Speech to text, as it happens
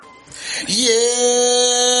Yeah.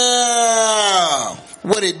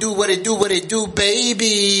 What it do,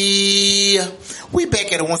 baby? We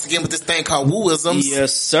back at it once again with this thing called Wooisms.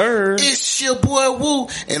 Yes, sir. It's your boy Woo,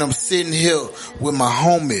 and I'm sitting here with my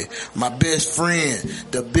homie, my best friend,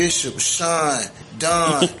 the Bishop Sean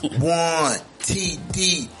Don Juan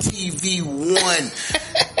TD TV1,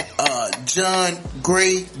 John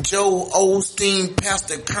Gray, Joe Osteen,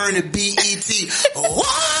 Pastor Kearney BET.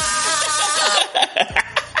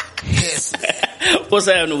 What's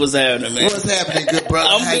happening, man? What's happening, good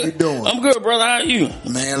brother? How you doing? I'm good, brother. How are you?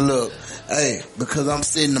 Man, look. Hey, because I'm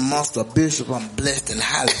sitting amongst a bishop, I'm blessed and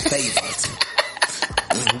highly favored.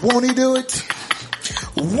 Won't he do it?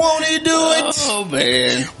 Won't he do it? Oh,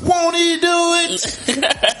 man. Won't he do it?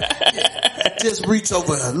 Just reach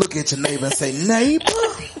over and look at your neighbor and say, neighbor,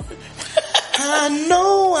 I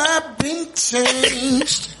know I've been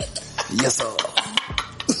changed. Yes, sir.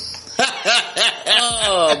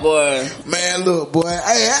 Oh, boy. Man, look, boy.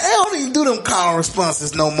 Hey, I don't even do them call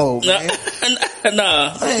responses no more, man.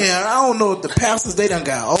 Nah. Man, I don't know if the pastors, they done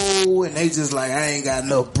got old and they just like, I ain't got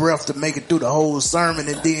enough breath to make it through the whole sermon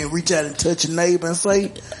and then reach out and touch your neighbor and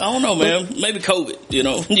say. I don't know, man. Maybe COVID, you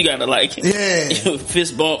know. You gotta like, yeah.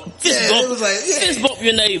 fist bump. It was like, yeah. Fist bump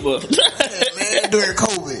your neighbor. Yeah, man, during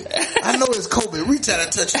COVID. I know it's COVID. Reach out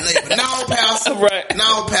and touch your neighbor. No, pastor. Right.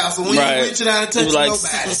 No, pastor. When you reach out and touch like,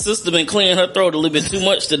 nobody. Sister been clearing her throat a little bit too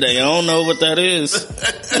much today. I don't know what that is.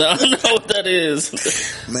 I don't know what that is.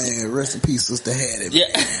 Man, rest in peace, Sister Hattie. Yeah,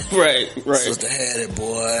 right. Sister Hattie,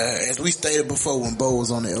 boy. As we stated before when Bo was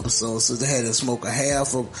on the episode, Sister Hattie smoke a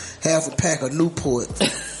half a pack of Newport,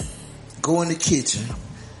 go in the kitchen,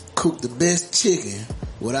 cook the best chicken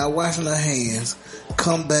without washing her hands,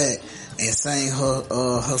 come back and sing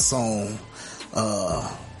her song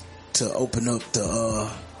to open up the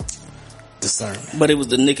sermon. But it was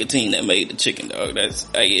the nicotine that made the chicken, dog. That's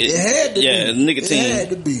it had to be. Yeah, nicotine it had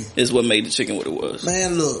to be. Is what made the chicken what it was.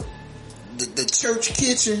 Man, look, the church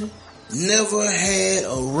kitchen never had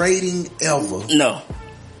a rating ever. No.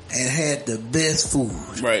 And had the best food.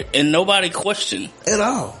 Right. And nobody questioned. At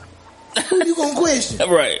all. Who you gonna question?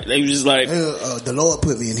 Right. They were just like, the Lord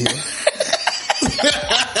put me in here.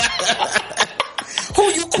 Who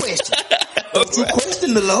you question? Don't you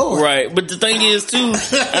question the Lord. Right. But the thing is too,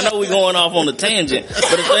 I know we're going off on a tangent,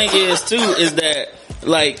 but the thing is too, is that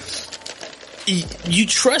like, you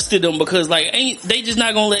trusted them because like, they just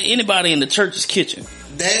not gonna let anybody in the church's kitchen.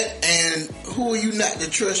 That and who are you not to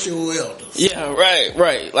trust your elders? Yeah,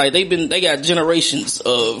 right. Like they got generations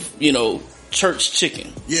of, you know, church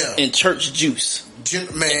chicken. Yeah. And church juice.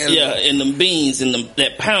 Man. Yeah, and them beans and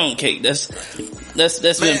that pound cake. That's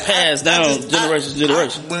been passed down generation to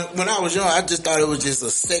generation. When I was young, I just thought it was just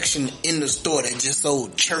a section in the store that just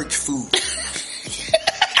sold church food.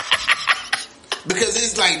 Because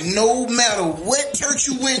it's like no matter what church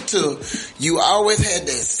you went to, you always had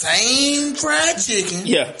that same fried chicken.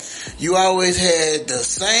 Yeah. You always had the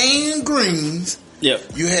same greens. Yeah.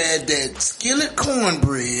 You had that skillet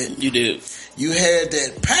cornbread. You did. You had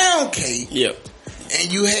that pound cake. Yeah. And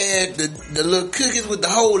you had the little cookies with the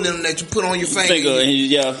hole in them that you put on your finger. And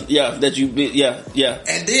yeah.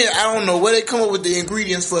 And then I don't know where they come up with the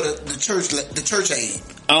ingredients for the church aid.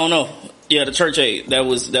 I don't know. Yeah, the church aid. That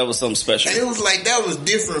was something special. And it was like that was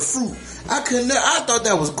different fruit. I thought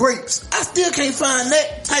that was grapes. I still can't find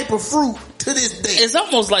that type of fruit to this day. It's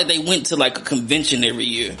almost like they went to like a convention every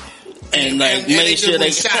year. And made sure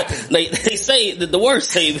they say that the words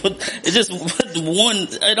say it's just one.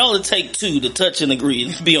 It only take two to touch and agree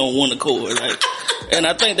and be on one accord. And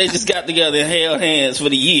I think they just got together and held hands for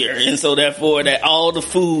the year, and so therefore that all the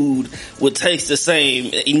food would taste the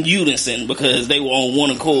same in unison because they were on one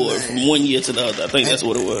accord from one year to the other. I think that's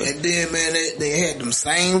what it was. And then man, they had them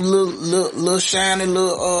same little shiny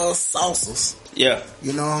little sauces. Yeah.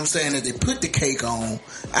 You know what I'm saying? That they put the cake on.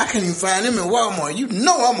 I can't even find them in Walmart. You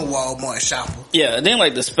know I'm a Walmart shopper. Yeah, and then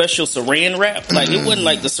like the special saran wrap. Like it wasn't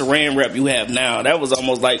like the saran wrap you have now. That was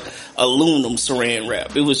almost like aluminum saran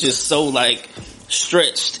wrap. It was just so like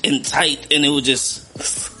stretched and tight, and it was just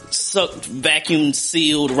sucked, vacuum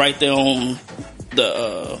sealed right there on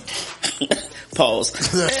the pause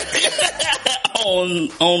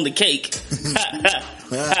on the cake.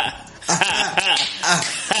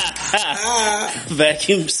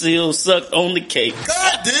 Vacuum seal sucked on the cake.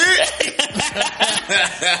 God damn.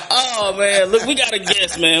 Oh man, look, we got a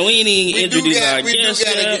guest, man. We ain't even introduced our guest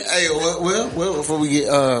yet. Hey, well, before we get,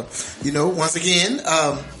 once again,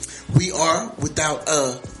 we are without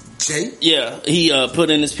Jay. Yeah, he put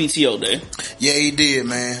in his PTO day. Yeah, he did,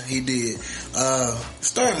 man. He did.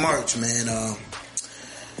 Starting March, man.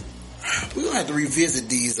 we're gonna have to revisit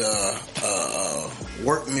these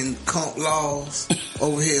workman comp laws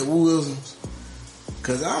over here at Wilson's,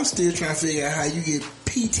 cause I'm still trying to figure out how you get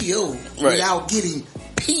PTO without getting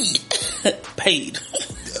paid.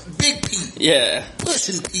 Big P. Yeah.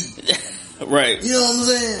 Pushing P. Right. You know what I'm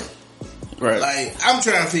saying? Right. Like, I'm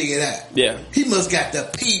trying to figure it out. Yeah. He must got the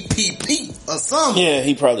PPP or something. Yeah,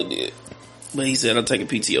 he probably did. But he said, I'll take a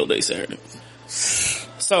PTO day Saturday.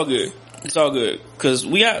 It's all good. It's all good. Cause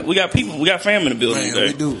we got people, we got family in the building Man,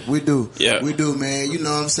 today. we do. Yeah. We do, man. You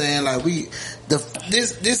know what I'm saying? Like we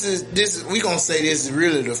gonna say this is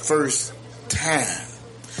really the first time.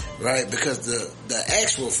 Right? Because the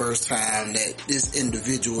actual first time that this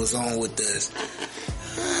individual was on with us,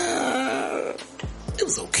 it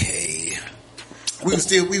was okay. We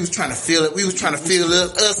was trying to fill it. We was trying to fill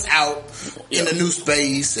us out in a new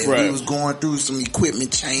space, and we was going through some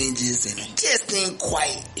equipment changes, and it just didn't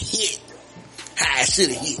quite hit how it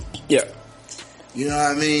should have hit. Yeah. You know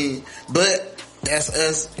what I mean? But that's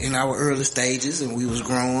us in our early stages, and we was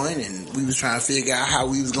growing, and we was trying to figure out how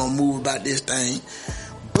we was gonna move about this thing.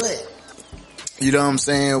 But you know what I'm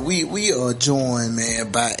saying? We are joined,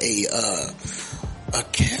 man, by a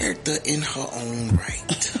character in her own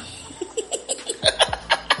right.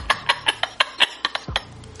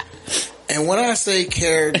 And when I say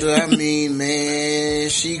character, I mean, man,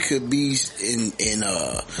 she could be in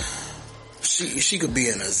she could be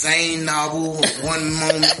in a Zane novel one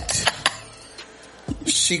moment.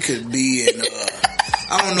 She could be in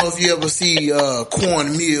I don't know if you ever see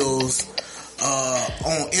Corn Mills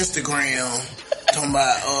on Instagram talking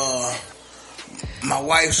about my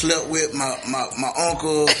wife slept with my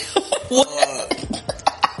uncle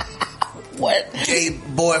what gay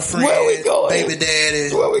boyfriend, baby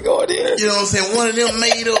daddy. Where we going here? You know what I'm saying? One of them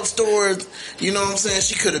made up stories. You know what I'm saying?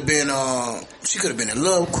 She could have been in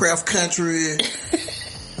Lovecraft Country.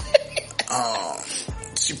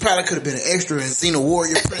 She probably could have been an extra in Xena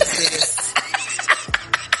Warrior Princess.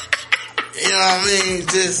 You know what I mean?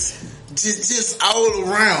 Just all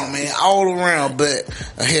around, man, all around. But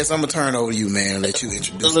Hess, I'm gonna turn it over to you, man, and let you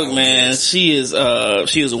introduce. Look, man, she is a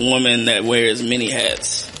woman that wears many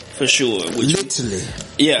hats for sure. Literally,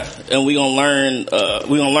 yeah. And we gonna learn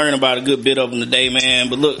about a good bit of them today, man.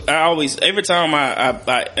 But look, every time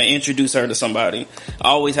I introduce her to somebody, I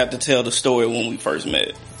always have to tell the story when we first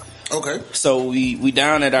met. Okay. So we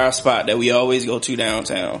down at our spot that we always go to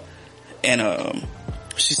downtown, and I'm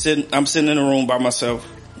sitting in the room by myself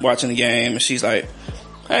watching the game, and she's like,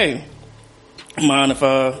 "Hey, mind if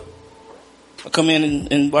I come in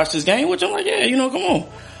and watch this game with you?" I'm like, "Yeah, come on."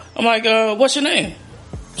 I'm like, "What's your name?"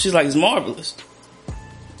 She's like, "It's Marvelous."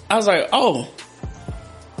 I was like, "Oh,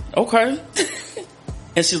 okay."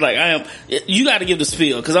 And she's like, you got to give the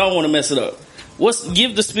spiel because I don't want to mess it up.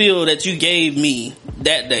 Give the spiel that you gave me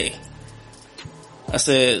that day. I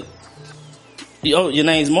said, your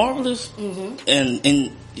name's Marvelous? Mm-hmm.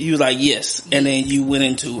 And you was like, yes. And then you went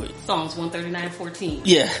into it. Psalms 139:14.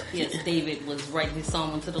 Yeah. Yes, David was writing his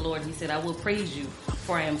song unto the Lord. He said, I will praise you,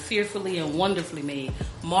 for I am fearfully and wonderfully made.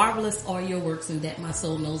 Marvelous are your works, and that my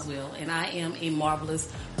soul knows well. And I am a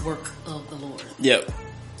marvelous work of the Lord. Yep.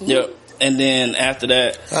 Mm-hmm. Yep. And then after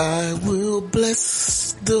that, I will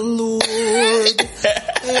bless the Lord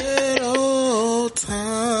at all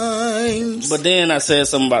times. But then I said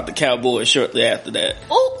something about the Cowboys shortly after that.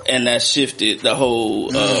 Ooh. And that shifted the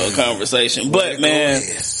whole conversation. But man,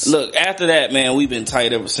 look, after that, man, we've been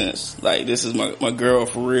tight ever since. Like, this is my girl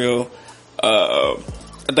for real. I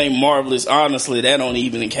think Marvelous, honestly, that don't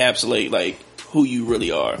even encapsulate like who you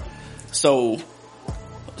really are. So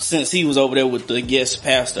since he was over there with the guest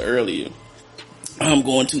pastor earlier, I'm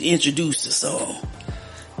going to introduce the song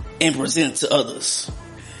and present to others.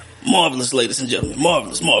 Marvelous, ladies and gentlemen.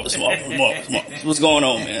 Marvelous. What's going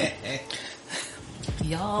on, man?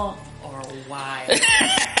 Y'all are wild.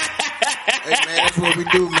 Hey, man, that's what we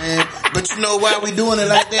do, man. But you know why we doing it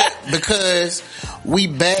like that? Because we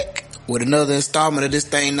back with another installment of this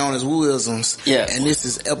thing known as Wilson's. Yeah. And this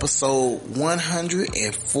is episode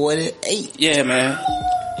 148. Yeah, man.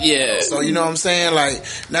 Yeah. So, you know what I'm saying? Like,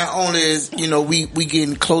 not only is, we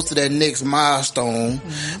getting close to that next milestone,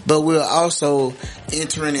 mm-hmm. but we're also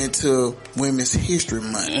entering into Women's History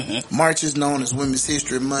Month. Mm-hmm. March is known as Women's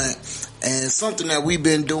History Month. And something that we've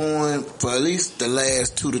been doing for at least the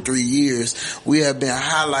last 2 to 3 years, we have been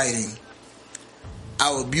highlighting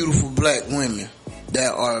our beautiful black women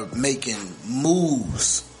that are making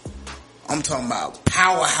moves. I'm talking about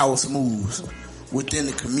powerhouse moves within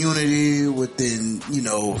the community, within,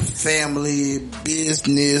 family,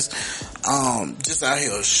 business, just out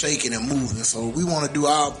here shaking and moving. So we want to do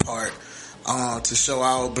our part to show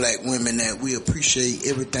our black women that we appreciate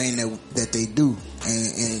everything that they do.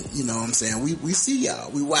 And you know what I'm saying? We see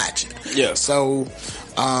y'all. We watch it. Yeah. So,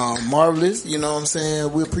 Marvelous, you know what I'm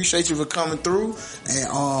saying? We appreciate you for coming through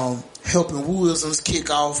and, helping Wisdoms kick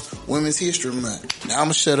off Women's History Month. Now I'm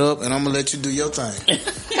gonna shut up and I'm gonna let you do your thing.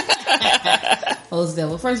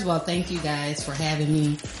 Well, first of all, thank you guys for having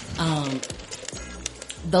me.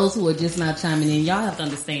 Those who are just now chiming in, y'all have to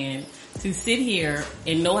understand, to sit here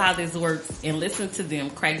and know how this works and listen to them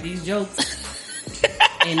crack these jokes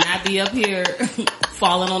and not be up here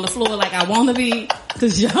falling on the floor like I want to be,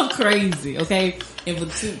 because y'all crazy, okay?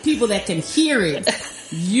 And for people that can hear it,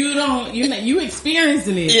 you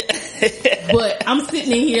experiencing it. Yeah. But I'm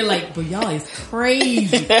sitting in here like, but y'all is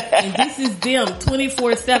crazy. And this is them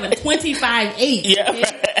 24/7, 25/8. Yeah. Okay?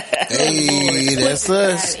 Hey, that's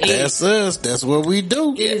us. That's us. That's what we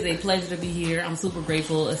do. It is a pleasure to be here. I'm super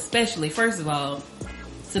grateful, especially, first of all,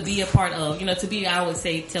 to be a part of, I always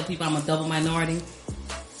tell people I'm a double minority.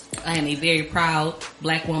 I am a very proud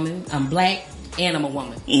black woman. I'm black and I'm a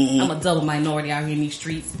woman. Mm-hmm. I'm a double minority out here in these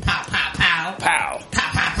streets. Pow, pow, pow. Pow.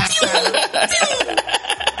 Pow, pow, pow, pow.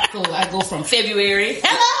 So I go from February,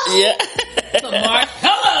 hello, yeah, to March,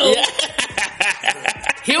 hello. Yeah.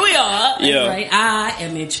 Here we are. Yeah. Right? I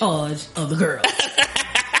am in charge of the girls.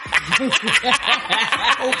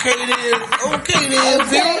 Okay then.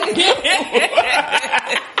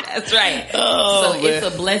 That's right. Oh, so it's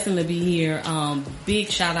a blessing to be here. Big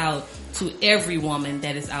shout out to every woman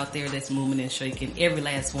that is out there that's moving and shaking. Every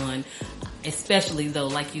last one. Especially though,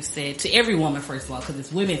 like you said, to every woman, first of all, because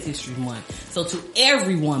it's Women's History Month. So to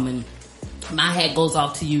every woman, my hat goes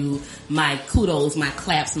off to you. My kudos, my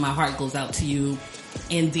claps, my heart goes out to you.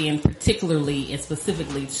 And then particularly and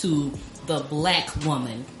specifically to the black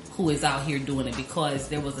woman who is out here doing it, because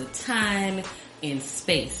there was a time and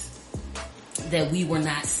space that we were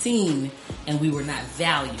not seen and we were not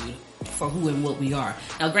valued for who and what we are.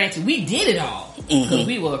 Now granted, we did it all because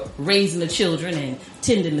we were raising the children and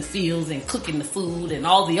tending the fields and cooking the food and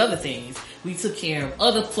all the other things. We took care of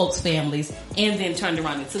other folks' families and then turned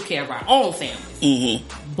around and took care of our own families.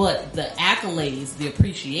 Mm-hmm. But the accolades, the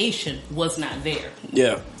appreciation was not there.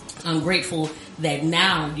 Yeah. I'm grateful that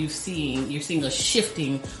now you're seeing a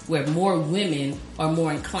shifting where more women are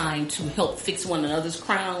more inclined to help fix one another's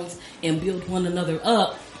crowns and build one another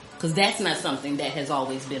up, because that's not something that has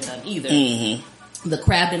always been done either. Mm-hmm. The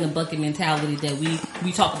crab in the bucket mentality that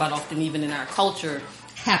we talk about often even in our culture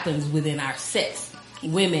happens within our sex.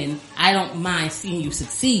 Women, I don't mind seeing you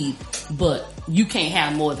succeed, but you can't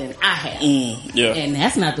have more than I have. Yeah. And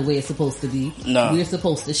that's not the way it's supposed to be. No. We're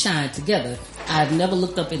supposed to shine together. I've never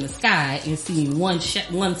looked up in the sky and seen one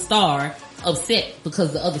star upset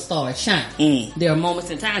because the other star is shining. There are moments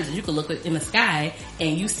and times that you can look in the sky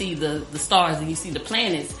and you see the stars and you see the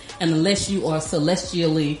planets, and unless you are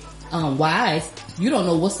celestially wise, you don't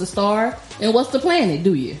know what's the star and what's the planet,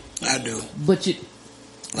 do you? I do. But you...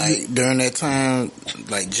 Like, during that time,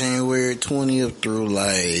 like January 20th through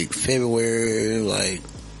like February, like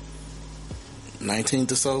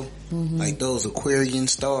 19th or so, like those Aquarian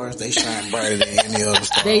stars, they shine brighter than any other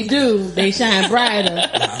star. They do. They shine brighter.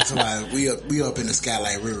 We up in the sky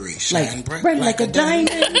like Riri. Shine bright like a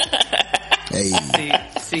diamond. Hey.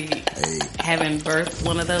 See, having birthed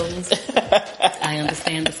one of those, I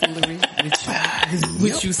understand the foolery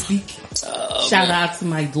which you speak. Shout out to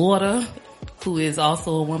my daughter, who is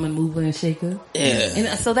also a woman mover and shaker. Yeah.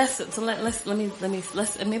 And so let's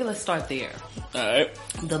start there. All right.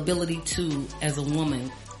 The ability to, as a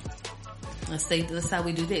woman, that's how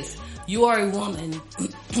we do this. You are a woman,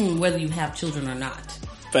 whether you have children or not.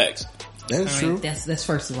 Facts. That's true. That's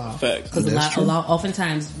first of all. Facts. Because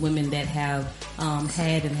oftentimes women that have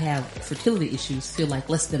had and have fertility issues feel like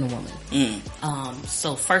less than a woman.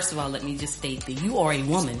 So first of all, let me just state that you are a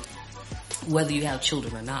woman, whether you have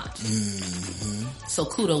children or not. Mm-hmm. So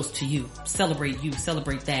kudos to you. Celebrate you.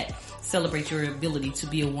 Celebrate that. Celebrate your ability to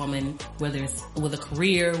be a woman, whether it's with a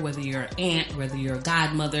career, whether you're an aunt, whether you're a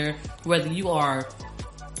godmother, whether you are,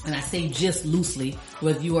 and I say just loosely,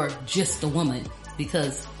 whether you are just a woman,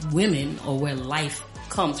 because women are where life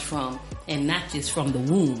comes from, and not just from the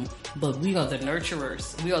womb, but we are the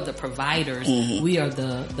nurturers. We are the providers. Mm-hmm. We are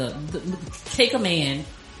the take a man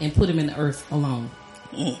and put him in the earth alone.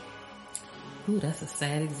 Ooh, that's a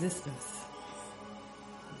sad existence.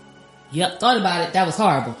 Yep, thought about it. That was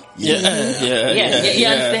horrible. Yeah. You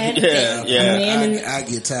understand? Yeah. I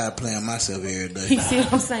get tired playing myself every day. You see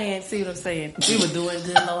what I'm saying? We were doing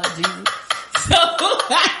good, Lord Jesus. So,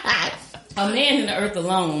 a man in the earth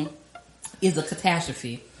alone is a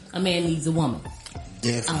catastrophe. A man needs a woman.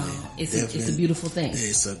 Definitely. It's a beautiful thing.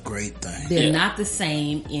 It's a great thing. They're not the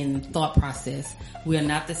same in thought process. We're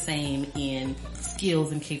not the same in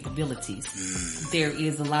skills and capabilities. There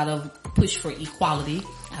is a lot of push for equality.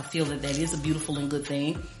 I feel that is a beautiful and good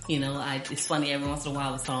thing. You know, it's funny every once in a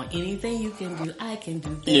while a song, anything you can do, I can do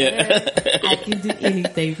better. Yeah. I can do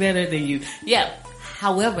anything better than you. Yeah.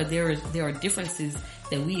 However, there are differences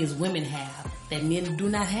that we as women have that men do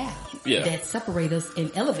not have. Yeah. That separate us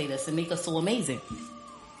and elevate us and make us so amazing.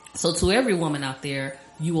 So to every woman out there,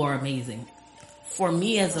 you are amazing. For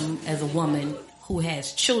me as a woman who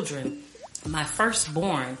has children, my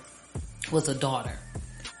firstborn was a daughter.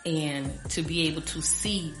 And to be able to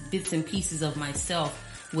see bits and pieces of myself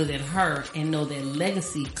within her and know that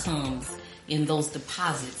legacy comes in those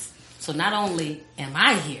deposits. So not only am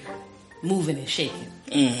I here moving and shaking,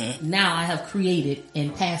 now I have created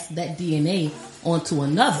and passed that DNA onto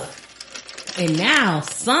another. And now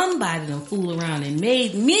somebody done fooled around and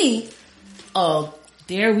made me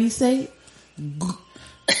dare we say,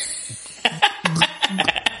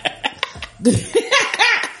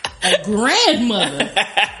 a grandmother.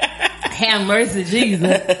 Have mercy,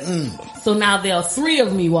 Jesus. So now there are 3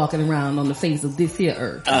 of me walking around on the face of this here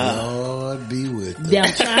earth. Lord be with them.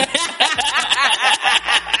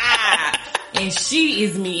 And she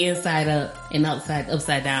is me inside up and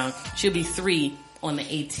upside down. She'll be 3 on the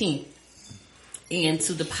 18th. And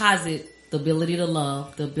to deposit the ability to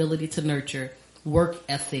love, the ability to nurture, work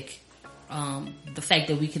ethic, the fact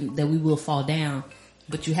that we will fall down,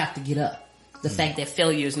 but you have to get up. The fact that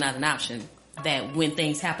failure is not an option. That when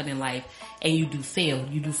things happen in life and you do fail,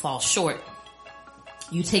 you do fall short,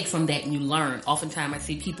 you take from that and you learn. Oftentimes I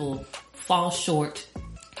see people fall short,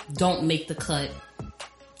 don't make the cut,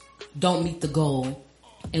 don't meet the goal,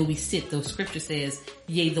 and we sit. The scripture says,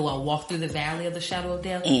 yea, though I walk through the valley of the shadow of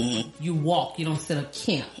death, you walk, you don't set up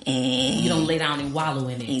camp. You don't lay down and wallow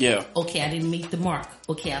in it. Yeah. Okay, I didn't meet the mark.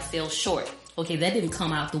 Okay, I fell short. Okay, that didn't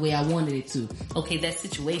come out the way I wanted it to. Okay, that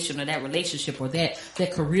situation or that relationship or that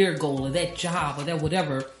career goal or that job or that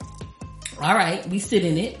whatever. All right, we sit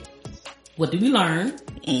in it. What do we learn?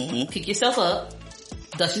 Pick yourself up,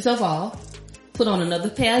 dust yourself off, put on another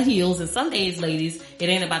pair of heels. And some days, ladies, it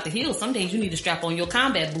ain't about the heels. Some days you need to strap on your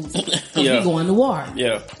combat boots because you're going to war.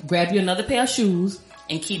 Yeah. Grab you another pair of shoes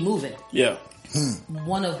and keep moving. Yeah.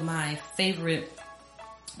 One of my favorite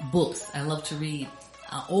books I love to read,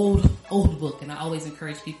 an old book, and I always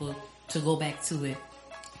encourage people to go back to it.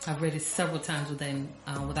 I've read it several times within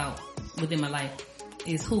my life.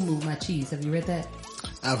 Is Who Moved My Cheese? Have you read that?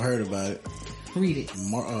 I've heard about it. Read it.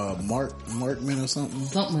 Markman or something.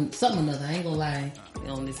 Something another. I ain't gonna lie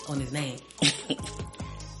on his name.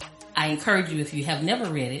 I encourage you, if you have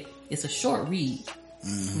never read it, it's a short read.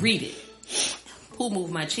 Read it. Who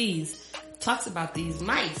Moved My Cheese talks about these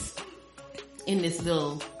mice in this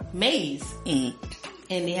little maze, and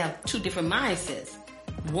they have 2 different mindsets.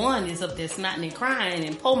 One is up there snotting and crying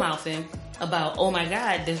and po-mouthing about, oh my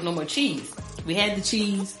God, there's no more cheese. We had the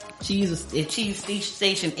cheese was at cheese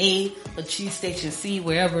station A or cheese station C,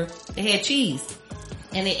 wherever. They had cheese.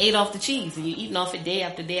 And they ate off the cheese. And you're eating off it day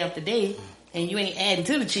after day after day. And you ain't adding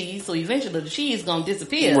to the cheese, so eventually the cheese is going to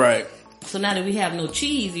disappear. Right. So now that we have no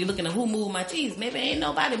cheese, you're looking at who moved my cheese. Maybe ain't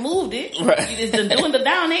nobody moved it. Right. You just done doing the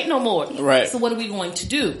down, ain't no more. Right. So what are we going to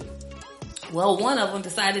do? Well, one of them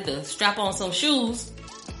decided to strap on some shoes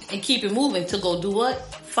and keep it moving to go do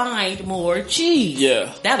what? Find more cheese.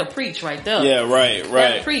 Yeah. That'll preach right there. Yeah, right.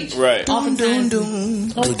 That'll preach. Right. Oftentimes,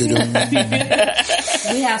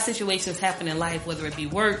 we have situations happen in life, whether it be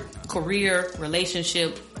work, career,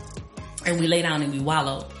 relationship, and we lay down and we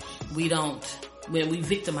wallow. When we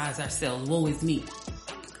victimize ourselves, woe is me.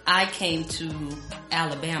 I came to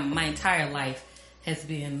Alabama. My entire life has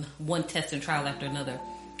been one test and trial after another.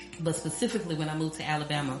 But specifically when I moved to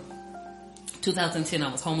Alabama, 2010,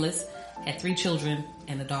 I was homeless, had 3 children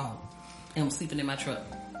and a dog, and was sleeping in my truck.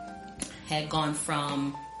 Had gone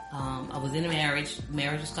from, I was in a marriage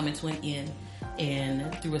was coming to an end,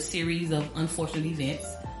 and through a series of unfortunate events,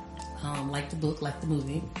 like the book, like the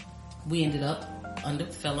movie, we ended up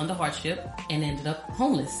fell under hardship and ended up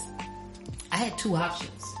homeless. I had 2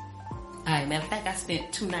 options. Matter of fact, I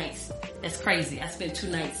spent 2 nights. That's crazy. I spent 2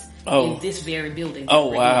 nights in this very building. Oh,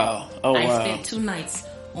 wow. I spent 2 nights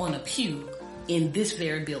on a pew in this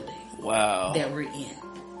very building. Wow. That we're in.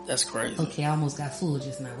 That's crazy. Okay, I almost got fooled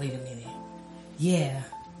just now. Wait a minute. Yeah,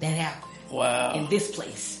 that happened. Wow. In this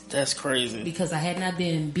place. That's crazy. Because I had not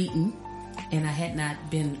been beaten and I had not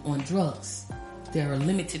been on drugs. There are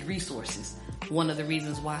limited resources. One of the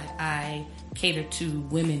reasons why I cater to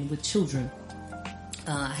women with children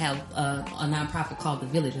I have a nonprofit called The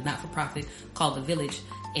Village, a not-for-profit called The Village,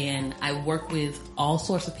 and I work with all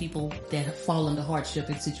sorts of people that have fallen into hardship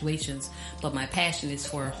and situations, but my passion is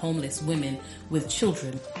for homeless women with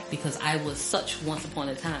children, because I was such once upon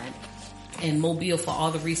a time. And Mobile, for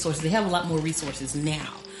all the resources, they have a lot more resources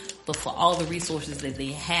now, but for all the resources that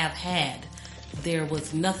they have had, there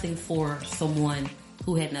was nothing for someone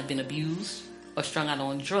who had not been abused or strung out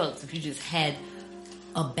on drugs. If you just had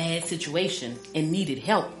a bad situation and needed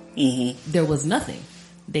help, there was nothing.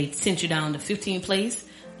 They sent you down to 15th place.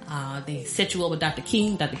 They set you up with Dr.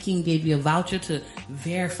 King. Dr. King gave you a voucher to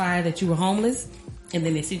verify that you were homeless. And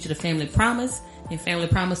then they sent you to Family Promise. And Family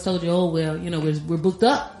Promise told you, oh, well, you know, we're booked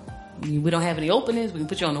up. We don't have any openings. We can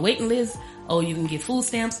put you on the waiting list. Oh, you can get food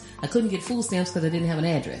stamps. I couldn't get food stamps because I didn't have an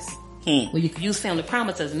address. Well, you could use Family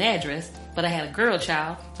Promise as an address, but I had a girl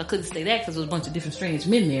child, so I couldn't stay there because there was a bunch of different strange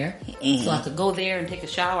men there. So I could go there and take a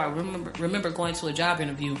shower. I remember going to a job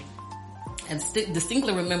interview, and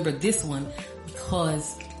distinctly remember this one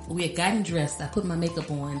because we had gotten dressed. I put my makeup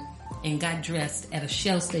on and got dressed at a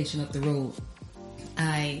Shell station up the road.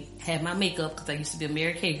 I had my makeup because I used to be a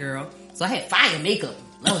Mary Kay girl, so I had fire makeup.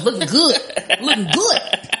 I was looking good,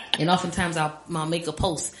 And oftentimes I'll make a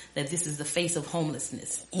post that this is the face of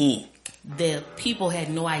homelessness. The people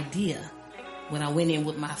had no idea when I went in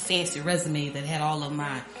with my fancy resume that had all of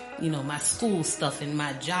my, you know, my school stuff and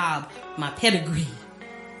my job, my pedigree,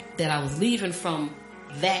 that I was leaving from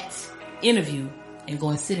that interview and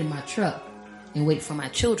going to sit in my truck and wait for my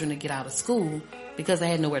children to get out of school because I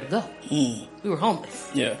had nowhere to go. We were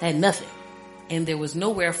homeless. Yeah. I had nothing. And there was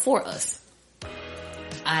nowhere for us.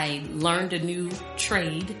 I learned a new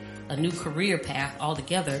trade, a new career path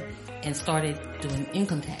altogether, and started doing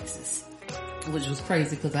income taxes, which was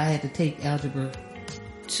crazy because I had to take Algebra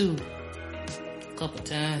 2 a couple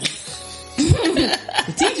times.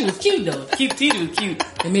 The teacher was cute though. The teacher was cute.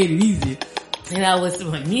 It made it easier. And I was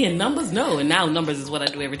like, me and numbers? No. And now numbers is what I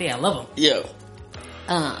do every day. I love them. Yeah.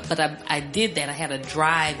 But I did that. I had a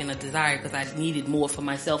drive and a desire because I needed more for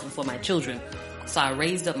myself and for my children. So I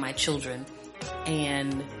raised up my children,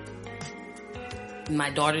 and my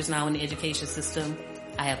daughter's now in the education system.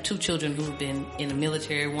 I have 2 children who've been in the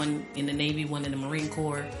military, one in the Navy, one in the Marine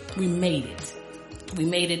Corps. We made it. We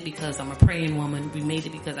made it because I'm a praying woman. We made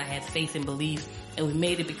it because I had faith and belief. And we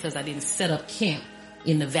made it because I didn't set up camp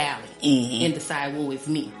in the valley and decide, well, it's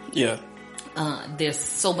me. Yeah. There's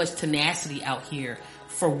so much tenacity out here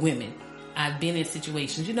for women. I've been in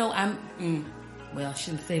situations, you know, well, I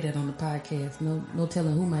shouldn't say that on the podcast. No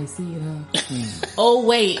telling who might see it, huh? Oh,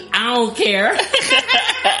 wait, I don't care.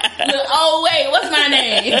 Oh, wait, what's my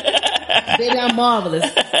name? Baby, I'm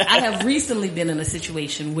marvelous. I have recently been in a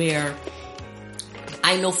situation where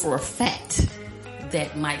I know for a fact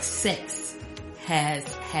that my sex has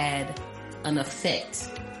had an effect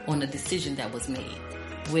on the decision that was made,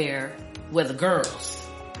 where the girls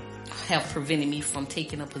have prevented me from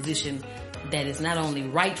taking a position that is not only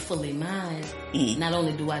rightfully mine, not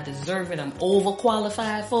only do I deserve it, I'm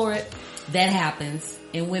overqualified for it. That happens.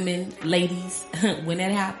 And women, ladies, when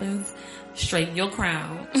that happens, straighten your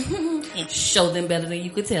crown. Show them better than you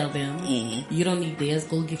could tell them. You don't need theirs,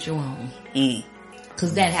 go get your own.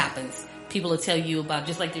 Because that happens. People will tell you about,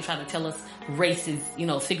 just like they try to tell us race is, you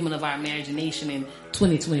know, a figment of our imagination in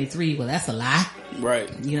 2023. Well, that's a lie. Right.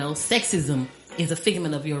 You know, sexism is a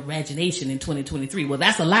figment of your imagination in 2023. Well,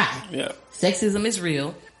 that's a lie. Yeah. Sexism is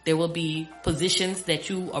real. There will be positions that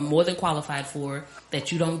you are more than qualified for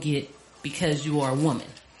that you don't get because you are a woman.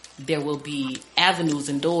 There will be avenues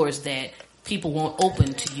and doors that people won't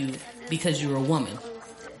open to you because you're a woman.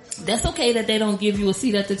 That's okay that they don't give you a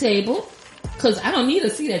seat at the table, because I don't need a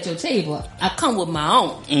seat at your table. I come with my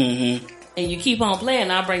own. And you keep on playing,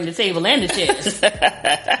 I'll bring the table and the chairs.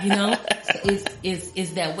 You know,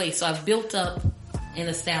 it's that way. So I've built up and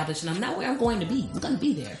established, and I'm not where I'm going to be. I'm going to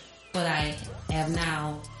be there. But I have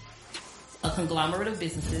now a conglomerate of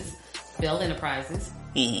businesses, Bell Enterprises,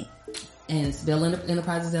 and it's Bell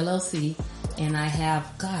Enterprises LLC, and I have,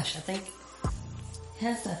 I think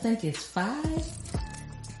it's 5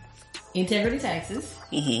 Integrity Taxes,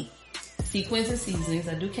 Sequence and Seasonings.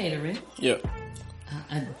 I do catering. Yep.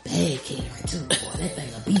 Bad catering too, boy. That thing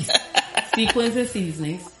a beast. Sequence and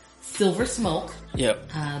Seasonings, Silver Smoke.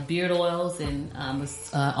 Yep. Beard oils, and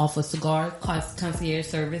offer cigar concierge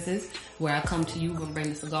services, where I come to you and bring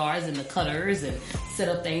the cigars and the cutters and set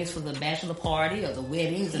up things for the bachelor party or the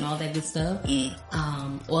weddings and all that good stuff.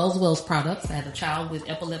 Oils Wells products. I had a child with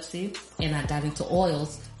epilepsy, and I got into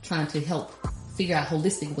oils trying to help figure out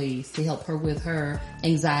holistic ways to help her with her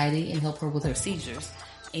anxiety and help her with her seizures.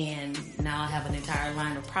 And now I have an entire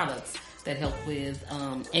line of products that help with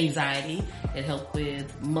anxiety, that help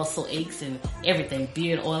with muscle aches and everything,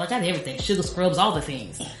 beard oil. I got everything, sugar scrubs, all the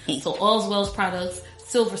things. So Oils Wells products,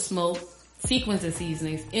 Silver Smoke, Sequence and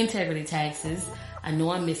Seasonings, Integrity Taxes. I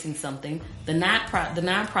know I'm missing something. The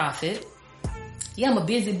nonprofit. Yeah, I'm a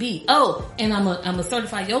busy bee. Oh, and I'm a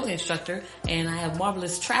certified yoga instructor, and I have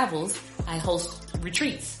Marvelous Travels. I host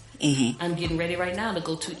retreats. Mm-hmm. I'm getting ready right now to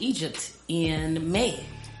go to Egypt in May.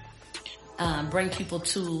 Bring people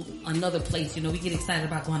to another place. You know, we get excited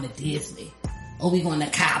about going to Disney. Oh, we going to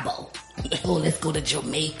Cabo. Oh, let's go to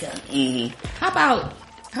Jamaica. Mm-hmm. How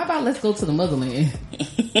about let's go to the motherland?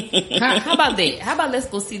 How about that? How about let's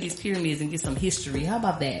go see these pyramids and get some history? How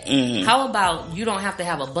about that? Mm-hmm. How about you don't have to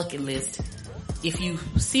have a bucket list? If you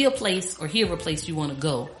see a place or hear of a place you want to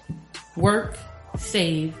go, work,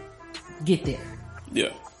 save, get there.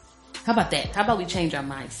 Yeah. How about that? How about we change our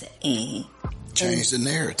mindset? Mm-hmm. Change the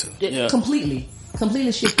narrative. Yeah. Completely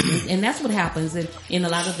shift. And that's what happens in a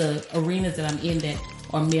lot of the arenas that I'm in that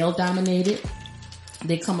are male dominated.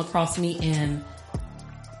 They come across me and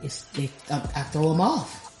I throw them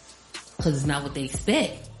off because it's not what they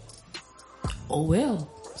expect. Oh well,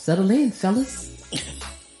 settle in, fellas.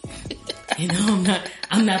 You know,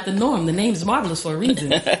 I'm not the norm. The name's Marvelous for a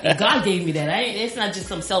reason. And God gave me that. It's not just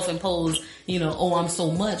some self-imposed, you know, oh, I'm so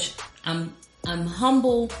much. I'm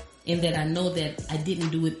humble in that I know that I didn't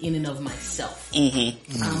do it in and of myself.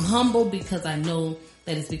 Mm-hmm. Mm-hmm. I'm humble because I know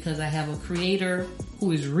that it's because I have a creator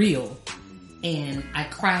who is real. And I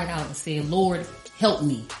cried out and said, Lord, help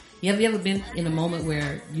me. Have you ever been in a moment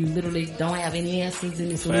where you literally don't have any answers,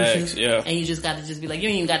 any solutions? Yeah. And you just got to just be like, you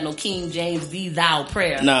ain't even got no King James be thou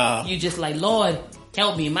prayer. Nah. You just like, Lord,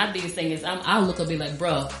 help me. My biggest thing is I'll look up and be like,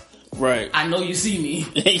 bruh. Right. I know you see me.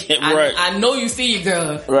 Right. I know you see you,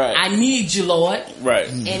 girl. Right. I need you, Lord. Right.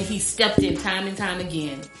 And he stepped in time and time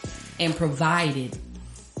again and provided.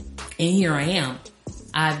 And here I am.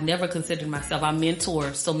 I've never considered myself. I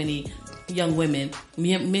mentor so many young women,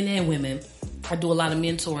 men and women. I do a lot of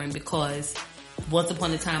mentoring because once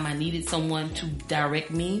upon a time I needed someone to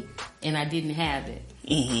direct me and I didn't have it.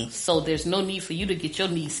 Mm-hmm. So there's no need for you to get your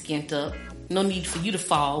knees skint up. No need for you to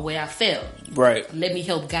fall where I fell. Right. Let me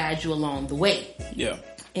help guide you along the way. Yeah.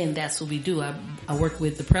 And that's what we do. I work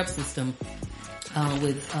with the prep system,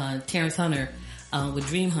 with Terrence Hunter, with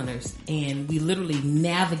Dream Hunters, and we literally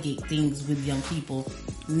navigate things with young people.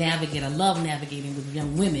 I love navigating with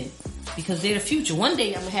young women because they're the future. One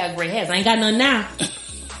day I'm gonna have gray hairs. I ain't got none now.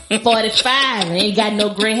 45, I ain't got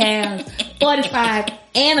no gray hairs. 45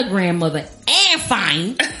 and a grandmother and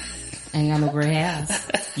fine. I ain't got no gray hairs.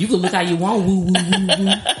 You can look how you want. Woo, woo, woo,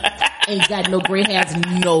 woo. Ain't got no gray hairs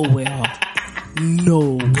nowhere.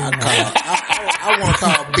 Nowhere. I want to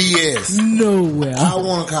call BS. Nowhere. I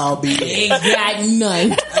want to call BS. Ain't got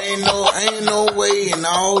none. Ain't no way in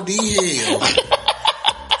all the hell.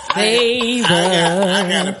 I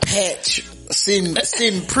got a patch sitting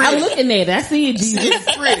pretty. I'm looking at it. I see it, Jesus.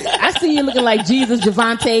 Sitting pretty. I see you looking like Jesus,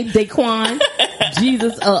 Javante, Daquan,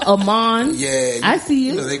 Jesus, Amon. Yeah. I see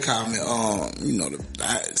you. You know, they call me,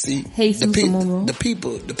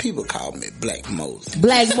 the people call me Black Moses.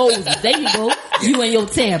 Black Moses. There you go. Yeah. You and your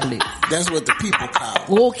tablet. That's what the people call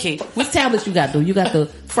me. Okay. Which tablets you got though? You got the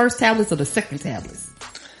first tablets or the second tablets?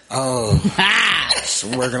 Oh.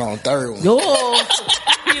 I'm working on the third one. Oh.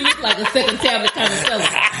 He look like a second tablet kind of fella.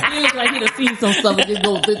 He look like he'd have seen some stuff and just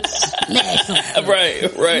go smash some stuff. Right.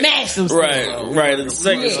 Smash some stuff. Right. The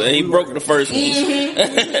second, he broke the first one.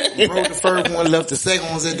 Mm-hmm. Broke the first one, left the second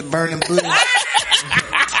ones at the burning bush.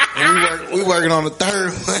 And we working on the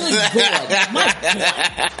third one.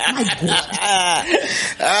 My God.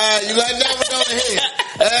 You like that one on the head?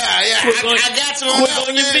 I got you on Quick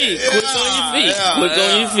on your feet. Quick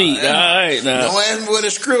on your feet. All right, now. Don't ask me what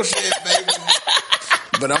the script said, baby.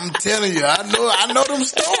 But I'm telling you, I know them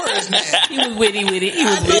stories now. He was witty.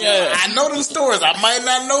 I know them stories. I might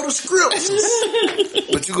not know the scripts,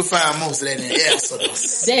 but you can find most of that in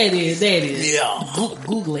Exodus. There it is. Yeah.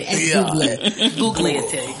 Google it. Yeah. Google it.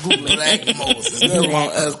 Tell you. Google it. Black Moses.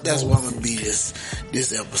 That's why I'm gonna be this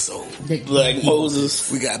episode. Black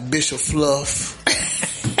Moses. We got Bishop Fluff.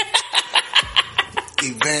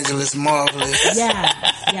 Evangelist Marvelous. Yeah.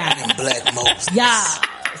 And Black Moses. Yeah.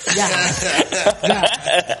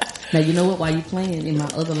 Now you know what? While you playing in my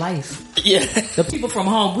other life, the people from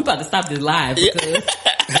home, we about to stop this live because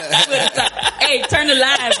hey, turn the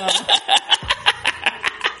live on.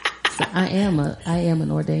 So I am an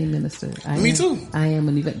ordained minister. Me too. I am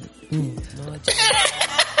an event. Me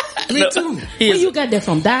too. Where you got that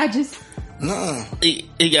from? Dodges? No, he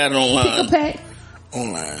got it online. Pick a pack.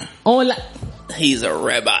 Online. He's a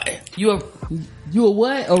rabbi. You a You a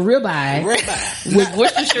what? A ribeye. Ribeye. With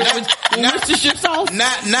Worcestershire sauce?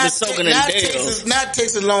 Not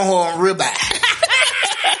Texas Longhorn ribeye.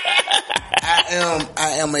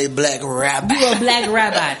 I am a black rabbi. You a black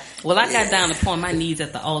rabbi. Well, I got down upon my knees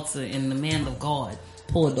at the altar, and the man of God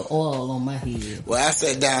poured the oil on my head. Well, I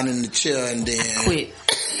sat down in the chair, and then Quit.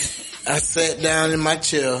 I sat down in my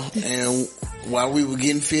chair, and while we were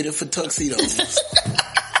getting fitted for tuxedos,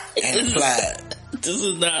 and applied. This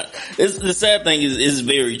is not. The sad thing is, it's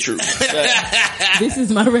very true. This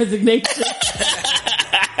is my resignation.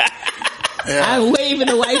 Yeah. I'm waving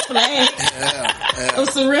the white flag of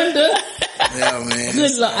surrender. Yeah, man.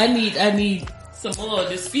 Good Lord, I need some more of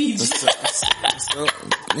this feed. So,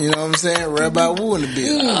 you know what I'm saying? Rabbi Wu in the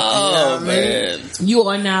building. Oh, man. You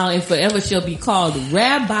are now and forever shall be called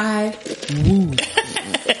Rabbi Wu.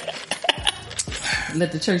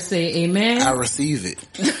 Let the church say amen. I receive it.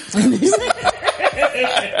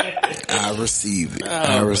 I receive it.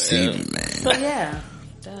 I receive it, man. So yeah.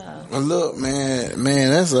 Well, look, man,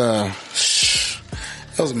 that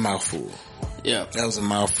was a mouthful. Yeah. That was a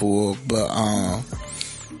mouthful, but, I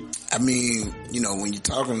mean, you know, when you're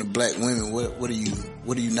talking to black women, what do you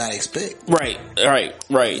not expect? Right. You know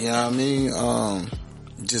what I mean?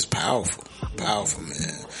 Just powerful,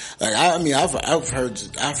 man. Like, I've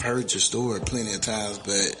heard your story plenty of times,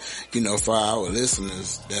 but, you know, for our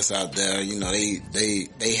listeners that's out there, you know, they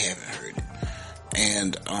haven't heard it.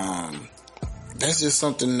 And, that's just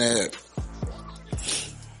something that,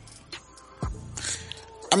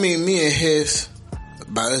 I mean, me and Hess,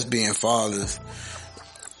 by us being fathers,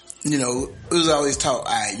 you know, it was always taught, all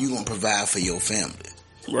right, you gonna provide for your family.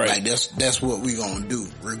 Right. Like, that's what we gonna do,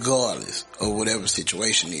 regardless of whatever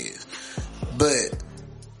situation is. But,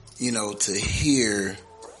 you know, to hear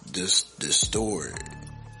this story,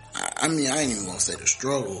 I mean, I ain't even gonna say the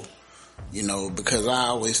struggle, you know, because I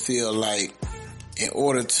always feel like in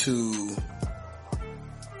order to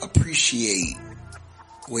appreciate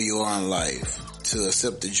where you are in life, to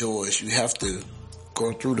accept the joys, you have to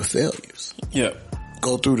go through the failures. Yeah.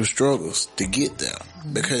 Go through the struggles to get there,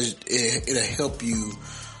 because it'll help you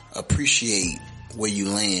appreciate where you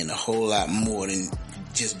land a whole lot more than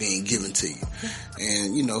just being given to you.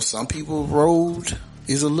 And, you know, some people's road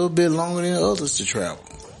is a little bit longer than others to travel.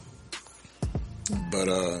 But,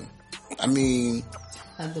 I mean,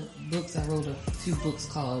 The books, I wrote a few books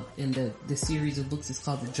called, in the series of books is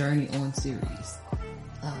called the Journey On series.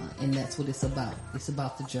 And that's what it's about. It's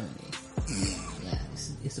about the journey. Yeah,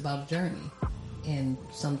 it's about a journey. And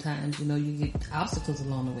sometimes, you know, you get obstacles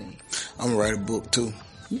along the way. I'm gonna write a book too.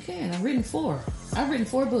 You can. I've written 4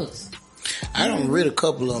 books. I done read a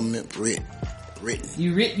couple of them written.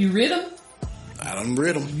 You read them? I done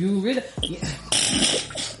read them. You read them? Yeah.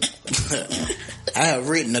 I have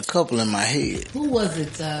written a couple in my head. Who was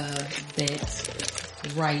it, that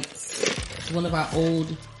writes, one of our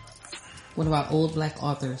old black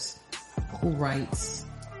authors who writes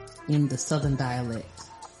in the Southern dialect?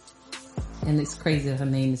 And it's crazy that her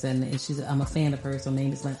name is, and she's, I'm a fan of hers, her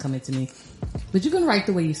name is not coming to me. But you can write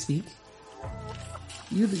the way you speak.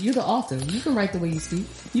 You're the author. You can write the way you speak.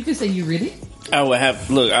 You can say you read it. I would have,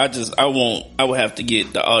 look, I would have to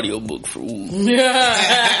get the audio book for Wu.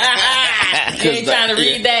 You ain't trying to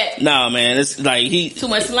read that. Nah, man, it's like too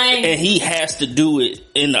much slang. And he has to do it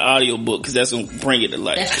in the audio book because that's going to bring it to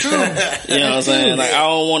life. That's true. You know what I'm saying? Like, I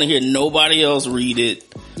don't want to hear nobody else read it.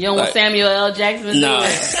 You don't want Samuel L. Jackson to do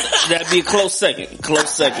it? That'd be a close second.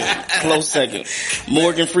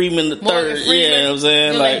 Morgan Freeman the third. Yeah, you know what I'm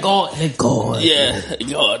saying? Like, God. Yeah,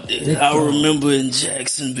 God. I remember in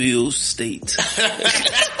Jacksonville State.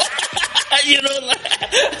 You know, like,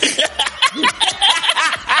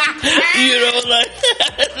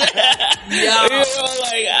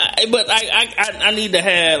 but I need to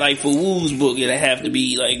have, like, for Wu's book, it'd have to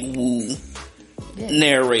be like Wu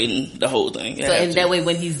narrating the whole thing. So, and that way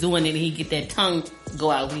when he's doing it, he get that tongue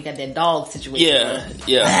go out. He got that dog situation.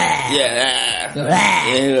 Yeah.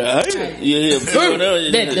 That's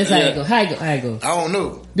how it go. How it go? I don't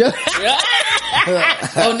know.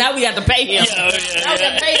 Oh, now we have to pay him. Now we have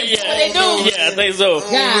to pay him. What they do? Yeah, I think so.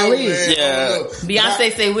 Golly. Yeah.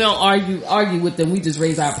 Beyonce say we don't argue with them. We just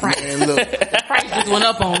raise our price. Man, look. The price just went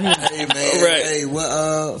up on him. Hey, man. Right. Hey,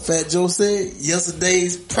 what Fat Joe said?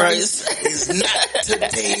 Yesterday's price is not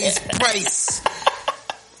today's price.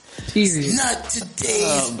 Period. Not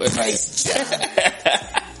today's price.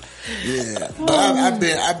 Yeah, but I've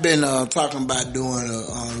been talking about doing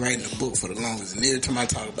writing a book for the longest, and every time I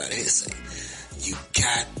talk about it, they say you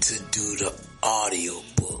got to do the audio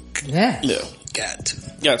book. Yeah. Got to.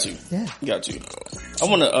 Yeah. Got to. I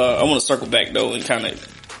wanna circle back though and kind of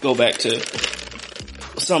go back to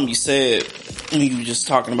something you said you were just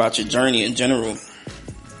talking about your journey in general,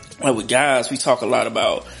 like with guys, we talk a lot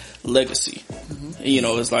about legacy. Mm-hmm. You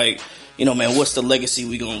know, it's like, you know, man, what's the legacy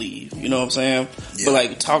we gonna leave? You know what I'm saying? Yeah. But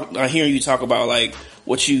like, I'm hearing you talk about like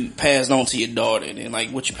what you passed on to your daughter and like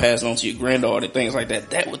what you passed on to your granddaughter, things like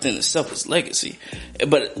that. That within itself is legacy.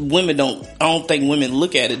 But I don't think women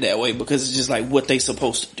look at it that way because it's just like what they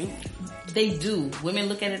supposed to do. They do. Women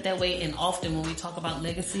look at it that way, and often when we talk about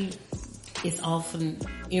legacy, it's often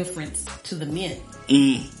inference to the men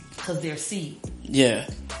because they're seed. Yeah.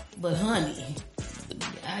 But honey,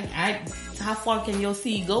 how far can your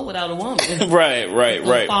seed go without a woman?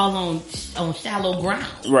 Right. Fall on shallow ground.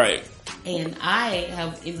 Right. And I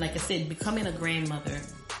have, like I said, becoming a grandmother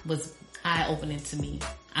was eye-opening to me.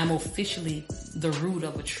 I'm officially the root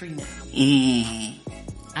of a tree now. Mm-hmm.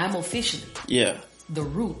 I'm officially the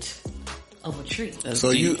root of a tree.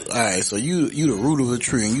 So you the root of a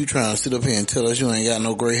tree, and you trying to sit up here and tell us you ain't got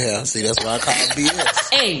no gray hair. See, that's why I call it BS.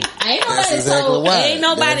 Hey, ain't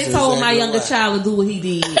nobody told my younger child to do what he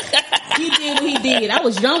did. He did what he did. I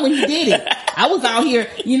was young when he did it. I was out here.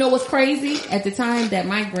 You know what's crazy? At the time that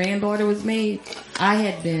my granddaughter was made, I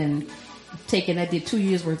had been I did 2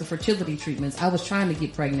 years worth of fertility treatments. I was trying to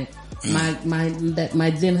get pregnant. My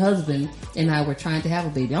then husband and I were trying to have a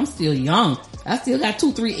baby. I'm still young. I still got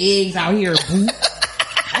 2-3 eggs out here.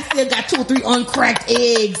 I still got 2 or 3 uncracked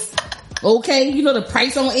eggs. Okay, you know the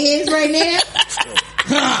price on eggs right now?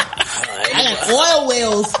 I got oil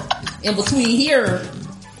wells in between here.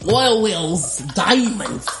 Oil wells,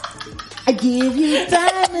 diamonds. I give you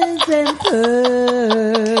diamonds and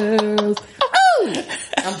pearls. Ooh.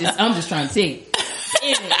 I'm just trying to sing.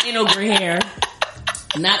 Ain't no gray hair.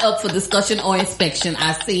 Not up for discussion or inspection.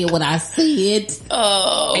 I said what I said.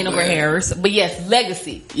 Oh, ain't no gray hairs. But yes,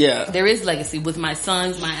 legacy. Yeah. There is legacy with my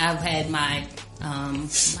sons. I've had my,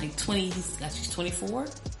 20, he's 24.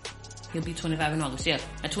 He'll be 25 in August. Yeah.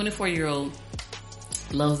 My 24-year-old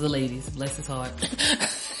loves the ladies. Bless his heart.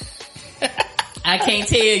 I can't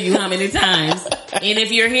tell you how many times. And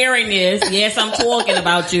if you're hearing this, yes, I'm talking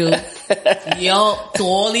about you. Yup, to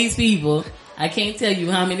all these people. I can't tell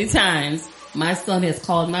you how many times my son has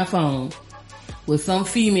called my phone with some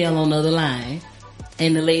female on the other line,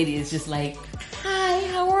 and the lady is just like, "Hi,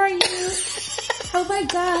 how are you? Oh my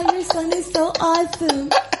God, your son is so awesome.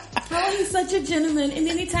 How are you such a gentleman?" And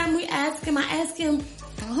anytime I ask him,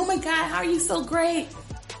 "Oh my God, how are you so great?"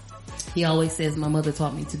 He always says, "My mother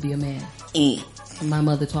taught me to be a man. My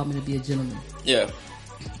mother taught me to be a gentleman." Yeah.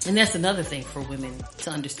 And that's another thing for women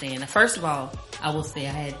to understand. First of all, I will say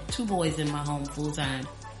I had 2 boys in my home full time.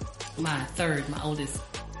 My oldest,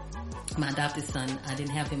 my adopted son, I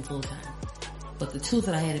didn't have him full time. But the 2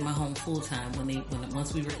 that I had in my home full time,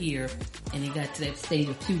 once we were here and they got to that stage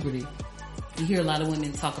of puberty, you hear a lot of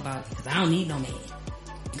women talk about, because I don't need no man.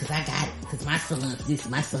 Because I got it. Because my son's this,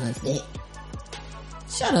 my son's that.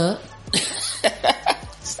 Shut up.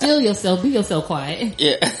 Still yourself. Be yourself quiet.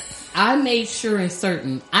 Yeah. I made sure and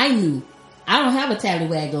certain. I knew. I don't have a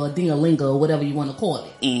tallywag or a ding-a-lingo or whatever you want to call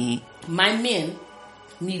it. Mm-hmm. My men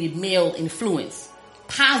needed male influence.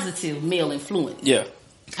 Positive male influence. Yeah.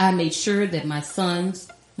 I made sure that my sons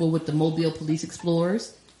were with the Mobile Police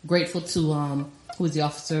Explorers. Grateful to, who is the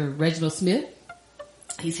officer, Reginald Smith.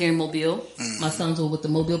 He's here in Mobile. Mm-hmm. My sons were with the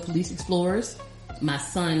Mobile Police Explorers. My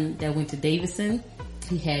son that went to Davidson,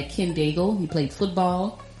 he had Ken Daigle. He played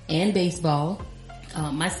football and baseball.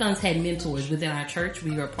 My sons had mentors within our church.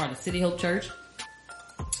 We were a part of City Hope Church.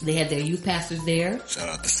 They had their youth pastors there. Shout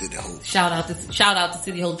out to City Hope. Shout out to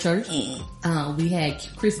City Hope Church. Mm-hmm. We had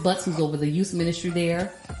Chris Butts, who's over the youth ministry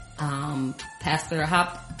there. Pastor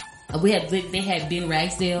Hop. They had Ben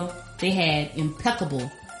Ragsdale. They had impeccable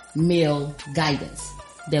male guidance.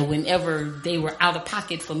 That whenever they were out of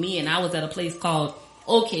pocket for me, and I was at a place called,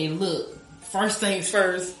 okay, look, first things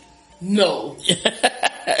first, no.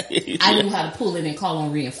 I knew how to pull in and call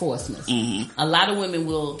on reinforcements. Mm-hmm. A lot of women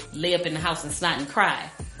will lay up in the house and snot and cry,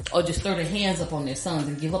 or just throw their hands up on their sons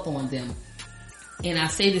and give up on them. And I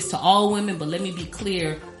say this to all women, but let me be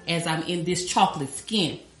clear as I'm in this chocolate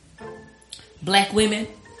skin. Black women,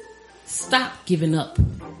 stop giving up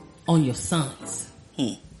on your sons.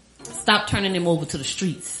 Stop turning them over to the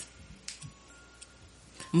streets.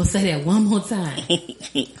 I'm going to say that one more time.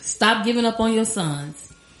 Stop giving up on your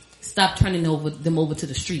sons. Stop turning them over to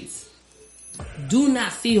the streets. Do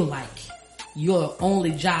not feel like your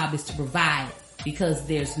only job is to provide because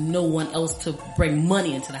there's no one else to bring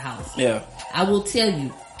money into the house. Yeah. I will tell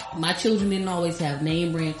you, my children didn't always have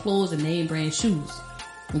name brand clothes and name brand shoes.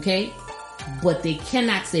 Okay? But they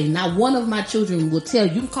cannot say, not one of my children will tell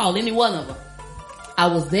you can call any one of them. I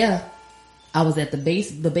was there. I was at the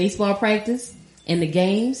baseball practice and the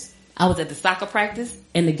games, I was at the soccer practice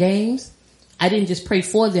and the games. I didn't just pray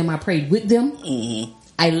for them. I prayed with them. Mm-hmm.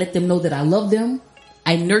 I let them know that I love them.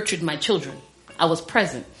 I nurtured my children. I was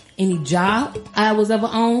present. Any job I was ever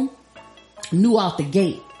on, knew out the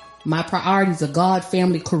gate, my priorities are God,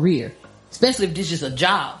 family, career. Especially if this is a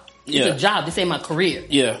job. It's a job. This ain't my career.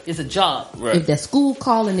 Yeah. It's a job. Right. If that school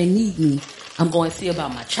call and they need me, I'm going to see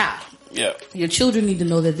about my child. Yeah. Your children need to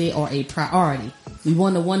know that they are a priority. We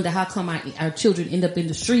want to wonder how come our children end up in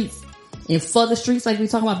the streets and for the streets, like we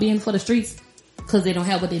talking about being for the streets, because they don't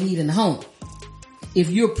have what they need in the home. If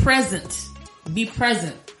you're present, be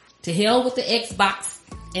present. To hell with the Xbox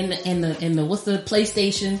and the what's the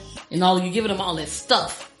PlayStation and all, you giving them all that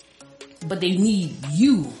stuff, but they need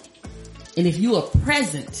you. And if you are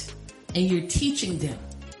present and you're teaching them,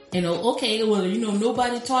 okay, well,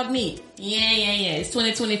 nobody taught me. Yeah. It's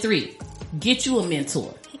 2023. Get you a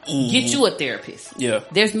mentor. Mm-hmm. Get you a therapist. Yeah.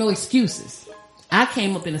 There's no excuses. I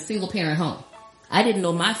came up in a single parent home. I didn't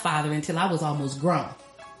know my father until I was almost grown.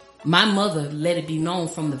 My mother let it be known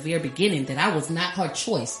from the very beginning that I was not her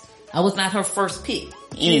choice. I was not her first pick.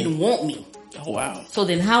 She didn't want me. Oh, wow. So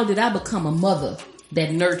then how did I become a mother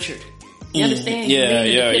that nurtured? You understand?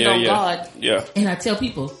 Yeah. God. Yeah. And I tell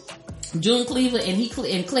people, June Cleaver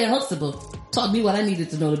and Claire Huxtable taught me what I needed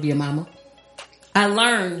to know to be a mama. I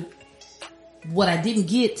learned what I didn't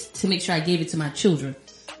get to make sure I gave it to my children.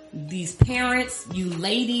 These parents, you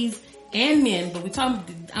ladies and men, but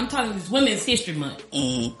I'm talking this Women's History Month.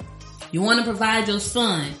 Mm-hmm. You want to provide your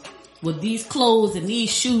son with these clothes and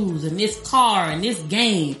these shoes and this car and this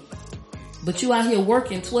game, but you out here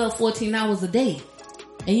working 12, 14 hours a day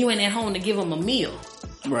and you ain't at home to give him a meal.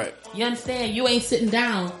 Right. You understand? You ain't sitting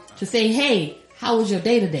down to say, hey, how was your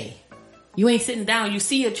day today? You ain't sitting down. You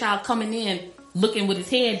see your child coming in looking with his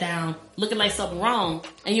head down, looking like something wrong,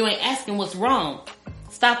 and you ain't asking what's wrong.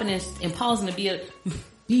 Stopping and pausing to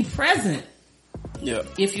be present. Yeah.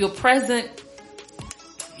 If you're present,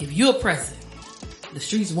 the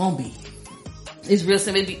streets won't be. It's real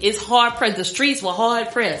simple. It's hard pressed. The streets were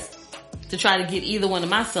hard pressed to try to get either one of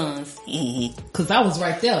my sons. Mm-hmm. Cause I was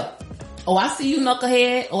right there. Oh, I see you,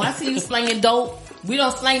 knucklehead. Oh, I see you slanging dope. We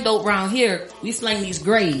don't slang dope around here. We slang these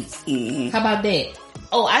grades. Mm-hmm. How about that?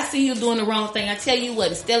 Oh, I see you doing the wrong thing. I tell you what,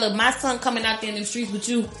 instead of my son coming out there in the streets with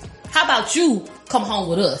you, how about you come home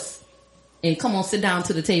with us and come on, sit down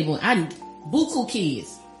to the table. Buku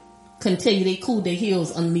kids can tell you they cool their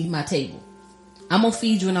heels underneath my table. I'm gonna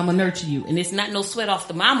feed you and I'm gonna nurture you. And it's not no sweat off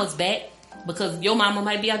the mama's back, because your mama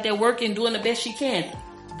might be out there working, doing the best she can.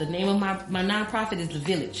 The name of my nonprofit is The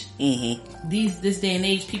Village. Mm-hmm. This day and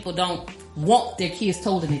age, people don't want their kids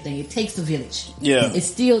told anything. It takes a village. Yeah. It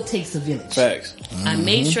still takes a village. Facts. Mm-hmm. I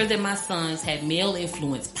made sure that my sons had male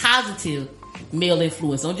influence, positive male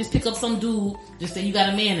influence. Don't just pick up some dude, just say you got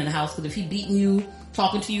a man in the house, because if he beating you,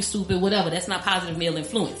 talking to you stupid, whatever, that's not positive male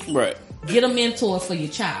influence. Right. Get a mentor for your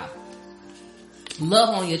child. Love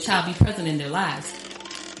on your child, be present in their lives.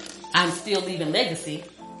 I'm still leaving legacy,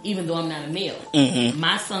 even though I'm not a male. Mm-hmm.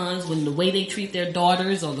 My sons, when the way they treat their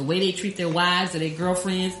daughters or the way they treat their wives or their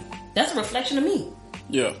girlfriends, that's a reflection of me.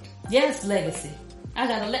 Yeah. Yes, legacy.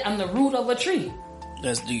 I'm the root of a tree.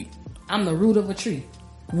 That's deep. I'm the root of a tree.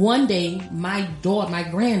 One day, my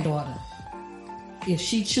granddaughter, if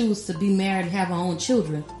she chooses to be married and have her own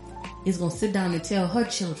children, is going to sit down and tell her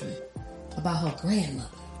children about her grandmother.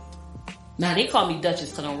 Now, they call me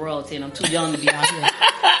Duchess because I'm royalty and I'm too young to be out here.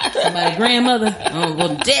 Somebody grandmother, I'm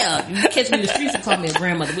going to jail. You catch me in the streets and call me a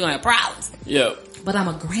grandmother, we don't have problems. Yeah. But I'm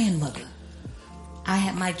a grandmother.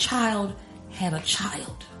 My child had a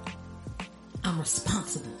child. I'm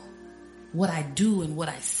responsible. What I do and what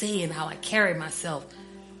I say and how I carry myself,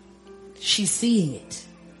 she's seeing it.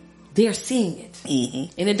 They're seeing it.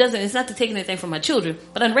 Mm-hmm. And it's not to take anything from my children,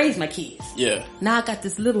 but I raised my kids. Yeah. Now I got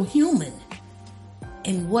this little human.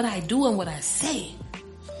 And what I do and what I say,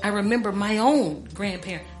 I remember my own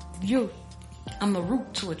grandparent. I'm the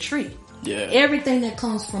root to a tree. Yeah. Everything that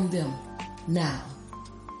comes from them now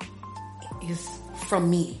is from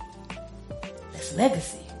me. That's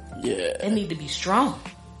legacy. Yeah. They need to be strong.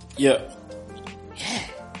 Yeah. Yeah.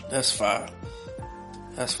 That's fire.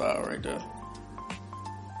 That's fire right there.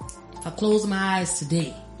 If I close my eyes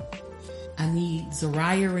today, I need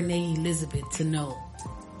Zariah Renee Elizabeth to know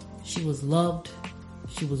she was loved,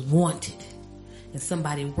 she was wanted, and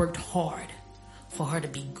somebody worked hard for her to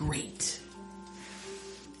be great.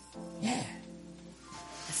 Yeah.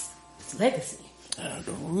 It's legacy.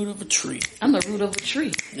 The root of a tree. I'm the root of a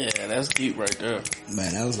tree. Yeah, that's deep right there.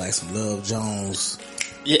 Man, that was like some Love Jones.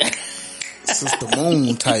 Yeah. Sister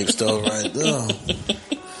Moon type stuff right there.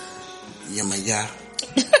 Yeah, man, yeah.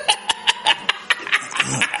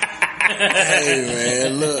 Hey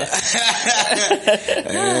man, look.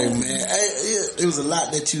 Hey man, it was a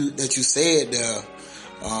lot that you said there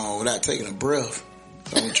without taking a breath.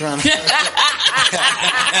 I'm trying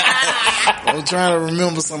to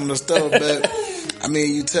remember some of the stuff, but I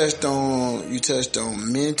mean, you touched on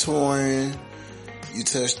mentoring, you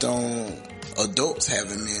touched on adults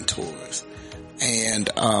having mentors, and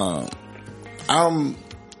I'm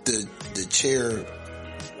the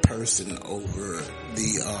chairperson over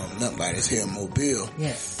the Nut Lighters here in Mobile.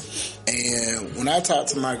 Yes. And when I talk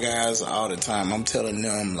to my guys all the time, I'm telling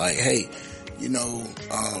them like, hey, you know,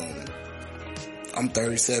 I'm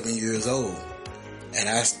 37 years old and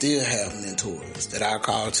I still have mentors that I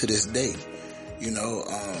call to this day, you know,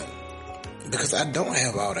 because I don't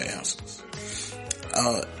have all the answers,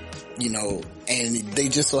 you know, and they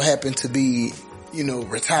just so happen to be, you know,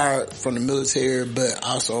 retired from the military, but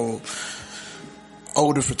also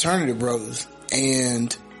older fraternity brothers.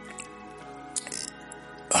 And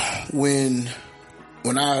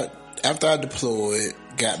after I deployed,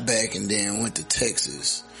 got back and then went to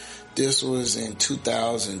Texas, this was in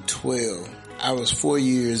 2012. I was 4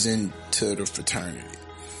 years into the fraternity,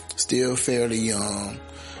 still fairly young.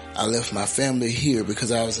 I left my family here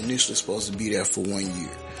because I was initially supposed to be there for 1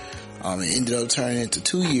 year. It ended up turning into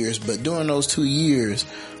 2 years, but during those 2 years,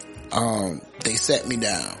 they sat me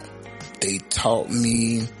down. They taught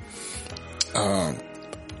me,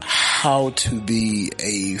 how to be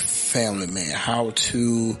a family man, how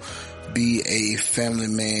to be a family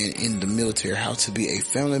man in the military, how to be a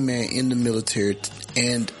family man in the military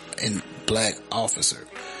and a black officer.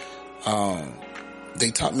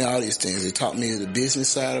 They taught me all these things. They taught me the business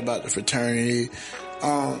side about the fraternity.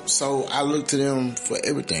 So I look to them for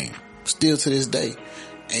everything, still to this day.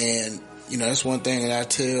 And, you know, that's one thing that I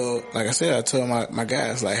tell my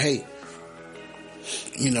guys, like, hey,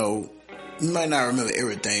 you know, you might not remember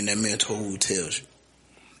everything that mentor who tells you,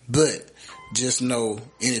 but just know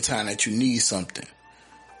anytime that you need something,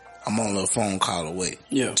 I'm on a phone call away.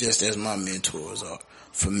 Yeah. Just as my mentors are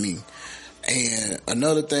for me. And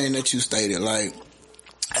another thing that you stated, like,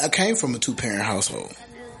 I came from a 2-parent household,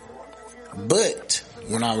 but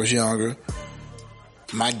when I was younger,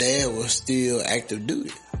 my dad was still active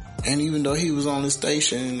duty. And even though he was on the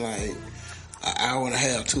station like an hour and a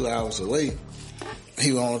half, 2 hours away,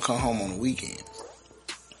 he would only come home on the weekends.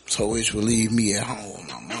 So which would leave me at home with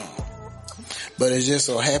my mom. But it just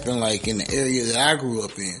so happened like in the area that I grew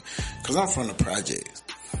up in, cause I'm from the projects,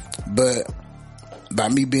 but by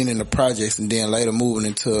me being in the projects and then later moving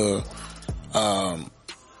into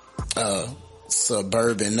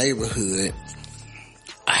suburban neighborhood,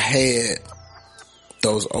 I had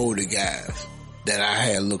those older guys that I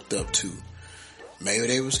had looked up to. Maybe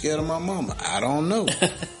they were scared of my mama. I don't know.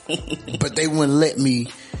 But they wouldn't let me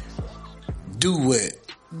do what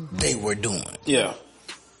they were doing. Yeah.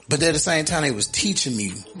 But at the same time, they was teaching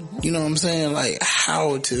me, you know what I'm saying? Like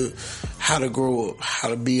how to grow up, how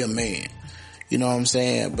to be a man. You know what I'm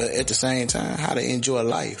saying? But at the same time, how to enjoy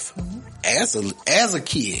life as a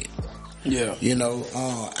kid. Yeah. You know,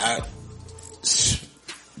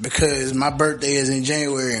 because my birthday is in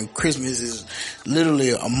January and Christmas is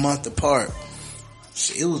literally a month apart.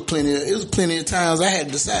 It was plenty of times I had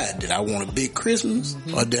to decide, did I want a big Christmas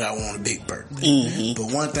or did I want a big birthday?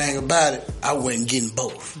 But one thing about it, I wasn't getting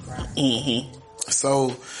both.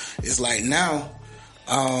 So it's like now,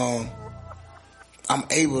 I'm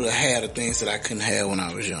able to have the things that I couldn't have when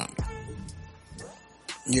I was young.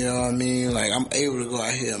 You know what I mean? Like I'm able to go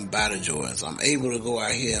out here and buy the Jordans. I'm able to go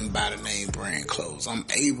out here and buy the name brand clothes. I'm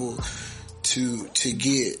able to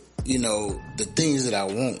get, you know, the things that I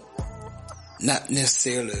want. Not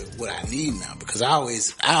necessarily what I need now, because I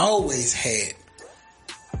always had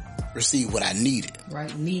received what I needed.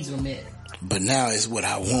 Right, needs were met. But now it's what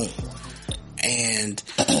I want. And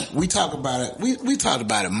we talk about it, we talked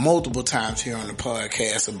about it multiple times here on the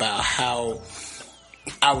podcast about how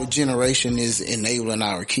our generation is enabling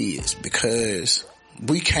our kids, because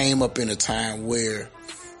we came up in a time where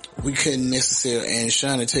we couldn't necessarily, and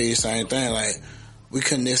Sean will tell you the same thing, like, we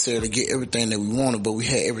couldn't necessarily get everything that we wanted, but we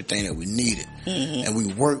had everything that we needed. And we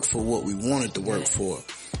worked for what we wanted to work for,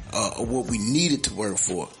 or what we needed to work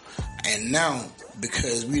for. And now,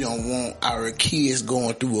 because we don't want our kids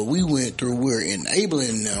going through what we went through, we're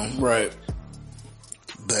enabling them. Right.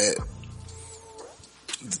 But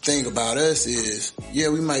the thing about us is, yeah,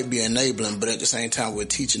 we might be enabling, but at the same time, we're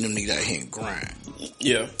teaching them to get out here and grind.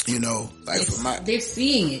 Yeah. You know, like they're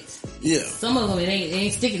seeing it. Yeah. Some of them, it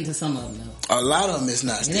ain't sticking to some of them though. A lot of them is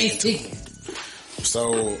not sticking. It ain't sticking.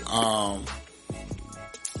 So,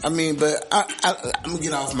 I mean, but I'm gonna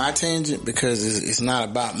get off my tangent because it's not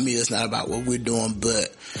about me. It's not about what we're doing,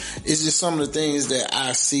 but it's just some of the things that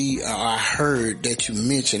I see or I heard that you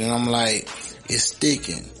mentioned, and I'm like, it's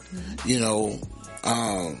sticking. You know,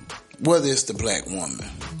 whether it's the black woman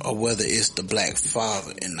or whether it's the black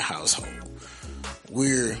father in the household,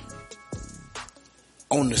 we're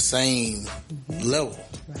on the same level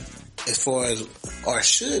as far as, or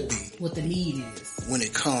should be, what the need is when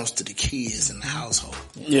it comes to the kids in the household.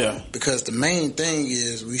 Yeah. Because the main thing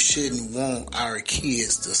is we shouldn't want our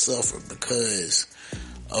kids to suffer because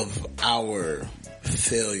of our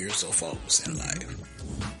failures or faults in life.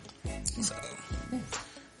 So,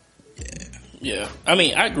 yeah. I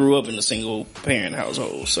mean, I grew up in a single parent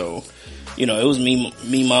household, so, you know, it was me,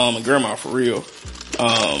 mom, and grandma for real.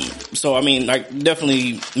 So I mean, I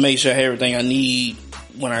definitely made sure I had everything I need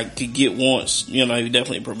when I could get wants, you know, you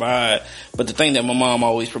definitely provide. But the thing that my mom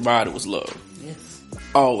always provided was love. yes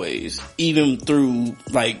Always. Even through,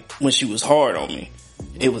 like, when she was hard on me,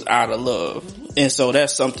 it was out of love. And so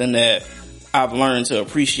that's something that I've learned to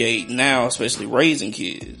appreciate now, especially raising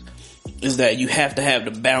kids, is that you have to have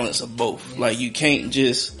the balance of both. Yes. Like, you can't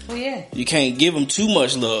just, you can't give them too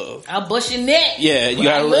much love. I'll bust your neck. Yeah, you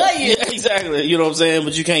gotta love you. Yeah, exactly. You know what I'm saying?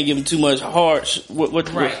 But you can't give them too much hard.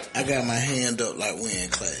 Right. I got my hand up like we in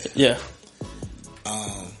class. Yeah.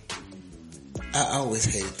 I always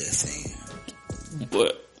hated that saying.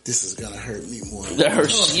 What? This is gonna hurt me more. That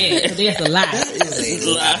hurts. oh yeah, that's a lie. That is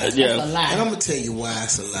a lie. Yeah. That's a lie. And I'm gonna tell you why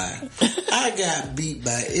it's a lie. I got beat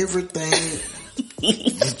by everything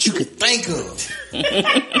that you could think of.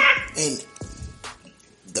 And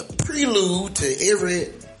the prelude to every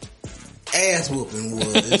ass whooping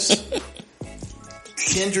was,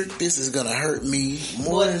 Kendrick, this is gonna hurt me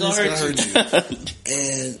more than it's gonna hurt you.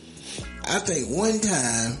 And I think one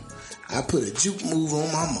time I put a juke move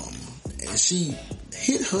on my mama and she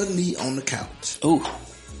hit her knee on the couch. Ooh.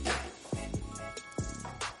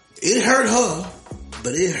 It hurt her,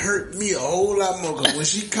 but it hurt me a whole lot more because when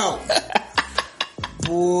she caught me,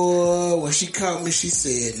 boy, when she caught me, she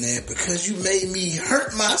said, "Nah, because you made me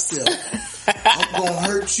hurt myself, I'm gonna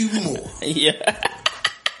hurt you more." Yeah.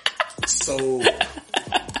 So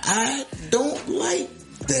I don't like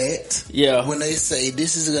that. Yeah. When they say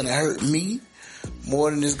this is gonna hurt me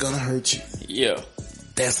more than it's gonna hurt you. Yeah.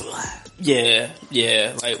 That's a lie. Yeah.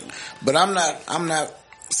 Yeah. Like, but I'm not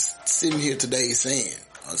sitting here today saying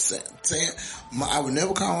I would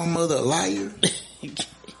never call my mother a liar.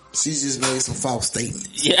 She just made some false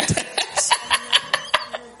statements. Yeah.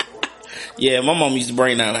 Yeah, my mom used to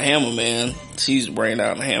bring down a hammer, man. She used to bring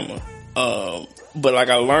down a hammer. But like,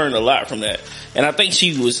 I learned a lot from that. And I think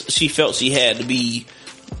she felt she had to be,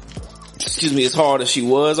 as hard as she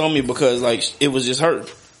was on me because like, it was just her.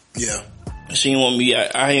 Yeah. She didn't want me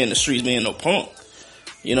out here in the streets being no punk.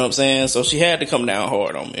 You know what I'm saying? So she had to come down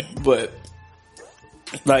hard on me. But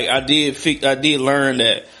like, I did learn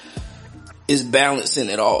that it's balancing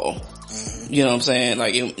it all. You know what I'm saying?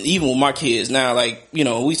 Like, even with my kids now, like, you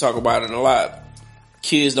know, we talk about it a lot.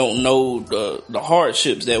 Kids don't know the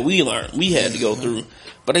hardships that we learned. We had to go through,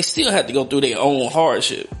 but they still had to go through their own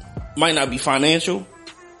hardship. Might not be financial.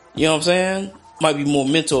 You know what I'm saying? Might be more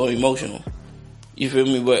mental or emotional. You feel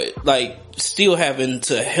me? But like, still having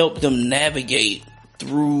to help them navigate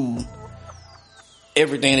through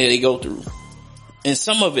everything that they go through. And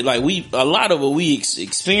some of it, like a lot of it, we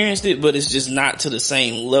experienced it, but it's just not to the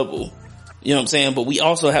same level. You know what I'm saying? But we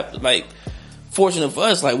also have to, like, fortunate for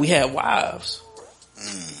us, like, we have wives.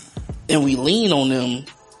 And we lean on them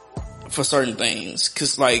for certain things.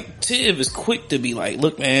 Cause like, Tiv is quick to be like,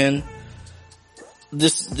 look, man,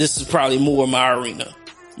 this is probably more my arena.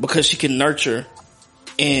 Because she can nurture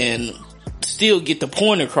and still get the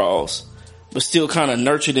point across, but still kind of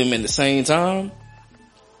nurture them in the same time.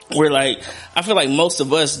 Where like, I feel like most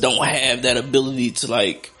of us don't have that ability to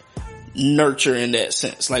like nurture in that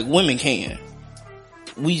sense. Like, women can.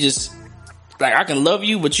 We just, like, I can love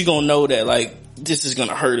you, but you gonna know that like, this is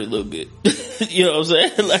gonna hurt a little bit. You know what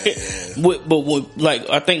I'm saying? Like,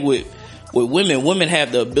 I think with women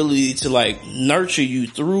have the ability to like nurture you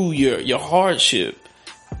through your hardship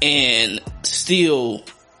and still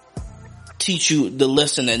teach you the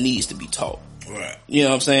lesson that needs to be taught. Right. You know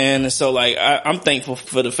what I'm saying? And so like, I'm thankful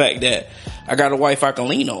for the fact that I got a wife I can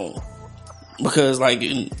lean on. Because like,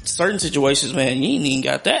 in certain situations, man, you ain't even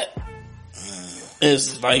got that.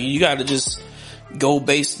 It's like, you gotta just go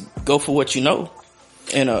for what you know.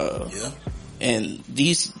 And, and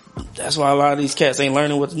that's why a lot of these cats ain't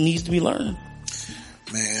learning what needs to be learned.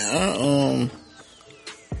 Man,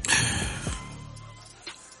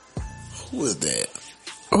 who is that?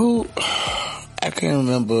 Oh, I can't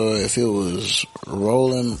remember if it was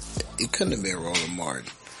Roland. It couldn't have been Roland Martin.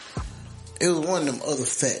 It was one of them other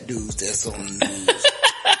fat dudes that's on the news.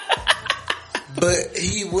 But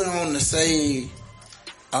he went on to say,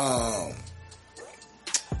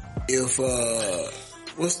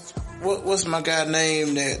 what's my guy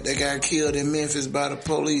name that got killed in Memphis by the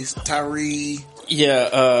police? Tyree.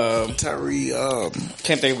 Yeah, Tyree,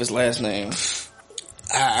 can't think of his last name.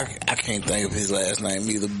 I can't think of his last name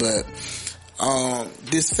either, but,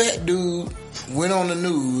 this fat dude went on the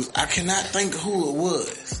news. I cannot think of who it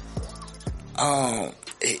was.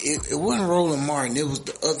 It wasn't Roland Martin. It was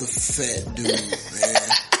the other fat dude, man.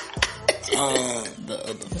 The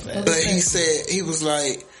other fat. But he said, he was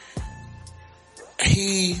like,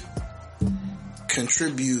 he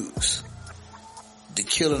contributes the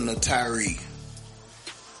killing of Tyree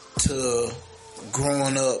to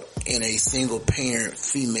growing up in a single parent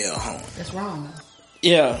female home. That's wrong, though.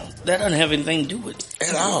 Yeah, that doesn't have anything to do with it.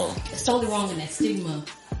 At all. It's totally wrong, and that stigma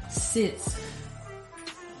sits.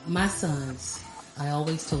 My sons, I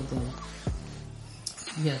always told them,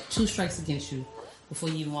 you have 2 strikes against you before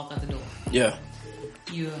you even walk out the door. Yeah.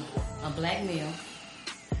 You're a black male,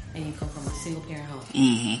 and you come from a single parent home.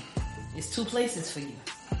 Mm-hmm. It's 2 places for you.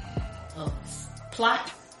 A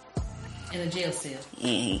plot and a jail cell.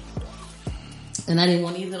 Mm-hmm. And I didn't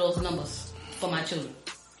want either of those numbers for my children.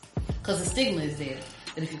 Because the stigma is there.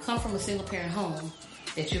 That if you come from a single parent home,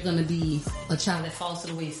 that you're going to be a child that falls to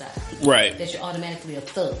the wayside. Right. That you're automatically a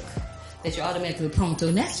thug. That you're automatically prone to.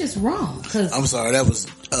 And that's just wrong. Cause I'm sorry, that was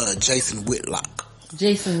Jason Whitlock.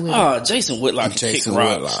 Jason Whitlock. Oh, Jason Whitlock. Jason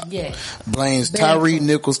Whitlock. Yeah. Blames Tyree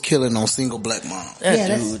Nichols killing on single black mom.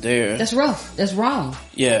 That dude there. That's rough. That's wrong.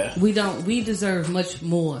 Yeah. We deserve much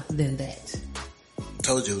more than that.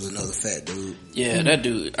 Told you it was another fat dude. Yeah, that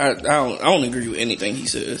dude. I don't agree with anything he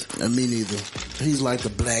says. Me neither. He's like the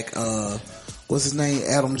black, what's his name?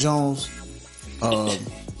 Adam Jones?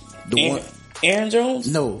 Aaron Jones?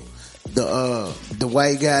 No. The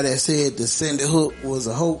white guy that said the Sandy Hook was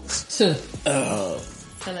a hoax. Sure.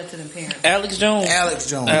 Tell that to them parents. Alex Jones. Alex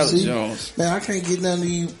Jones. Alex See? Jones. Man, I can't get none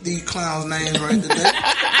of these clowns' names right today.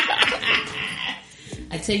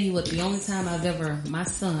 I tell you what, the only time my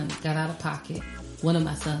son got out of pocket, one of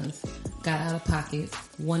my sons got out of pocket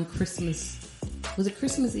one Christmas, was it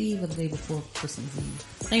Christmas Eve or the day before Christmas Eve?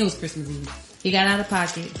 I think it was Christmas Eve. He got out of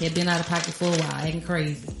pocket, he had been out of pocket for a while, acting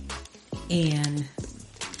crazy. And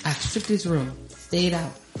I stripped his room, stayed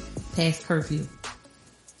out, past curfew.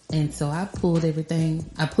 And so I pulled everything,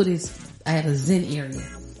 I had a zen area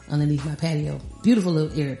underneath my patio. Beautiful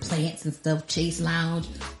little area, plants and stuff, chase lounge,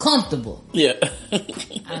 comfortable. Yeah.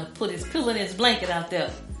 I put his pillow and his blanket out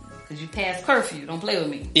there. Cause you passed curfew, don't play with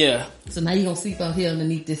me. Yeah. So now you're gonna sleep out here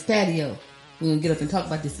underneath this patio. We're gonna get up and talk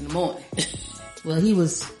about this in the morning. Well, he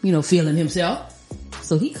was, feeling himself.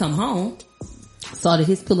 So he come home, saw that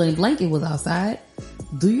his pillow and blanket was outside.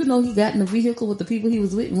 Do you know he got in the vehicle with the people he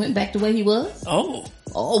was with and went back the way he was? Oh,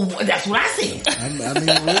 that's what I said. I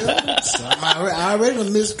already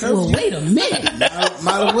done missed curfew. Well, wait a minute.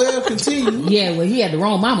 Might as well continue. Yeah, well, he had the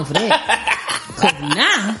wrong mama for that. Cause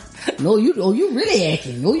now, you really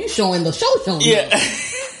acting. No, you showing the show. Yeah.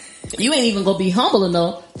 You ain't even gonna be humble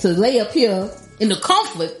enough to lay up here in the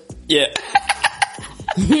comfort. Yeah.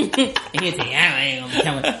 And he'll say, I ain't gonna be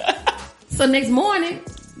coming. So next morning,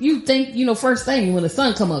 you think, first thing when the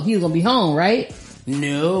sun come up, he's gonna be home, right?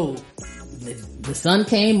 No. The sun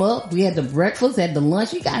came up, we had the breakfast, had the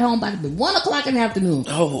lunch, he got home by 1 o'clock in the afternoon.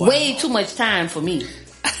 Oh, wow. Way too much time for me.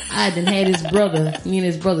 I done had me and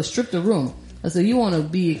his brother strip the room. I said, you want to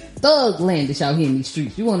be thuglandish out here in these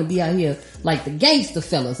streets. You want to be out here like the gangster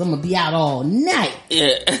fellas. I'm going to be out all night.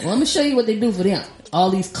 Yeah. Well, I'm going to show you what they do for them.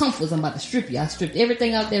 All these comforts, I'm about to strip you. I stripped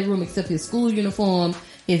everything out that room except his school uniform,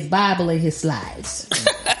 his Bible, and his slides.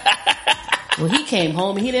 Well, he came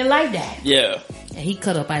home and he didn't like that. Yeah. And he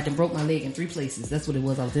cut up. I had broke my leg in 3 places. That's what it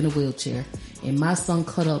was. I was in a wheelchair. And my son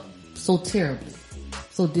cut up so terribly,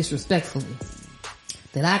 so disrespectfully,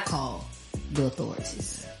 that I called the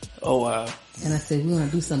authorities. Oh, wow. And I said, we're going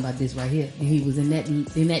to do something about this right here. And he was in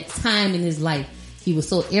that time in his life, he was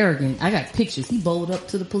so arrogant. I got pictures. He bowled up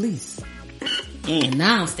to the police. And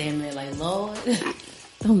now I'm standing there like, Lord,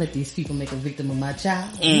 don't let these people make a victim of my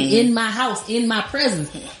child. In my house, in my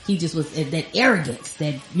presence. He just was at that arrogance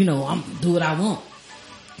that, I'm do what I want.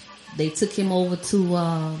 They took him over to,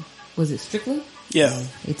 was it Strickland? Yeah.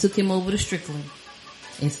 They took him over to Strickland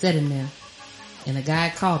and set him there. And a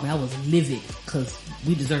guy called me. I was livid because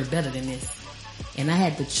we deserve better than this. And I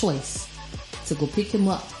had the choice to go pick him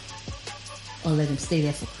up or let him stay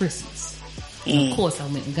there for Christmas. And of course, I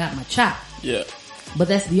went and got my child. Yeah. But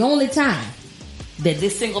that's the only time that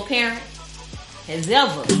this single parent has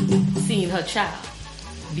ever seen her child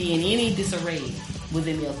be in any disarray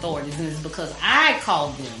within the authorities, and it's because I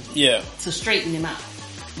called them to straighten them out.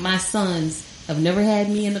 My sons have never had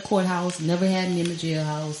me in the courthouse, never had me in the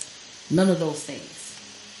jailhouse, none of those things.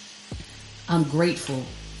 I'm grateful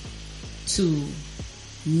to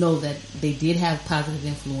know that they did have positive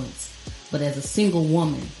influence, but as a single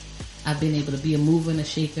woman, I've been able to be a mover and a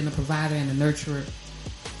shaker and a provider and a nurturer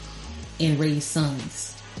and raise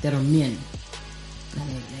sons that are men.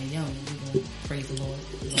 They're young. Praise the Lord.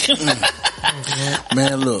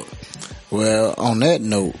 Man, look. Well, on that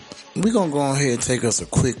note, we're going to go ahead and take us a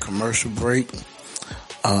quick commercial break.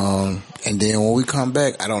 And then when we come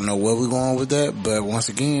back, I don't know where we're going with that, but once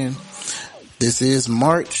again, this is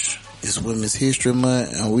March. It's Women's History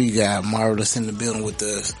Month, and we got Marvelous in the building with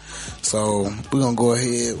us. So we're going to go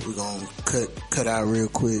ahead. We're going to cut out real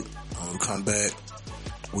quick. When we come back,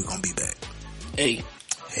 we're going to be back. Hey.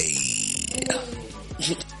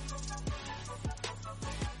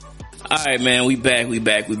 Alright, man, we back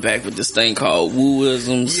with this thing called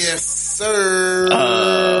Wooisms. Yes, sir.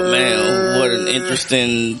 Man, what an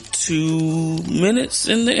interesting 2 minutes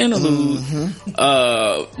in the interlude.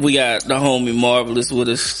 Mm-hmm. We got the homie Marvelous with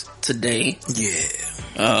us today.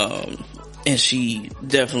 Yeah. And she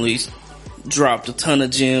definitely dropped a ton of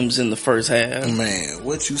gems in the first half. Man,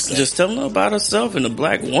 what you say? Just telling her about herself and a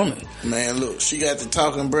black woman. Man, look, she got to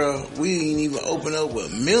talking, bro. We ain't even open up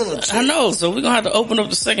with mental checks. I know, so we're gonna have to open up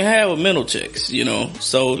the second half with mental checks, you know.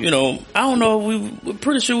 So, you know, I don't know, we're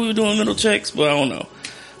pretty sure we were doing mental checks, but I don't know.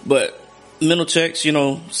 But mental checks, you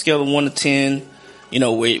know, scale of 1 to 10, you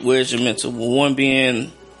know, where's your mental? Well, 1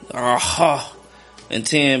 being, aha, and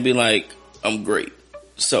 10 be like, I'm great.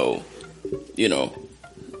 So, you know,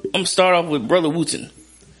 I'm gonna start off with Brother Wooten.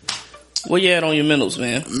 Where you at on your mentals,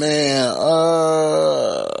 man? Man,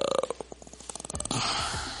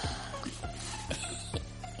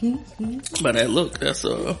 By that look, that's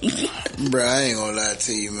Bro, I ain't gonna lie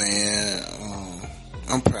to you, man.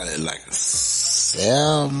 I'm probably like a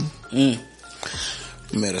 7.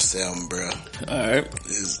 I'm at a 7, bro. Alright.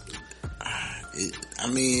 I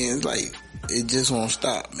mean, it's like, it just won't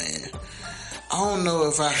stop, man. I don't know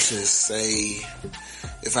if I should save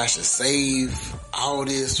all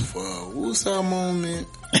this for a Woosah moment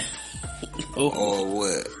or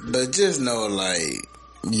what. But just know, like,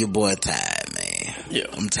 your boy tired, man. Yeah.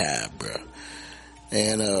 I'm tired, bro.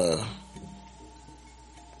 And,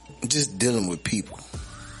 just dealing with people.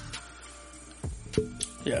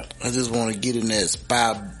 Yeah. I just want to get in that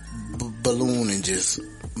spy balloon and just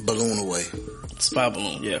balloon away. Spy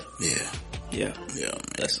balloon, yeah. Yeah. Yeah. Yeah, man.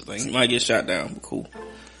 That's the thing. You might get shot down, but cool.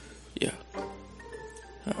 Yeah.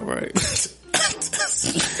 All right.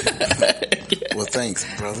 Well, thanks,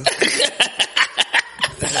 brother.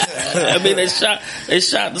 I mean, they shot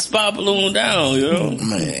the spy balloon down, you know?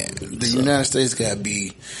 Man, the United States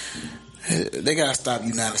they gotta stop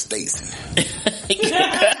United States.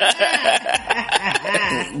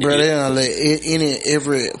 Bro, they don't let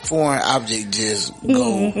every foreign object just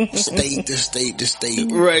go state to state to state.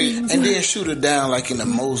 Right. And then shoot it down like in the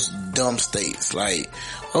most dumb states. Like,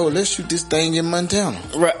 oh, let's shoot this thing in Montana.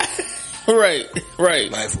 Right.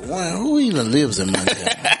 Like, for one, who even lives in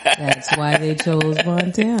Montana? That's why they chose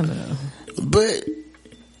Montana. But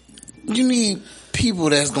you need people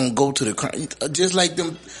that's gonna go to the crime, just like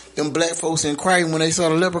them black folks in crime when they saw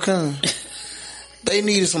the leprechaun. They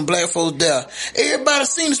needed some black folks there. Everybody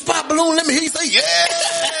seen the spot balloon. Let me hear you say, yeah.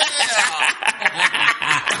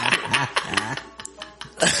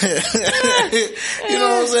 You know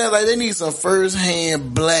what I'm saying? Like, they need some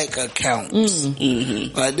first-hand black accounts.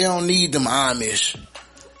 Mm-hmm. Like, they don't need them Amish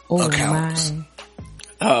accounts. My.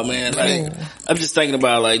 Oh man, like, I'm just thinking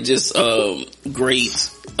about like just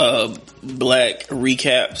great black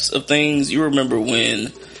recaps of things. You remember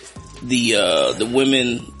when the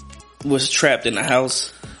women was trapped in the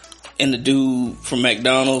house and the dude from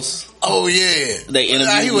McDonald's? Oh yeah, they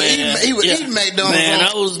interviewed he was eating McDonald's.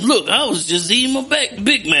 Man, I was just eating my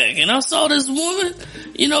Big Mac, and I saw this woman,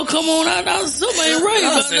 you know, come on out. I was, something ain't right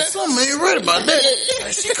about that. Something ain't right about that.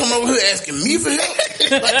 Like, she come over here asking me for help.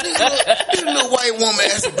 Like, this little white woman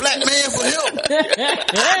asked a black man for help.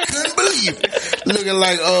 I couldn't believe it.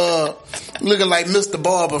 Looking like Mr.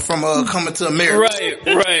 Barber from Coming to America.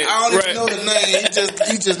 Right. I don't even know his name.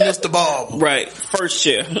 He just Mr. Barber. Right, first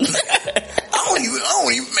chair. I don't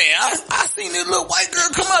even, man. I seen this little white girl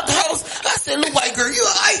come out the house. I said, little white girl, you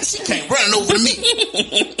alright? She came running over to me.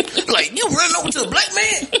 Like, you running over to a black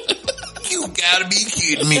man? You gotta be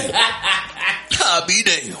kidding me. I'll be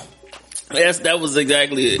damn. That was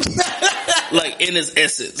exactly it. Like, in its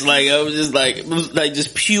essence. Like, I was just like, it was like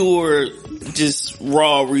just pure, just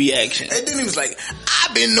raw reaction. And then he was like,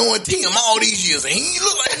 I've been knowing Tim all these years and he ain't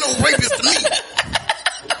look like no rapist to me.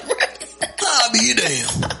 I'll be damn.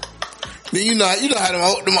 Then you know how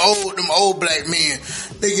them old black men,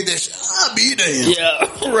 they get that shit, I'll be damn.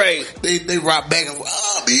 Yeah, right. They rock back and forth,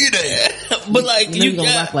 I'll be damn. But like, you gonna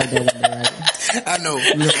rock like that one day, right? I know.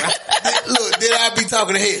 Look, then I be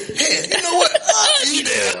talking to head. Hey, you know what? I'll be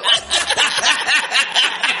damn.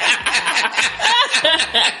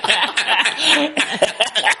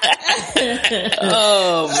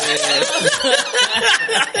 Oh man.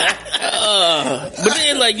 But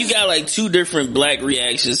then like you got like two different black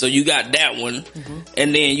reactions. So you got that one,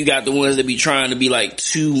 and then you got the ones that be trying to be like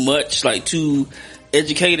too much, like too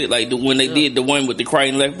educated, like the when they did the one with the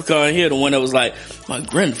crying leprechaun here, the one that was like, my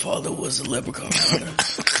grandfather was a leprechaun.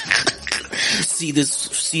 see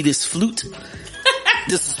this flute?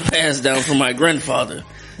 This is passed down from my grandfather.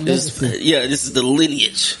 This is the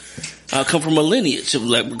lineage. I come from a lineage of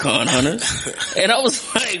leprechaun hunters. And I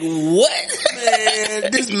was like, what?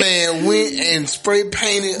 Man, this man went and spray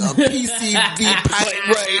painted a PCV pipe.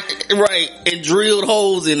 Right. And drilled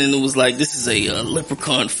holes in it, and it was like, this is a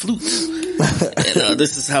leprechaun flute. And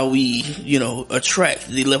this is how we, attract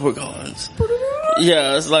the leprechauns.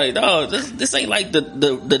 Yeah, it's like, oh, this ain't like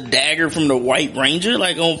the dagger from the White Ranger,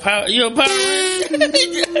 like on Power Ranger. You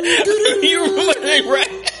remember that, right?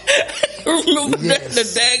 Remember the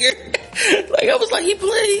dagger? Like, I was like,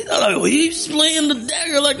 he's playing the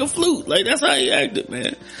dagger like a flute. Like, that's how he acted,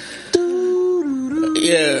 man.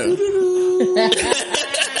 Yeah.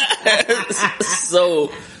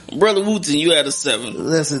 So, Brother Wooten, you had a 7.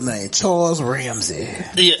 That's his name, Charles Ramsey.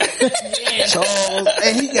 Yeah. Charles,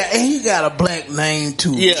 and he got a black name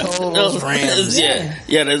too. Yeah. Charles Ramsey.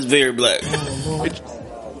 Yeah, that's very black.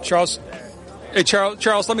 Charles,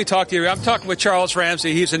 let me talk to you. I'm talking with Charles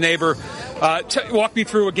Ramsey. He's a neighbor. Walk me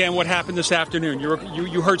through again what happened this afternoon.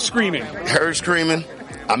 You heard screaming. Heard screaming.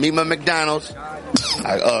 I'm eating my McDonald's.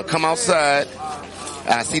 I come outside.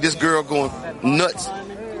 I see this girl going nuts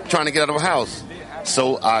trying to get out of her house.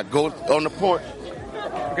 So I go on the porch.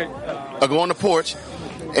 Okay. I go on the porch,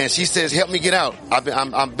 and she says, "Help me get out. I've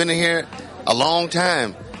been in here a long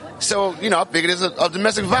time." So I figured it's a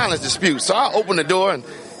domestic violence dispute. So I open the door, and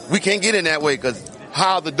we can't get in that way because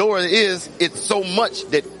how the door is, it's so much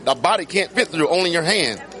that a body can't fit through, only your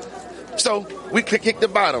hand. So we kick the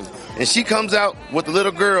bottom, and she comes out with the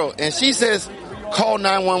little girl, and she says, "Call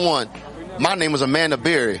 911." My name was Amanda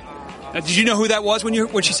Berry. Now, did you know who that was when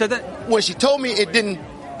she said that? When she told me, it didn't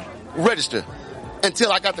register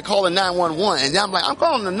until I got to call the 911, and I'm like, I'm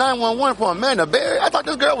calling the 911 for Amanda Berry. I thought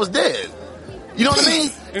this girl was dead. You know what I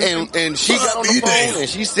mean? And she got on the phone and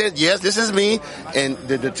she said, "Yes, this is me." And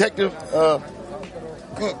the detective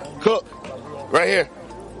Cook, right here,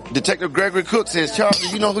 Detective Gregory Cook says, "Charles, do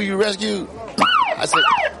you know who you rescued?" I said.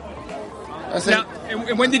 Now,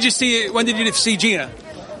 and when did you see Gina?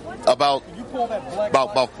 About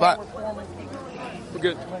 5. We're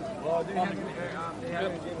good.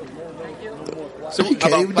 So he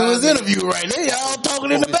can't even do his interview right now. Y'all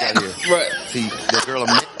talking in the back. Right. See, the girl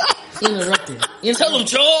Interrupted. Tell him,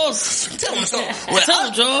 Charles. Tell him, Charles. Tell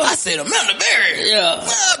him, Charles. I said Amanda Berry. Yeah.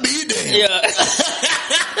 I'll be there. Yeah.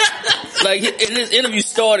 Like, and his interview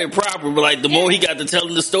started proper, but like the more he got to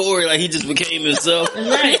telling the story, like he just became himself.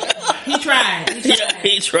 Right. He tried. Yeah,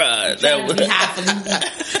 he tried. That was.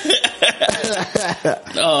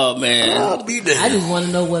 Oh man. I'll be there. I just want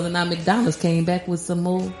to know whether or not McDonald's came back with some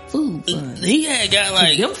more food. He had got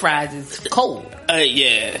like them fries is cold.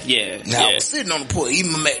 Yeah. Now I was sitting on the porch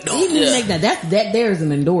eating my McDonald's. He didn't make that there's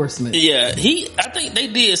an endorsement. Yeah, I think they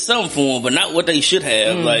did something for him, but not what they should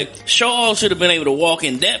have. Like, Charles should have been able to walk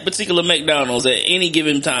in that particular McDonald's at any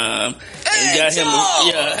given time and got him.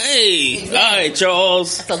 All right,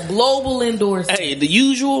 Charles. It's a global endorsement. Hey, the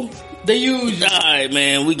usual. All right,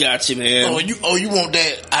 man, we got you, man. Oh, you want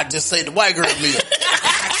that? I just say the white girl meal.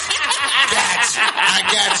 I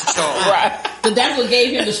got you, Charles. Right. So that's what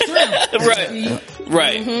gave him the strength.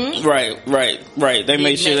 Right. Right. They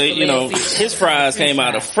made sure that, his fries came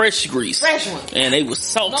out of fresh grease. Fresh one. And they was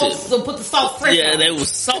salted. No, so put the salt fresh. Yeah, they was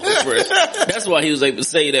salted fresh. That's why he was able to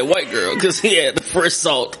say that white girl, because he had the fresh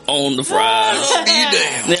salt on the fries. Oh, be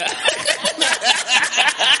damn. Yeah.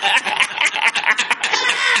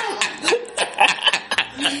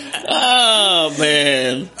 Oh,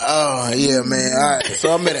 man. Oh, yeah, man. All right.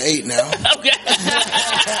 So I'm at an 8 now. Okay.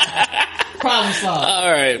 Problem solved.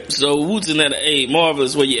 All right. So Wooten at an 8.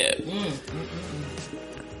 Marvelous, where you at?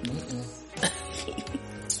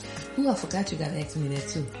 Ooh, I forgot you got to ask me that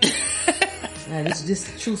too. This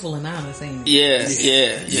is truthful and honest, ain't it?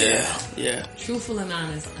 Yeah. Truthful and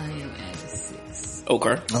honest, I am at a 6.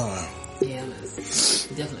 Okay. Yeah,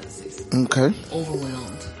 definitely 6. Okay.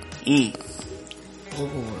 Overwhelmed.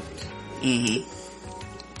 Overworked.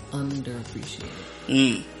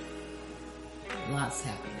 Underappreciated. Lots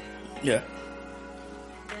happening. Yeah.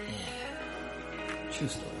 True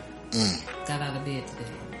story. Got out of bed today.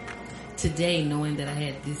 Today, knowing that I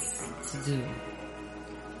had this to do,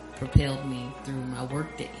 propelled me through my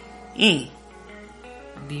work day.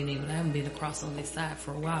 Being able, I haven't been across on this side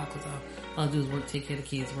for a while because all I do is work, take care of the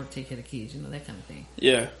kids, you know, that kind of thing.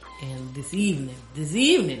 Yeah. And this evening,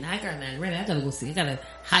 I gotta go see. I got a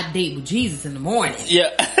hot date with Jesus in the morning.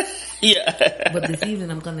 Yeah. Yeah. But this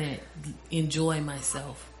evening, I'm gonna enjoy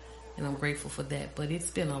myself, and I'm grateful for that. But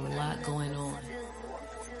it's been a lot going on.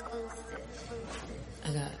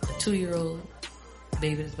 I got a 2-year-old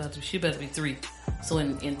baby that's she about to be 3. So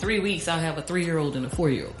in 3 weeks, I'll have a 3-year-old and a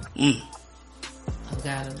 4-year-old. I've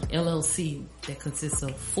got an LLC that consists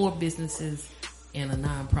of 4 businesses and a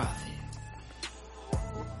nonprofit.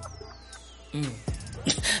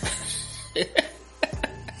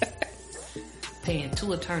 Paying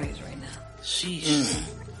 2 attorneys right now. Sheesh. Yeah.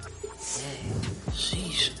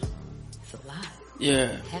 Sheesh. It's a lot.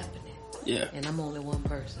 Yeah. Happening. Yeah. And I'm only one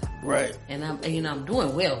person. Right. And I'm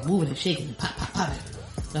doing well, moving and shaking and pop.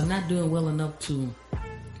 But I'm not doing well enough to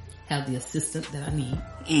have the assistant that I need.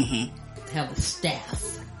 Have the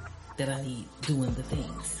staff that I need doing the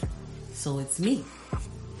things. So it's me.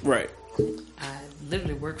 Right. I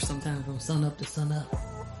literally work sometimes from sun up to sun up.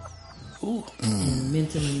 Ooh. And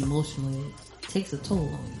mentally and emotionally, it takes a toll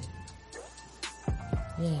on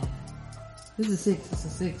you. Yeah. This is 6. It's a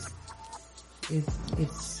 6.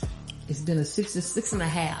 It's been a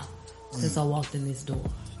 6.5 since I walked in this door.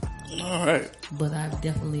 All right. But I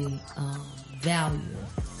definitely value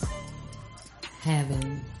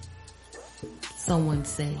having someone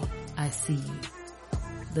say, I see you.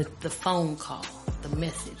 The phone call, the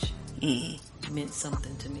message meant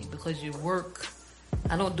something to me because you work.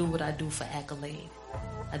 I don't do what I do for accolade.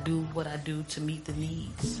 I do what I do to meet the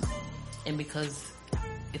needs. And because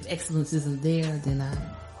if excellence isn't there, then I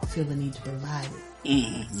feel the need to provide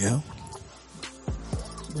it. Yeah.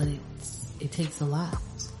 But it takes a lot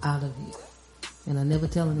out of you. And I never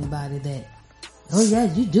tell anybody that, oh yeah,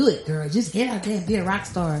 you do it, girl. Just get out there and be a rock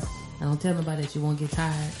star. I don't tell nobody that you won't get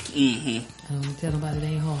tired. I don't tell nobody it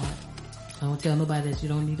ain't hard. I don't tell nobody that you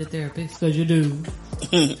don't need a therapist, because you do.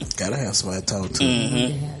 Gotta have somebody to talk to.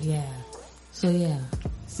 Yeah. So yeah,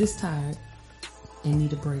 just tired and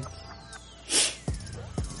need a break.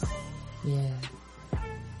 Yeah.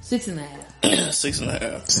 6.5.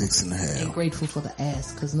 6.5. 6.5. And grateful for the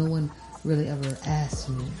ask, because no one really ever asked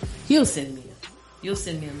me. You'll send me a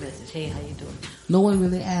message. Hey, how you doing? No one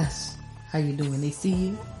really asks how you doing. They see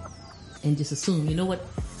you and just assume. You know what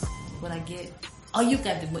I get? Oh, you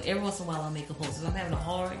got to, every once in a while I'll make a post. If I'm having a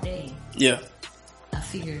hard day, Yeah. I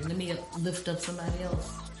figure, let me lift up somebody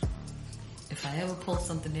else. If I ever post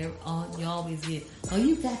something there, you always get, oh,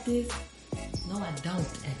 you got this. No, I don't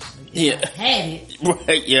actually. If I had it,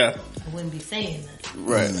 right, yeah, I wouldn't be saying that.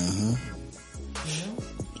 Right. You know?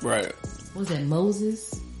 Right. What was that?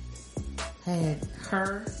 Moses had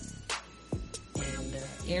her and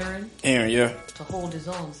Aaron, yeah, to hold his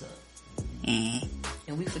arms up.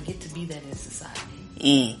 And we forget to be that in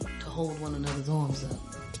society. To hold one another's arms up.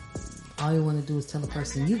 All you want to do is tell a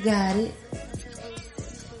person, you got it.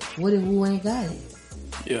 What if we ain't got it?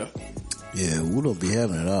 Yeah. Yeah, we don't be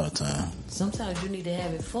having it all the time. Sometimes you need to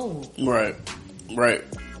have it forward. Right. Right.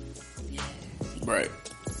 Right.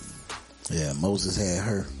 Yeah, Moses had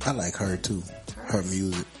her. I like her too. Her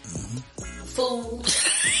music. Fool.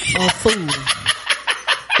 A fool.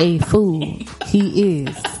 A fool. He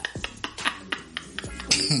is.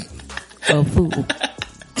 A fool.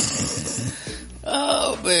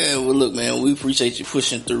 Oh man, well look man, we appreciate you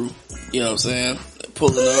pushing through. You know what I'm saying?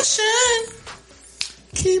 Pulling up.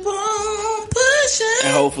 Keep on pushing.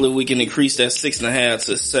 And hopefully we can increase that 6.5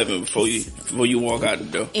 to 7 before you walk out the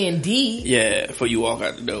door. Indeed. Yeah, before you walk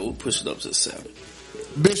out the door, we'll push it up to 7.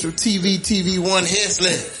 Bishop TV1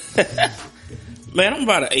 Hesley. Man, I'm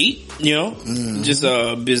about an 8, you know. Just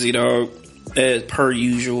busy dog as per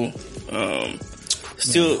usual.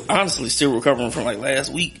 Still recovering from like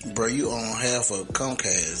last week. Bro, you on half of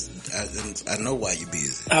Comcast. I know why you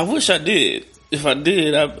busy. I wish I did. If I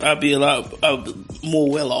did, I'd be I'd be more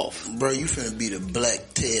well off. Bro, you finna be the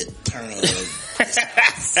Black Ted Turner of the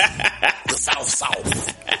South.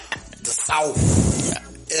 The South.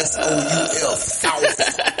 SOUF.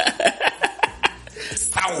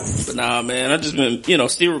 South. But nah, man, I just been,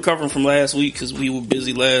 still recovering from last week because we were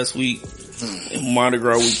busy last week. and Mardi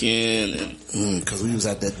Gras weekend, and cause we was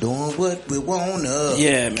out there doing what we wanna.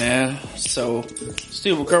 Yeah, man. So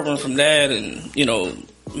still recovering from that, and you know,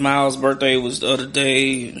 Miles' birthday was the other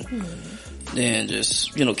day, and then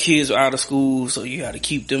just, you know, kids are out of school, so you got to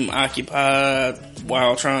keep them occupied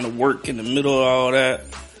while trying to work in the middle of all that.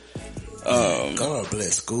 God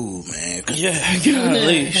bless school, man. Yeah,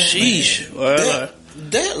 golly, sheesh. Well,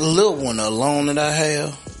 that little one alone that I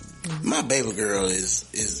have, my baby girl is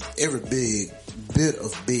every bit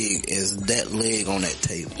of big as that leg on that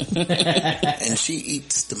table. And she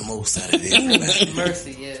eats the most out of it.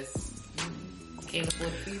 Mercy, yes. Can't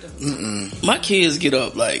afford to feed them. My kids get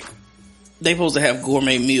up like, they supposed to have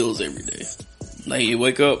gourmet meals every day. Like, you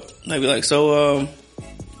wake up, they be like, so,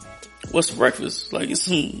 what's for breakfast? Like, it's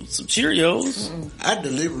some Cheerios. I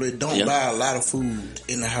deliberately don't buy a lot of food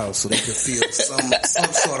in the house so they can feel some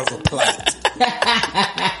sort of a plight.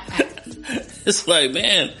 It's like,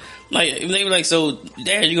 man, like, they be like, so,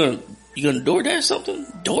 Dad, you gonna DoorDash something?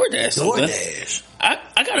 DoorDash something? DoorDash.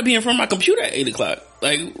 I gotta be in front of my computer at 8 o'clock.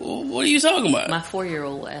 Like, what are you talking about? My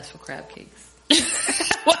 4-year-old will ask for crab cakes.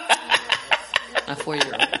 My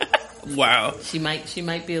 4-year-old. Wow. She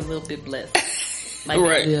might be a little bit blessed. Like,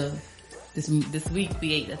 right. Yeah. This week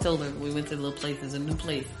we ate. I told her we went to a little place. There's a new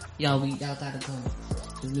place. Y'all gotta come.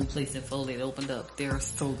 There's a new place in Foley that opened up. They're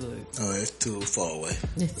so good. Oh, it's too far away.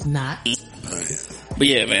 It's not. But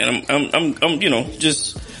yeah, man, I'm you know,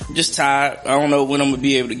 just tired. I don't know when I'm gonna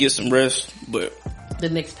be able to get some rest, but the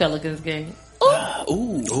next Pelicans game.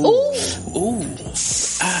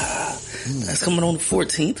 That's coming on the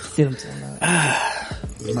 14th. See what I'm talking about?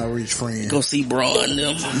 My rich friend. Go see Braun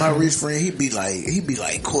them. My rich friend, he be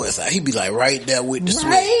like courtside. He be like right there with the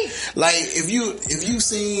sweat. Like if you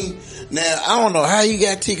seen, now I don't know how you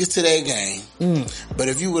got tickets to that game, but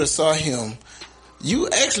if you would have saw him, you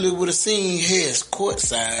actually would have seen his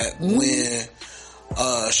courtside when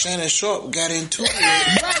Shannon Sharp got into it.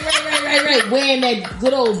 Right. Wearing that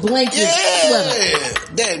good old blanket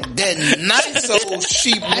sweater. That nice old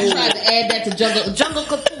sheep wool. I tried to add that to Jungle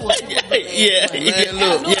Couture. Yeah.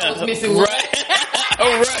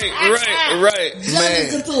 Right.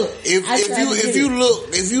 Man,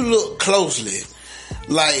 if you look closely,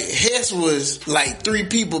 like Hess was like 3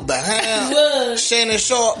 people behind Shannon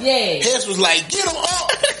Sharp. Yeah. Hess was like, get him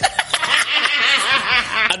up.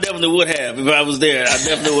 I definitely would have if I was there. I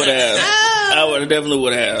definitely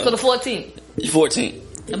would have. So the 14th. 14th.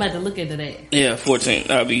 I'm about to look into that. Yeah, 14th.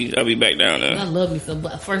 I'll be back down there. I love me some.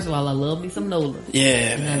 First of all, I love me some Nola.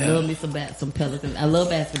 Yeah, and man. I love me some Pelicans. I love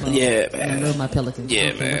basketball. Yeah, man. And I love my Pelicans.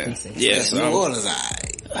 Yeah, man. Yeah, so New Orleans,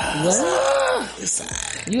 alright. What? It's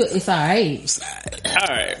alright. It's alright. It's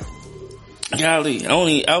alright. Alright.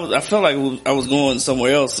 Golly, I felt like I was going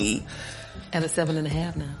somewhere else, and at a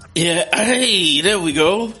 7.5 now. Yeah, hey, there we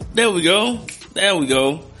go, man.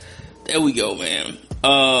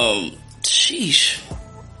 Sheesh.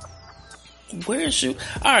 Where's you?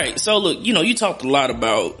 Alright, so look, you know, you talked a lot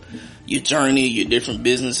about your journey, your different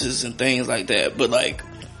businesses and things like that, but like,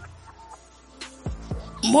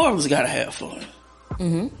 Marvelous gotta have fun.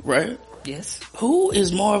 Mm-hmm. Right? Yes. Who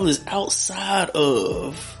is Marvelous outside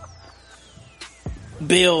of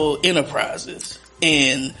Bell Enterprises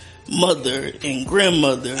and mother and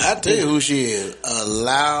grandmother? I tell you who she is. A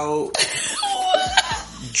loud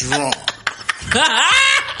drunk.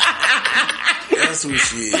 That's who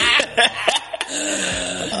she is.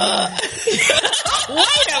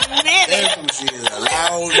 Wait a minute. That's who she is. A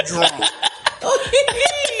loud drunk.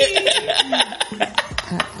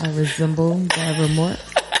 I resemble Barbara Moore.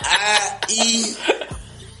 I.e.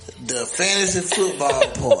 the fantasy football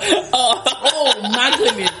part. Oh my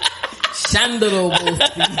goodness. Shandro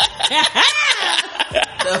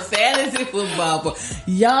The fantasy football part.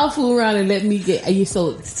 Y'all fool around and let me get so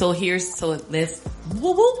let's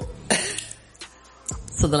whoop whoop.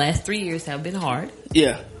 So the last 3 years have been hard.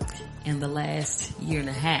 Yeah. And the last year and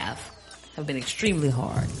a half have been extremely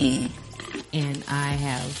hard. Mm-hmm. And I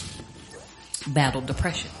have battled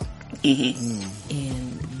depression. Mm-hmm.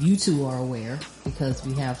 And you two are aware because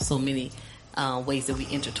we have so many ways that we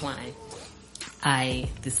intertwine.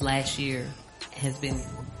 This last year has been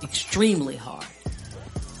extremely hard.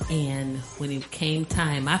 And when it came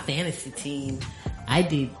time, my fantasy team, I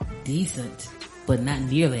did decent, but not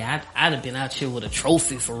nearly. I'd have been out here with a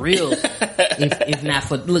trophy for real. if not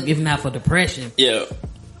for depression. Yeah.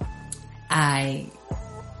 I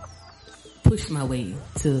pushed my way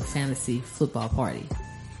to the fantasy football party.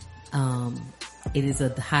 It is a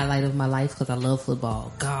highlight of my life because I love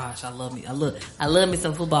football. Gosh, I love me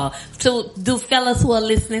some football. To do fellas who are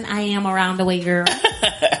listening, I am a roundaway girl.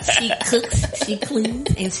 She cooks, she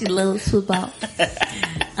cleans, and she loves football.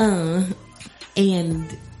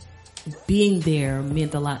 And being there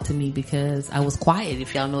meant a lot to me because I was quiet.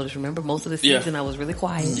 If y'all notice, remember most of the season I was really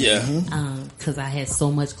quiet. Yeah. Cause I had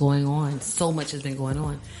so much going on. So much has been going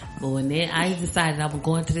on. But when I decided I was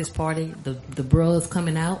going to this party, the bros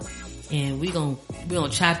coming out and we gonna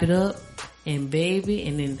chop it up. And baby,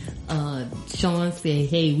 and then, Sean said,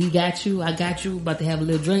 hey, we got you. I got you. About to have a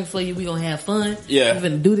little drink for you. We gonna have fun. Yeah. We're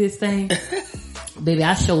gonna do this thing. Baby,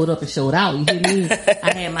 I showed up and showed out. You hear me?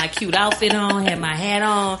 I had my cute outfit on, had my hat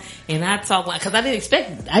on, and I talked cause I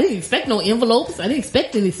didn't expect no envelopes. I didn't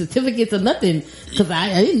expect any certificates or nothing. Cause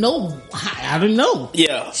I didn't know. I didn't know.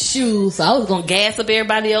 Yeah. Shoes. So I was gonna gas up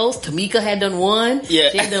everybody else. Tamika had done won. Yeah.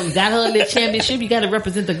 She had done got her little championship. You gotta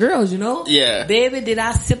represent the girls, you know? Yeah. Baby, did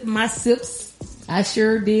I sip my sips? I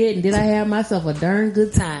sure did. And did I have myself a darn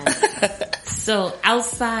good time? So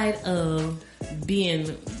outside of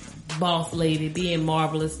being boss lady, being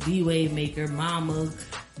marvelous, D-Wave maker, mama,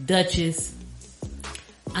 Duchess,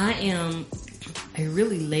 I am a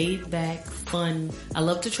really laid back, fun, I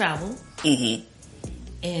love to travel. Mm-hmm.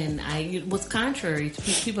 And it was contrary to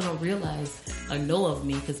people don't realize or know of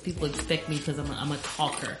me because people expect me because I'm a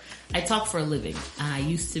talker. I talk for a living. I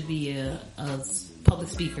used to be a public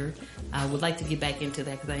speaker. I would like to get back into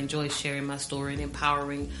that because I enjoy sharing my story and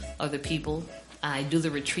empowering other people. I do the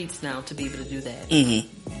retreats now to be able to do that.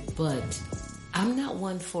 Mm-hmm. But I'm not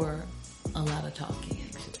one for a lot of talking,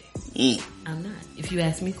 actually. I'm not. If you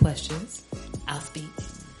ask me questions, I'll speak.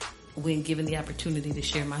 When given the opportunity to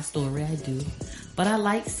share my story, I do. But I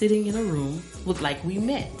like sitting in a room with like we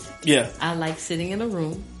met. Yeah. I like sitting in a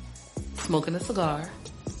room, smoking a cigar,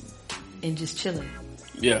 and just chilling.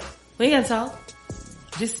 Yeah. We ain't gotta talk.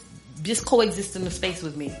 Just coexist in the space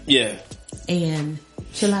with me. Yeah. And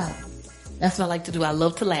chill out. That's what I like to do. I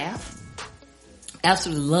love to laugh.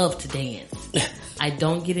 Absolutely love to dance. I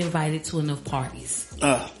don't get invited to enough parties.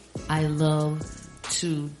 I love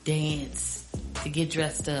to dance, to get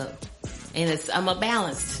dressed up. And I'm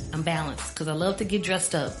balanced because I love to get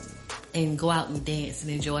dressed up and go out and dance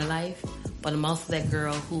and enjoy life. But I'm also that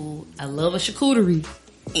girl who I love a charcuterie.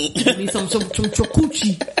 Need some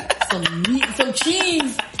charcuterie, some meat, some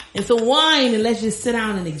cheese, and some wine, and let's just sit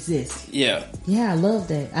down and exist. Yeah. Yeah, I love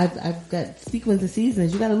that. I've got Sequence and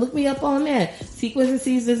Seasons. You got to look me up on that. Sequence and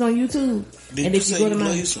Seasons on YouTube. Did and you if you say go to you my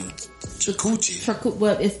love you some charcuterie?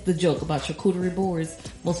 Well, it's the joke about charcuterie boards.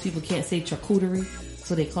 Most people can't say charcuterie,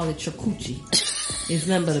 so they call it charcuterie. It's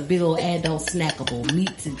nothing but a big old adult snackable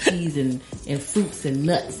meats and cheese and fruits and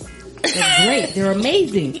nuts. They're great. They're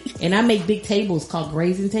amazing. And I make big tables called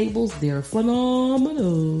grazing tables. They're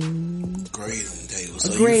phenomenal. Grazing tables.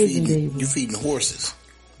 So grazing table. You feeding horses.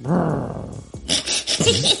 That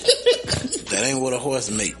ain't what a horse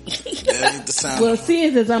make. That ain't the sound. Well,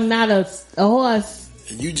 seeing as I'm not a horse.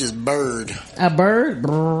 You just bird. A bird?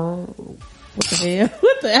 What the hell?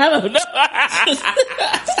 I don't know.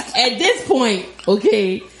 At this point,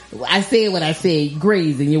 okay, I said what I said,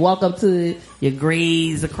 grazing. You walk up to it, you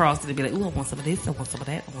graze across it and be like, ooh, I want some of this, I want some of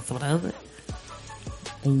that, I want some of the other.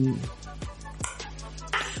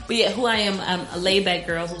 But yeah, who I am, I'm a laid back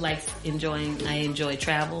girl who likes I enjoy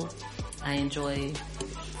travel, I enjoy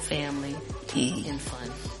family and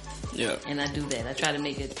fun. Yeah. And I do that. I try to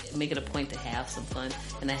make it a point to have some fun.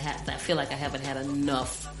 And I feel like I haven't had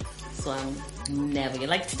enough. So I'm navigating.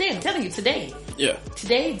 Like today, I'm telling you today. Yeah.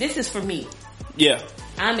 Today, this is for me. Yeah.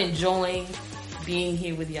 I'm enjoying being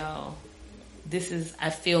here with y'all. I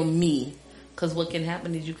feel me. Cause what can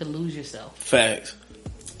happen is you can lose yourself. Facts.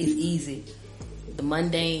 It's easy. The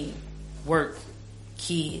mundane, work,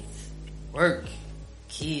 kids.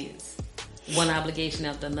 One obligation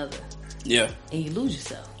after another. Yeah. And you lose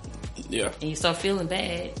yourself. Yeah. And you start feeling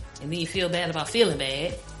bad. And then you feel bad about feeling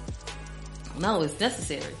bad. No, it's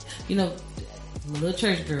necessary. You know, I'm a little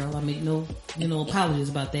church girl. I make no, apologies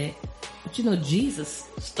about that. But Jesus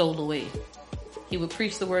stole away. He would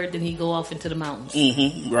preach the word, then he'd go off into the mountains.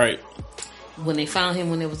 Mm-hmm. Right. When they found him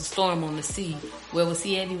when there was a storm on the sea, where was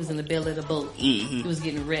he at? He was in the belly of the boat. Mm-hmm. He was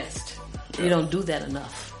getting rest. Yeah. We don't do that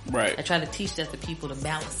enough. Right. I try to teach that to people to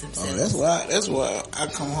balance themselves. Oh, that's why I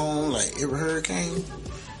come home like every hurricane.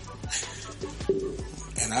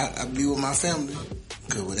 And I be with my family.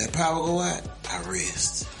 Cause when that power go out, I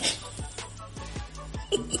rest.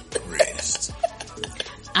 Rest.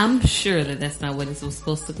 I'm sure that that's not what it was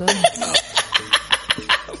supposed to go.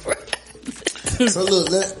 So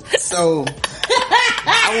look,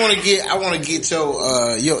 I want to get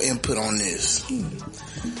your input on this.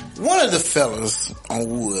 One of the fellas on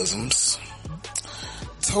Wooisms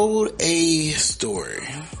told a story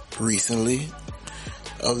recently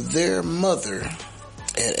of their mother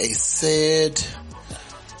at a sad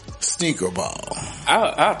sneaker ball?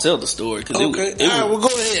 I'll tell the story. Cause okay. All right, well, go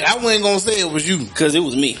ahead. I wasn't going to say it was you. Because it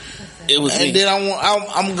was me. It was me. And then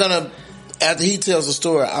I'm going to, after he tells the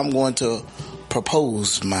story, I'm going to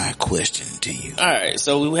propose my question to you. Alright,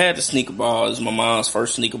 so we had the sneaker ball. It was my mom's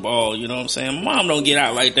first sneaker ball, you know what I'm saying? My mom don't get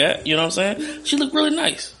out like that, you know what I'm saying? She looked really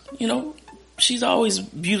nice, you know? She's always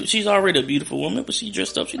beautiful. She's already a beautiful woman, but she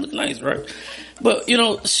dressed up, she looked nice, right? But, you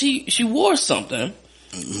know, she wore something.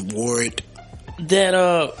 Wore it.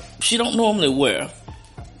 That, she don't normally wear.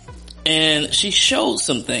 And she showed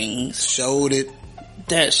some things. Showed it.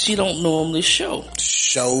 That she don't normally show.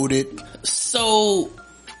 Showed it. So,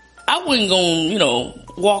 I wasn't gonna, you know,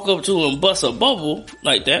 walk up to her and bust a bubble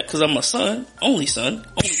like that, cause I'm a son, only child.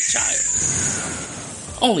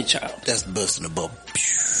 Only child. That's busting a bubble.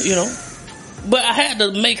 You know? But I had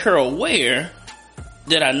to make her aware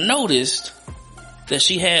that I noticed that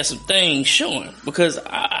she had some things showing, because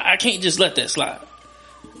I can't just let that slide.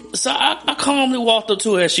 So I calmly walked up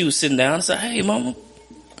to her as she was sitting down and said, "Hey, mama,"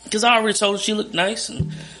 cause I already told her she looked nice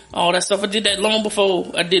and all that stuff. I did that long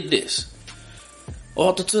before I did this.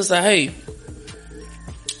 Walked up to her and said, "Hey,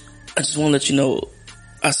 I just want to let you know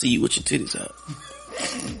I see you with your titties out."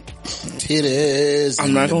 Titties.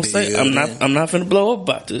 I'm not gonna say, I'm not finna blow up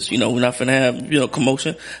about this. You know, we're not finna have, you know,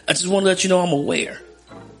 commotion. I just want to let you know I'm aware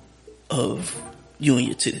of you and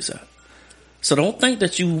your titties out. So don't think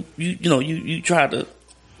that you try to,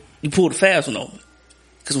 you pulled a fast one on me.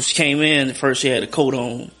 Cause when she came in, at first she had a coat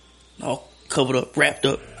on, all covered up, wrapped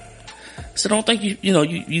up. So don't think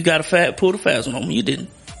you got pulled a fast one on me. You didn't.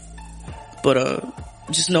 But,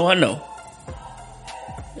 just know I know.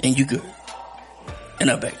 And you good.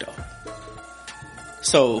 And I backed off.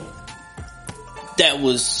 So, that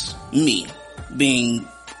was me being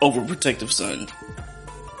overprotective son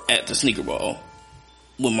at the sneaker ball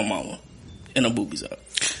with my mama and her boobies out.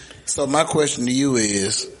 So my question to you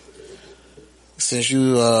is, since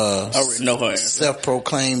you I already know her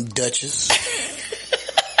self-proclaimed Duchess.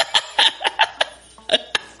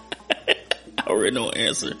 I already know her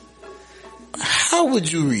answer. How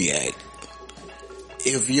would you react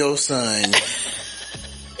if your son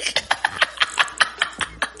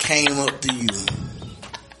came up to you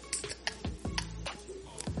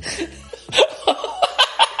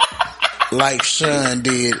like Sean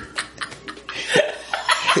did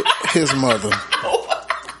his mother?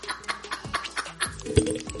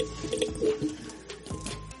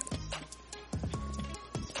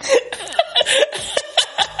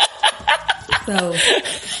 So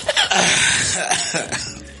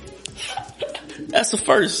that's the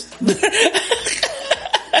first.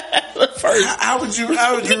 How would you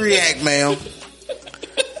react, ma'am?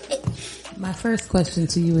 my first question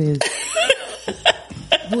to you is,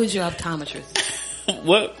 Who is your optometrist?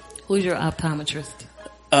 What? Who is your optometrist?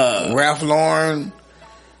 Ralph Lauren.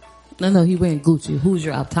 No, he wearing Gucci. Who's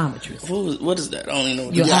your optometrist? What is that? I don't even know.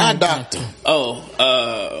 What Your eye doctor.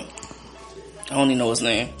 I don't even know his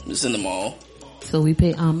name. It's in the mall. So we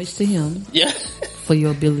pay homage to him. Yeah. For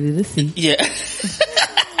your ability to see. Yeah.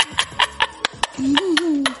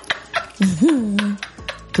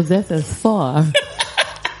 Cause that's as far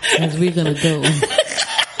as we're gonna go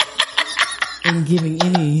in giving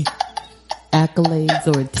any accolades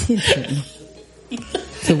or attention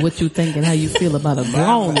to what you think and how you feel about a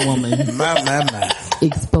grown woman My.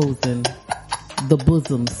 exposing the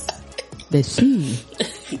bosoms that she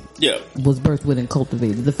was birthed with and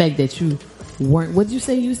cultivated. The fact that you weren't, what did you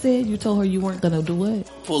say you said? You told her you weren't gonna do what?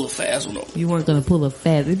 Pull a fast one over. You weren't gonna pull a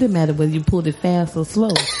fast. It didn't matter whether you pulled it fast or slow.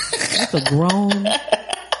 That's a grown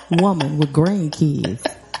woman with grandkids.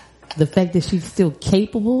 The fact that she's still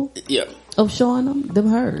capable of showing them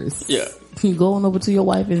hers. Yeah. You go on over to your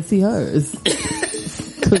wife and see hers.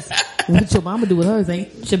 Cause what your mama do with hers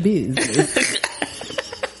ain't your business.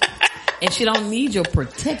 And she don't need your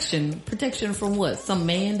protection. Protection from what? Some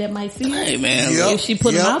man that might see her? Hey, man. If she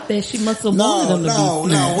put him out there, she must have wanted him to be seen.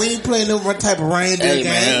 No, we ain't playing no type of reindeer game.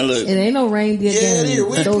 Man, look. It ain't no reindeer game. Yeah, it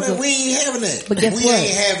is. We ain't having that. But guess we what?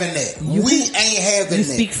 ain't having that. We ain't having that. You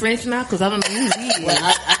speak French now? Cause I don't know who we is. Well,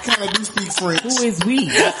 I kind of do speak French. Who is we?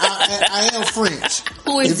 I am French.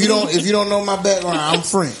 Who is if you don't know my background, I'm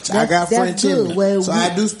French. I got French in me. Well, so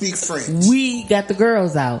I do speak French. We got the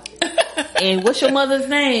girls out. And what's your mother's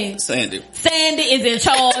name? Sandy. Sandy is in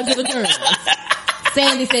charge of the girls.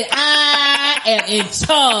 Sandy said, I am in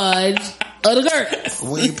charge of the girls.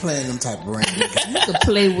 We ain't playing them type of reindeer games. You could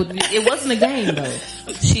play with me. It wasn't a game though.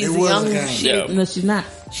 She's a young woman. No, she's not.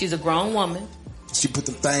 She's a grown woman. She put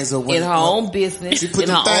them things up in her own business. She put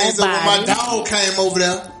them things up when my dog came over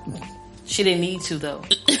there. She didn't need to though.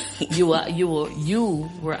 You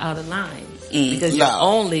were out of line because your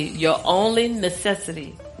only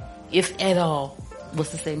necessity if at all, was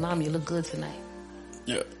to say, "Mom, you look good tonight."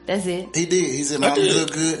 Yeah. That's it. He did. He said, "Mom, you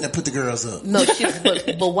look good." Now put the girls up. No,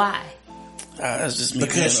 but why? That's just me.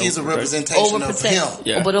 Because she's a representation of him.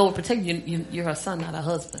 Yeah. But overprotect, you're her son, not her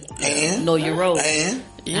husband. And? Know your role. And?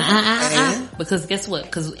 Because guess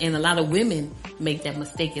what? And a lot of women make that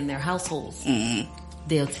mistake in their households. Mm-hmm.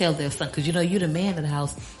 They'll tell their son, because you're the man of the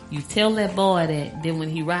house. You tell that boy that, then when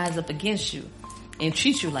he rises up against you and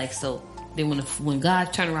treats you like so, then when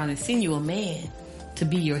God turn around and send you a man to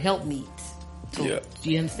be your helpmeet,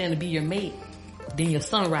 you understand, to be your mate, then your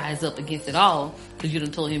son rise up against it all because you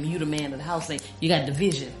done told him you the man of the house. And you got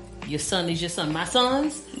division. Your son is your son. My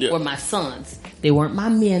sons were my sons. They weren't my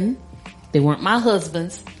men. They weren't my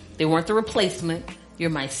husbands. They weren't the replacement. You're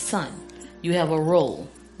my son. You have a role.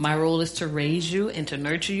 My role is to raise you and to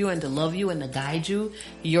nurture you and to love you and to guide you.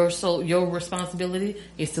 Your responsibility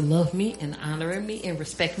is to love me and honor me and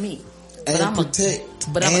respect me. And protect.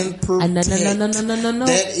 No. That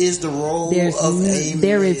is the role of a male.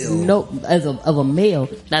 There is no, of a male,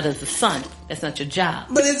 not as a son. That's not your job.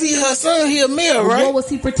 But if he her son, he a male, right? What was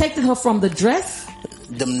he protecting her from? The dress?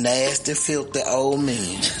 Them nasty, filthy old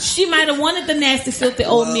men. She might have wanted the nasty, filthy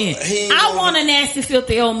old men. I want a nasty,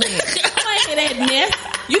 filthy old man. I ain't that mess.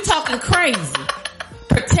 You talking crazy.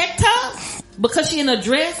 Protect her because she in a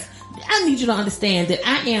dress? I need you to understand that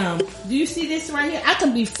I am, do you see this right here? I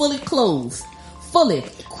can be fully clothed, fully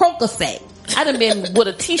croquet. I done been with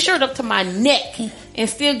a t-shirt up to my neck and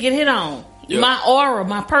still get hit on. Yep. My aura,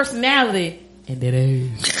 my personality, and that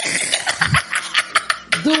ass.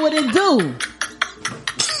 Do what it do.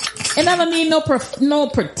 And I don't need no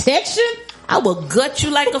protection. I will gut you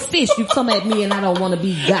like a fish. You come at me and I don't want to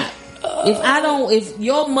be got. If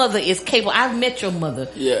your mother is capable, I've met your mother.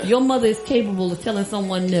 Yeah. Your mother is capable of telling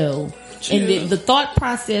someone no. And the thought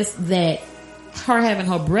process that her having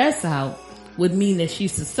her breasts out would mean that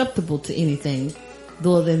she's susceptible to anything.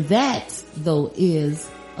 Though then that, is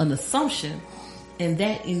an assumption. And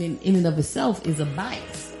that in and of itself is a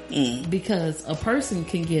bias. Because a person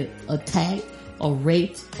can get attacked or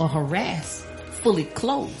raped or harassed fully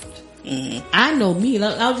clothed. I know me,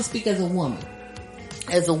 I'll just speak as a woman.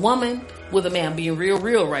 As a woman with a man, being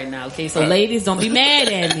real right now, okay? So ladies, don't be mad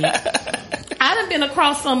at me. I done been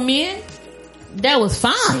across some men that was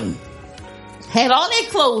fine. Had all their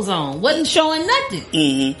clothes on. Wasn't showing nothing.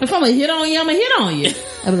 Mm-hmm. If I'm gonna hit on you, I'm gonna hit on you.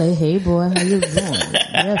 I be like, hey boy, how you doing?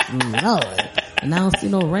 Yes, Lord. And I don't see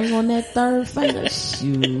no ring on that third finger.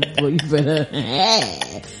 Shoot, boy, you better.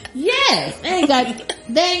 Yes, they ain't got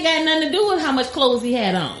nothing to do with how much clothes he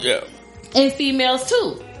had on. Yeah. And females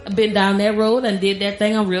too. I've been down that road and did that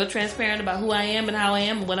thing. I'm real transparent about who I am and how I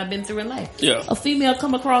am and what I've been through in life. Yeah. A female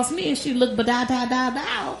come across me and she look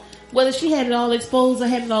ba-da-da-da-da. Whether she had it all exposed or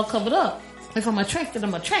had it all covered up. If I'm attracted,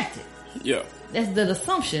 I'm attracted. Yeah. That's the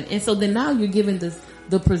assumption. And so then now you're given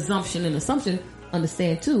the presumption and assumption.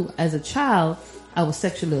 Understand too, as a child, I was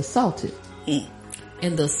sexually assaulted.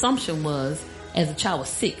 And the assumption was, as a child, was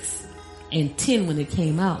 6 and 10 when it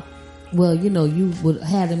came out. Well, you would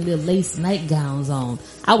have them little lace nightgowns on.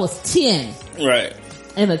 I was 10. Right.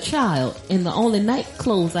 And a child. And the only night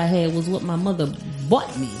clothes I had was what my mother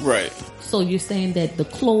bought me. Right. So you're saying that the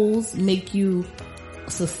clothes make you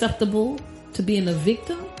susceptible to being a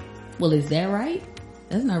victim? Well, is that right?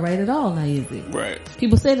 That's not right at all now, is it? Right.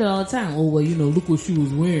 People say that all the time. Oh, well, look what she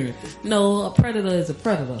was wearing. No, a predator is a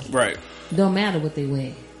predator. Right. Don't matter what they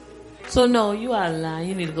wear. So no, you out of line.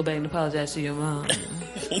 You need to go back and apologize to your mom.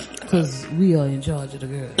 Because we are in charge of the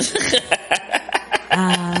girls.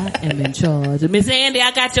 I am in charge. Miss Andy,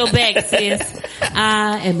 I got your back, sis.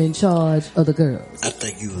 I am in charge of the girls. I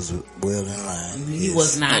think you was well in line. He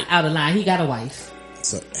was not out of line. He got a wife.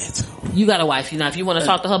 So you got a wife. If you want to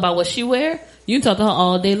talk to her about what she wear, you can talk to her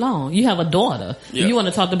all day long. You have a daughter. Yeah. You want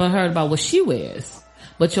to talk to her about what she wears.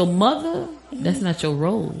 But your mother, that's not your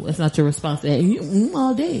role. That's not your responsibility.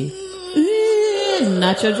 All day.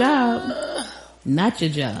 Not your job. Not your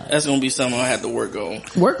job. That's gonna be something I have to work on.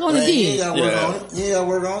 Work on it, You gotta work on it. Yeah,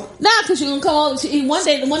 work on it. Nah, cause she gonna come over.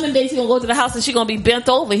 One of the days she gonna go to the house and she gonna be bent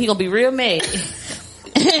over. He gonna be real mad,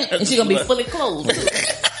 and she gonna be fully clothed.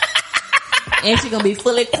 And she gonna be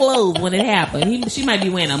fully clothed when it happens. She might be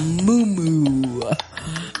wearing a moo-moo.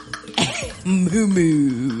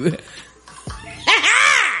 Moo-moo.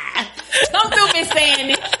 Come through, Miss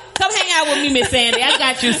Sandy. Come hang out with me, Miss Sandy. I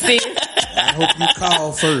got you, sis. I hope you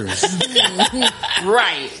call first.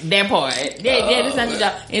 Right, that part. Yeah, that's not your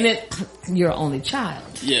job. And then you're an only child.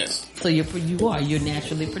 Yes. So you're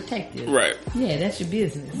naturally protected. Right. Yeah, that's your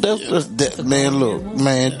business. That's man, look,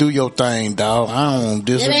 man, do your thing, dog. I don't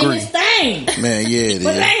disagree. It ain't his thing. Man, yeah, it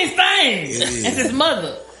but is. It ain't his thing. That's his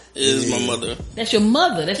mother. is my mother. That's your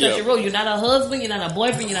mother. That's not your role. You're not a husband. You're not a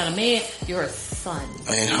boyfriend. You're not a man. You're a son.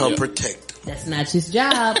 And her protector. That's not his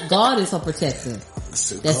job. God is her protector.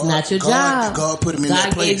 So that's not your job. God put him in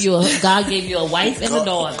that place. God gave you a wife and a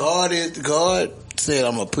daughter. God said,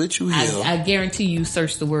 I'm going to put you here. I guarantee you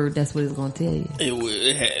search the word. That's what it's going to tell you.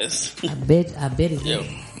 It has. I bet it has.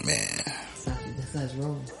 Man. That's not his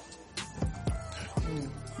role.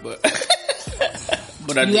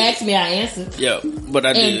 But I you asked me, I answered. Yeah, but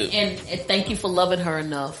I did. And thank you for loving her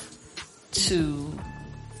enough to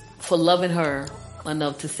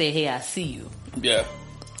say, hey, I see you. Yeah.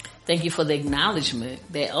 Thank you for the acknowledgement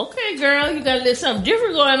that, okay, girl, you got a little something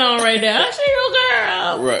different going on right there. I see you,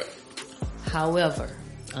 girl. Right. However,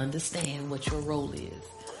 understand what your role is.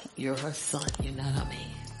 You're her son. You're not her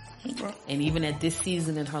man. Right. And even at this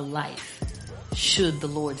season in her life, should the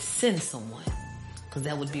Lord send someone, because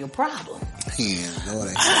that would be a problem. Yeah, Lord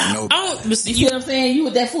ain't saying no. You see what I'm saying? You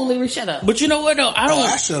with that foolery, shut up. But you know what though?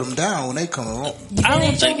 I shut them down when they come along. I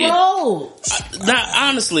don't think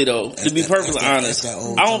honestly though, to be perfectly honest,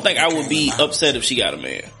 I don't think I would be upset if she got a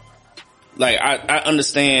man. Like I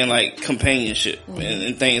understand like companionship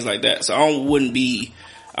and things like that. So I wouldn't be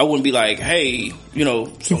like, hey, you know,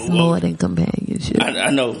 so it's more than companionship. I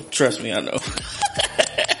know, trust me, I know.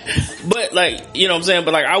 But like, you know what I'm saying?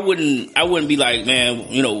 But like, I wouldn't be like, man,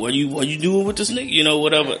 you know, what you doing with this nigga? You know,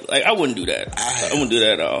 whatever. Like, I wouldn't do that. I wouldn't do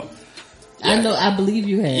that at all. Yeah. I know, I believe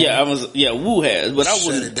you have. Yeah, Woo has, but I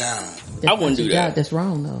wouldn't. Shut it down. I wouldn't do that. That's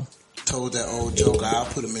wrong though. Told that old joke, I'll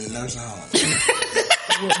put him in the nursing home.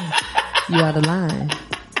 You out of line.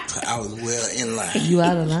 I was well in line. You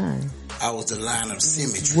out of line. I was the line of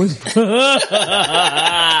symmetry.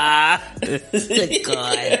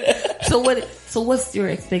 God. So what's your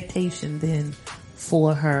expectation then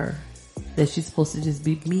for her? That she's supposed to just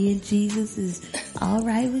be, me and Jesus is all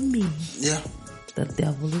right with me. Yeah. The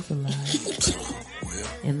devil is a liar. Well.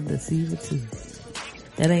 And the deceiver too.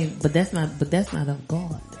 But that's not of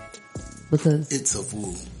God. Because it's of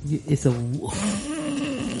woo. It's of woo.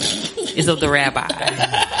 It's of the rabbi.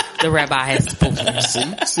 The rabbi has spoken.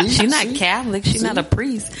 She's not Catholic. She's not a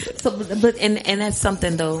priest. So, but that's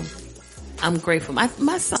something though. I'm grateful. My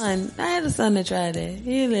son, I had a son that tried that.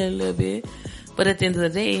 He lived a little bit. But at the end of the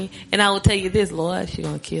day, and I will tell you this, Lord, she's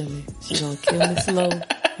gonna kill me. She's gonna kill me slow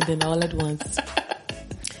and then all at once.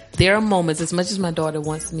 There are moments, as much as my daughter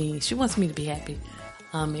wants me to be happy,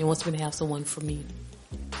 and wants me to have someone for me.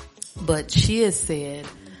 But she has said,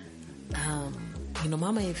 you know,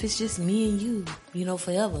 Mama, if it's just me and you, you know,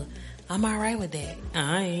 forever, I'm alright with that.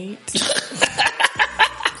 I ain't.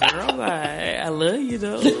 Girl, I love you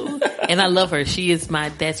though. And I love her. She is my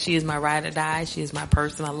ride or die. She is my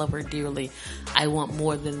person. I love her dearly. I want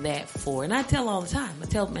more than that for her. And I tell all the time.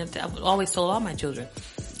 I've always told all my children,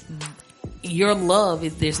 your love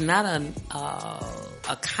is, there's not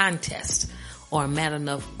a contest or a matter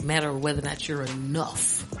of whether or not you're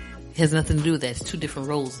enough. It has nothing to do with that. It's two different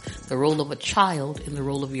roles. The role of a child and the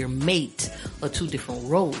role of your mate are two different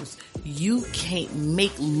roles. You can't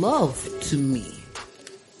make love to me.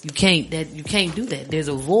 You can't do that. There is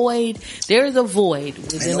a void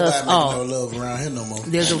within us all. No love around here no more.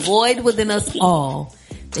 There's a void within us all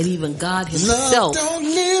that even God himself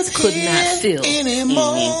could not fill.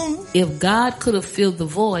 Mm-hmm. If God could have filled the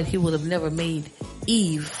void, he would have never made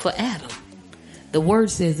Eve for Adam. The word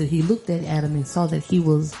says that he looked at Adam and saw that he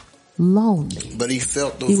was lonely. But he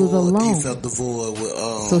felt the void. Was alone. He felt the void with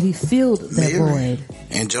so he filled that Mary void.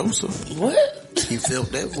 And Joseph. What? He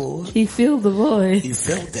felt that void. He filled the void. He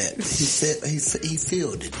felt that. He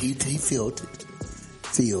filled it. He filled it.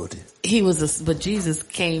 Filled it. But Jesus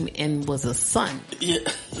came and was a son. Yeah.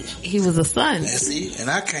 He was a son. See, and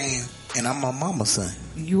I came and I'm my mama's son.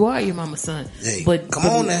 You are your mama's son. Hey, come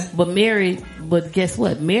on now. But guess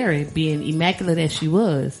what? Mary, being immaculate as she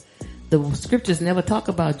was, the scriptures never talk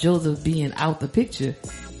about Joseph being out the picture.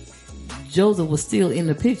 Joseph was still in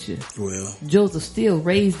the picture. Well, Joseph still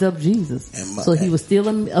raised up Jesus. So he was still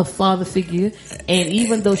a father figure. And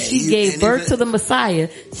even though she gave birth to the Messiah,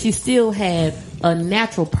 she still had a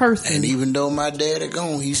natural person. And even though my daddy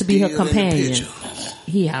gone, he's to be still her companion. In the picture.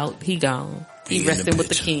 He out. He gone. He resting with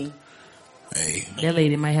the king. Hey. That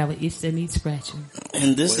lady might have an itch that needs scratching.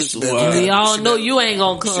 And this is why we all know you ain't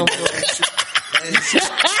gonna come.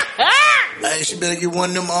 Hey, she better get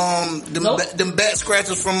one of them back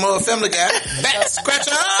scratchers from Family Guy. Back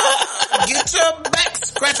scratcher! Get your back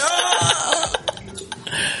scratcher!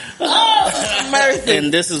 Oh, mercy.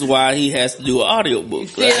 And this is why he has to do an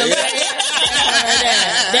audiobook. Right?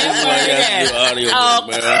 That's why he has to do an audiobook,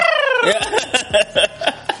 man.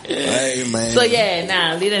 Yeah. Hey, man. So yeah,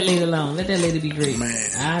 let that lady alone. Let that lady be great.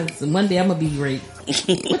 Man. One day I'm gonna be great.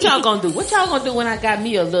 What y'all gonna do? What y'all gonna do when I got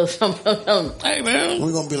me a little something? Hey, man.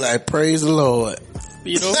 We're gonna be like, praise the Lord.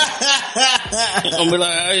 You know? I'm gonna be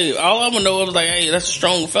like, hey, all I'm gonna know is like, hey, that's a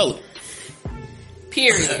strong fella.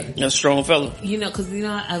 Period. That's a strong fella. You know, cause you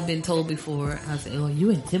know, I've been told before, I say, oh, you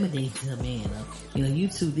intimidate a man. You know, you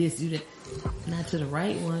to this, you that. Not to the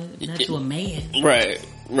right one, not to a man. Right.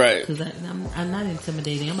 Cause I'm not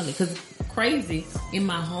intimidating. Cause crazy in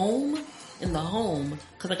my home,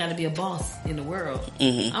 cause I gotta be a boss in the world.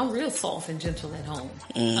 Mm-hmm. I'm real soft and gentle at home.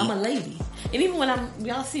 Mm-hmm. I'm a lady. And even when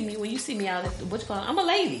y'all see me, when you see me out at I'm a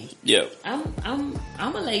lady. Yeah. I'm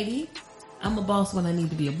a lady. I'm a boss when I need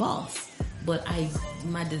to be a boss. But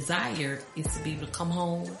my desire is to be able to come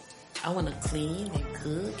home. I want to clean and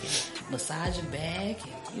cook and massage your back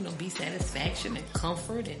and, you know, be satisfaction and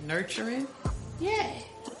comfort and nurturing. Yeah.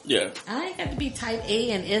 Yeah. I ain't got to be type A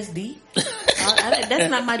and SD. That's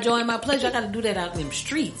not my joy and my pleasure. I got to do that out in them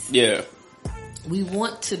streets. Yeah. I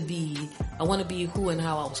want to be who and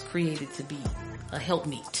how I was created to be. A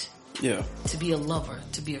helpmeet. Yeah. To be a lover,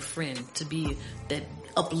 to be a friend, to be that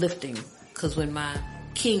uplifting. Because when my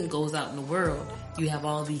king goes out in the world, you have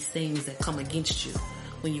all these things that come against you.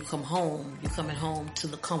 When you come home, you're coming home to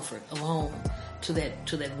the comfort of home, to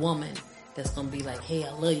that woman that's gonna be like, hey,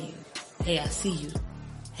 I love you. Hey, I see you.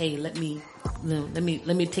 Hey, let me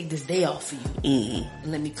take this day off for you. Mm-hmm.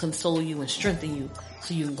 And let me console you and strengthen you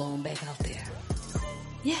so you can go on back out there.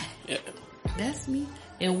 Yeah. That's me.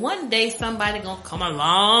 And one day somebody gonna come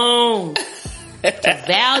along to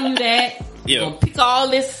value that. Yeah. Gonna pick all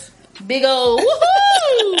this big old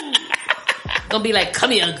woohoo. Gonna be like,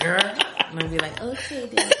 come here, girl. I'm gonna be like, okay,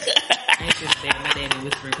 daddy. I ain't just saying my daddy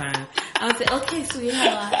whispering time. I'm gonna say, okay,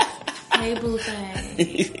 sweetheart. Hey, boo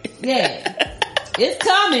thing. Yeah. It's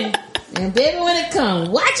coming. And baby, when it comes,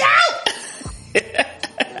 watch out!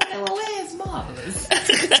 Well, where's Marvelous?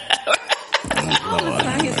 Marvelous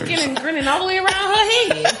out here skinning, grinning all the way around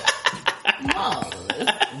her head. Marvelous.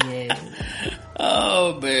 Yeah.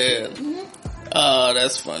 Oh, man. Mm-hmm. Oh,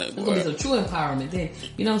 that's funny. It's gonna be some true empowerment then.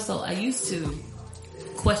 You know, so I used to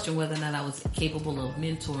question whether or not I was capable of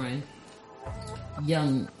mentoring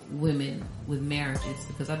young women with marriages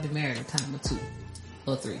because I've been married a time or 2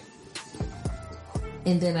 or 3.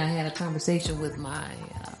 And then I had a conversation with my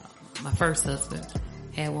first husband,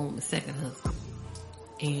 had one with my second husband.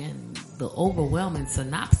 And the overwhelming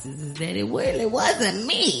synopsis is that it really wasn't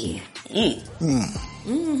me.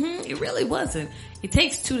 Mm-hmm. It really wasn't. It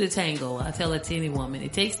takes 2 to tango. I tell it to any woman.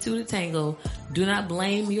 It takes 2 to tango. Do not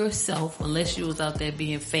blame yourself unless you was out there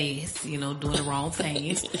being fast, you know, doing the wrong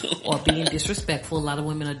things or being disrespectful. A lot of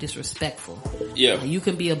women are disrespectful. Yeah. You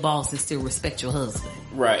can be a boss and still respect your husband.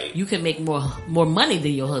 Right. You can make more money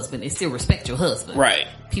than your husband and still respect your husband. Right.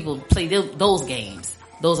 People play those games.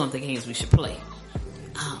 Those aren't the games we should play.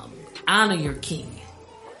 Honor your king.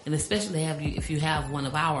 And especially if you have one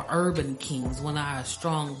of our urban kings, one of our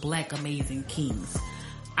strong, black, amazing kings.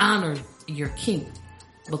 Honor your king.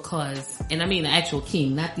 Because, and I mean the actual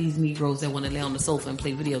king, not these Negroes that want to lay on the sofa and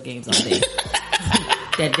play video games all day.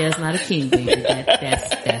 That's not a king, baby.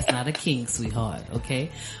 That's not a king, sweetheart.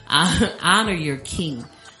 Okay? Honor your king.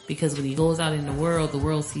 Because when he goes out in the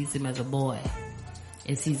world sees him as a boy.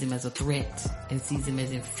 And sees him as a threat. And sees him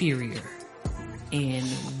as inferior. And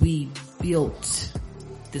we built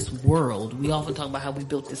this world. We often talk about how we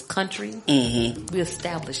built this country. Mm-hmm. We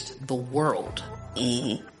established the world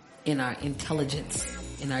in our intelligence,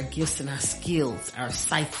 in our gifts and our skills, our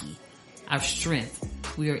psyche, our strength.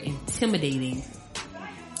 We are intimidating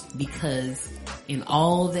because in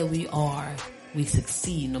all that we are, we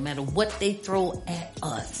succeed no matter what they throw at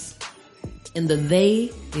us. And the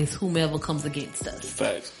they is whomever comes against us.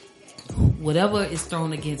 Facts. Whatever is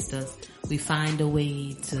thrown against us, we find a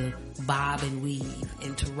way to bob and weave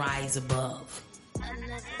and to rise above.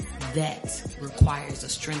 That requires a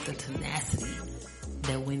strength and tenacity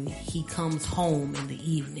that when he comes home in the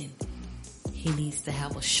evening, he needs to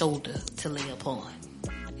have a shoulder to lay upon.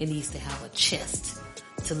 He needs to have a chest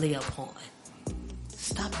to lay upon.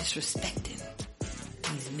 Stop disrespecting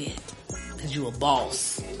these men because you a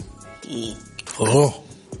boss. You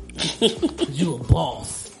a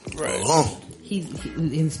boss. Right.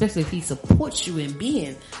 And especially if he supports you in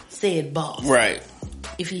being said boss. Right.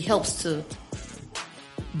 If he helps to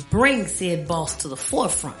bring said boss to the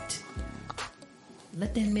forefront.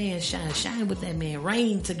 Let that man shine. Shine with that man.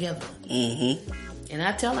 Reign together. Mm-hmm. And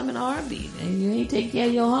I tell him in R&B, you ain't take care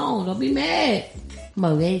of your home. Don't be mad.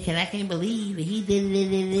 Cause I can't believe that he did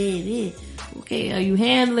it. Okay, are you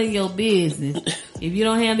handling your business? If you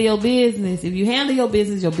don't handle your business,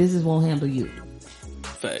 your business won't handle you.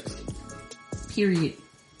 Facts. Period.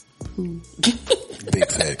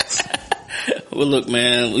 Big facts. Well, look,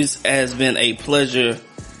 man, it has been a pleasure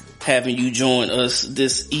having you join us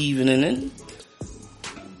this evening. And,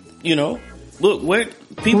 you know, look, where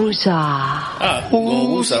people... Woosah. Ah, we're going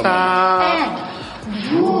woosah.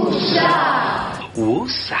 Woosah.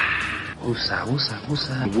 Woosah. Woosah, woosah,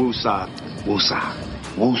 woosah. Woosah, woosah, woosah.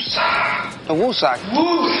 Woosah. Woosah.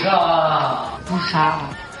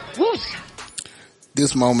 Woosah. Woosah.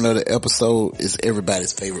 This moment of the episode is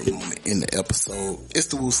everybody's favorite moment in the episode. It's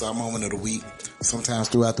the woosah moment of the week. Sometimes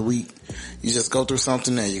throughout the week, you just go through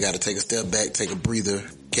something and you got to take a step back, take a breather,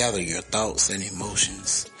 gather your thoughts and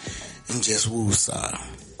emotions, and just woosah. I'm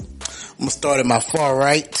gonna start at my far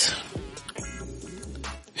right.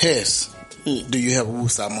 Hess, do you have a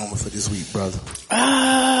woosah moment for this week, brother?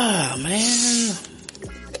 Ah, man.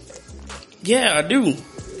 Yeah, I do.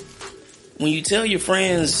 When you tell your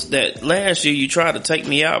friends that last year you tried to take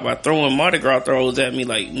me out by throwing Mardi Gras throws at me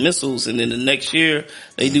like missiles, and then the next year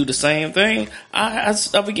they do the same thing, I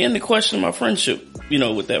begin to question my friendship, you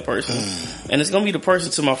know, with that person. And it's going to be the person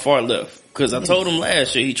to my far left. Because I told him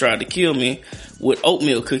last year he tried to kill me with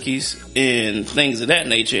oatmeal cookies and things of that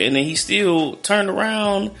nature. And then he still turned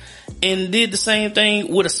around and did the same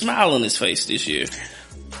thing with a smile on his face this year.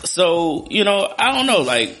 So, you know, I don't know,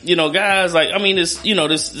 like, you know, guys, like, I mean, this, you know,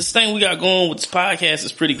 this thing we got going with this podcast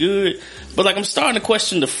is pretty good, but like, I'm starting to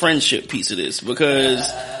question the friendship piece of this because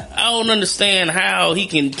I don't understand how he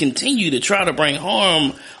can continue to try to bring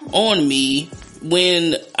harm on me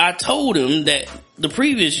when I told him that the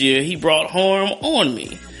previous year he brought harm on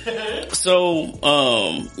me.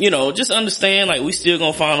 So, you know, just understand, like, we still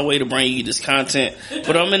gonna find a way to bring you this content,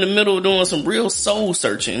 but I'm in the middle of doing some real soul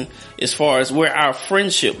searching as far as where our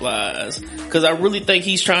friendship lies, because I really think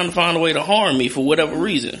he's trying to find a way to harm me for whatever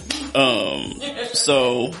reason.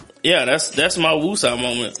 So yeah, that's my woosah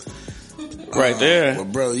moment right there. Well,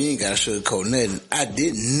 bro, you ain't gotta sugarcoat nothing. I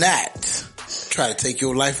did not try to take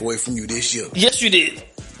your life away from you this year. Yes, you did.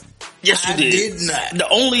 Yes, you did. I did not. The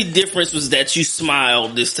only difference was that you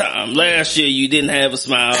smiled this time. Last year, you didn't have a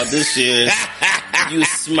smile. This year, you was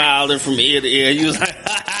smiling from ear to ear. You was like,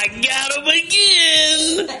 I got him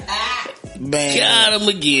again. Man, got him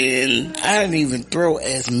again. I didn't even throw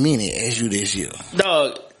as many as you this year.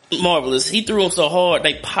 Dog, Marvelous. He threw them so hard,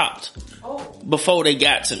 they popped before they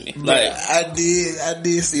got to me. Like, I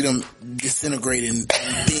did see them disintegrating in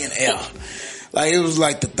thin air. Like, it was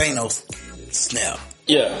like the Thanos snap.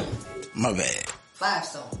 Yeah. My bad. 5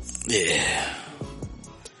 stones. Yeah.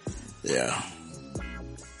 Yeah.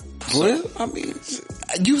 Well, I mean,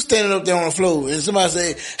 you standing up there on the floor and somebody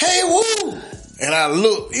say, hey, woo! And I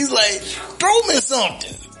look, he's like, throw me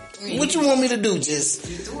something. What you want me to do? Just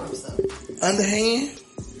underhand?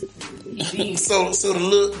 so the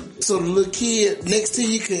little kid next to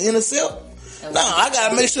you can intercept? No, I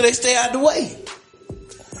gotta make sure they stay out the way.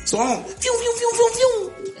 So I'm, phew, phew, phew, phew,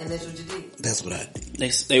 phew. And that's what you did? That's what I did.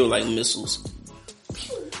 They were like missiles.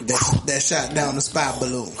 That shot down the spy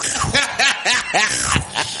balloon.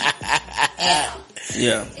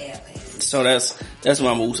 Yeah. So that's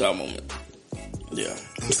my woosah moment. Yeah.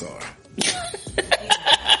 I'm sorry. You're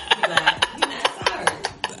not sorry.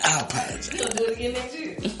 I apologize. You're gonna do it again next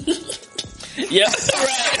year. Yeah,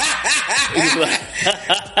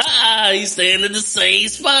 right. He's staying in the same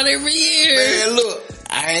spot every year. Man, look,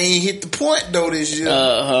 I ain't hit the point though this year.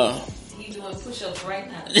 He's doing push-ups right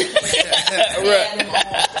now. Right.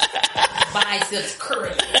 Biceps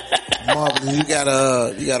curling. Marvin, you got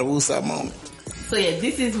a woosah moment. So yeah,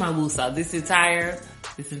 this is my woosah. This entire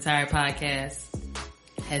podcast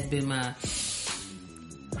has been my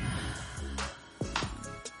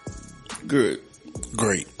Good.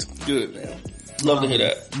 Great. Good, man. Love to hear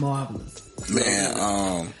that. marvelous.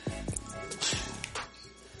 Man,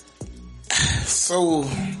 so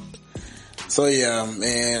yeah,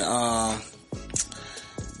 man, I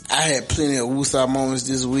had plenty of woosah moments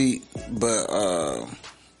this week, but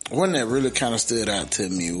one that really kind of stood out to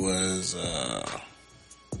me was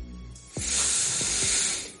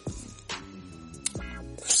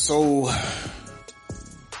so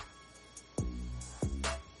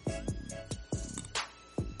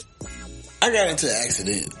I got into an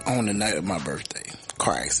accident on the night of my birthday.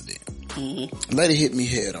 Car accident. Mm-hmm. Lady hit me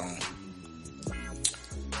head on.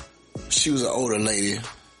 She was an older lady.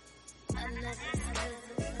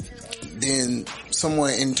 Then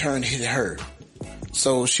someone in turn hit her.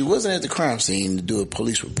 So she wasn't at the crime scene to do a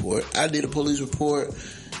police report. I did a police report,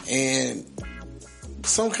 and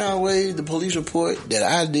some kind of way the police report that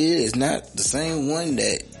I did is not the same one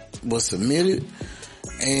that was submitted.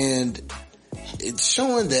 And it's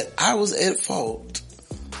showing that I was at fault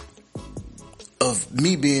of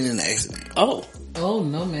me being in an accident. Oh,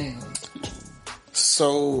 no, ma'am.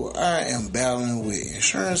 So I am battling with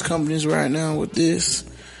insurance companies right now with this,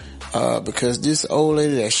 because this old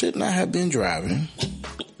lady that should not have been driving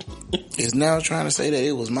is now trying to say that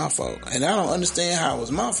it was my fault. And I don't understand how it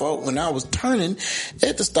was my fault when I was turning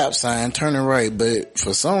at the stop sign, turning right. But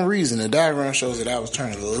for some reason, the diagram shows that I was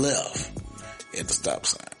turning left at the stop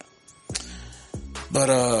sign. But,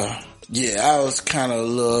 yeah, I was kind of a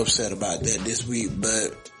little upset about that this week.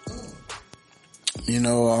 But, you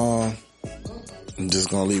know, I'm just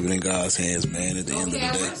going to leave it in God's hands, man, at the end of the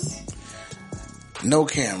day. No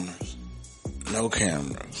cameras. No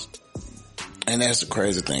cameras. And that's the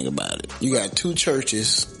crazy thing about it. You got two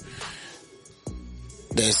churches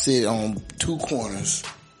that sit on two corners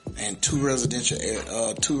and two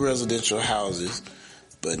residential houses,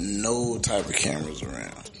 but no type of cameras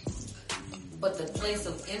around. But the place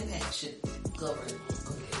of impact should govern.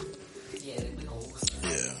 Okay. Yeah, we don't.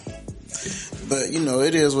 Yeah. But, you know,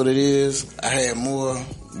 it is what it is. I had more,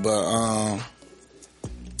 but,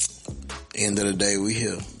 end of the day, we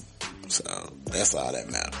here. So, that's all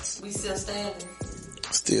that matters. We still standing.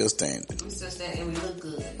 Still standing. We still standing and we look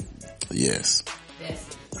good. Yes. That's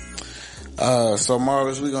it. So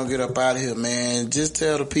Marvelous, we're gonna get up out of here, man. Just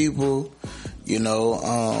tell the people, you know,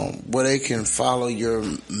 where they can follow your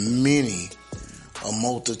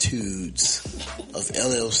multitudes of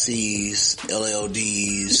LLCs,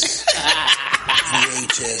 LLDs,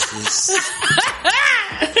 VHSs,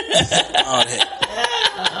 all that.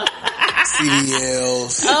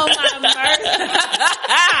 CDLs. Oh my mercy.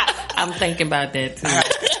 I'm thinking about that too.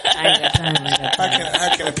 I ain't got time.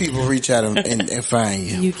 How can the people reach out and find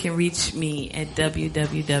you? You can reach me at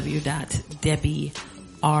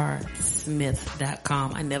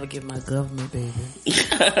www.debbiersmith.com. I never give my government, baby.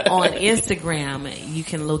 On Instagram, you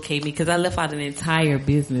can locate me because I left out an entire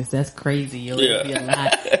business. That's crazy, yo. It'd be a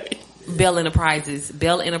lot. Bell Enterprises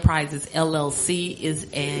LLC is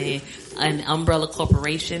an umbrella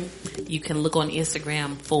corporation. You can look on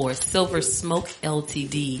Instagram for Silver Smoke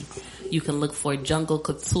Ltd. You can look for Jungle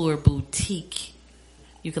Couture Boutique.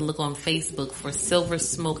 You can look on Facebook for Silver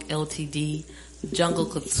Smoke Ltd, Jungle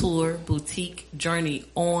Couture Boutique, Journey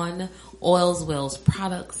On, Oils Wells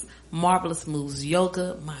Products, Marvelous Moves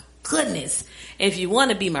Yoga. My goodness. If you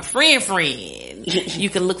want to be my friend, you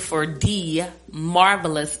can look for D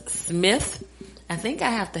Marvelous Smith. I think I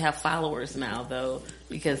have to have followers now though,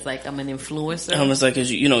 because like I'm an influencer. I was like,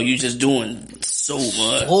 cause you just doing so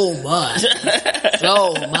much. So much.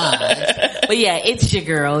 But yeah, it's your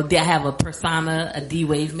girl. I have a persona, a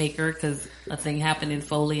D-Wave maker, cause a thing happened in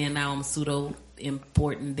Foley and now I'm pseudo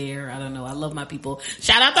important there. I don't know. I love my people.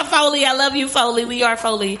 Shout out to Foley. I love you, Foley. We are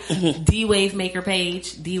Foley. D-Wave maker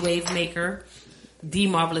page, D-Wave maker, D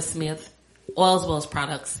Marvelous Smith, Oils Wells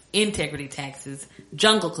Products, Integrity Taxes,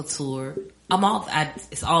 Jungle Couture.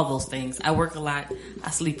 It's all those things. I work a lot. I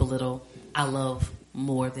sleep a little. I love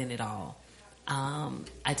more than it all.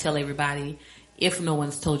 I tell everybody, if no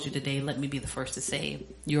one's told you today, let me be the first to say,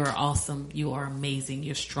 you are awesome. You are amazing.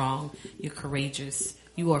 You're strong. You're courageous.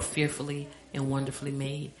 You are fearfully and wonderfully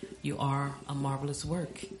made. You are a marvelous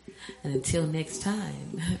work. And until next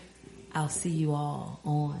time, I'll see you all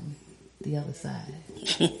on the other side.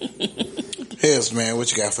 Yes, man.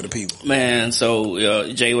 What you got for the people? Man,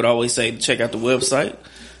 so Jay would always say, check out the website,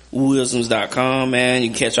 wisdoms.com, man. You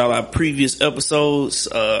can catch all our previous episodes,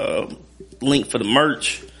 link for the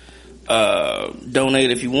merch,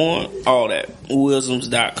 donate if you want, all that,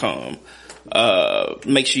 wisdoms.com.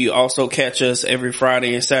 Make sure you also catch us every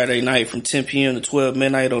Friday and Saturday night from 10 p.m. to 12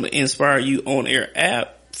 midnight on the Inspire You On Air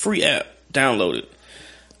app, free app, download it.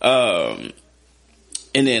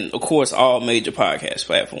 And then, of course, all major podcast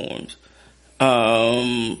platforms.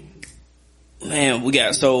 Man,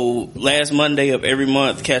 so last Monday of every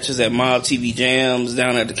month, catch us at Mob TV Jams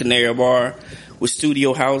down at the Canary Bar with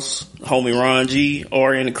Studio House, homie Ron G,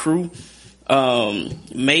 Ari and the crew.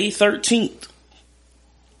 May 13th,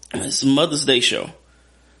 it's Mother's Day show.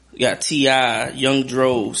 We got T.I., Young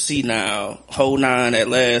Dro, C-Nile, Whole Nine at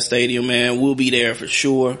Last Stadium, man. We'll be there for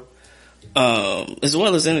sure. As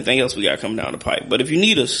well as anything else we got coming down the pipe. But if you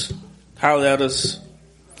need us, holler at us.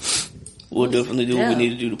 We'll definitely do what we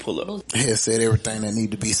need to do to pull up. Has said everything that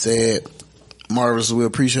need to be said. Marvelous, we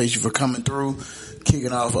appreciate you for coming through,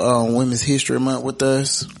 kicking off Women's History Month with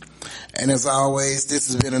us. And as always, this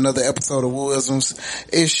has been another episode of Wisdoms.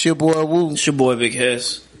 It's your boy Woo. It's your boy Big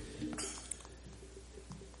Hess.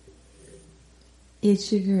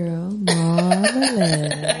 It's your girl, Marvelous.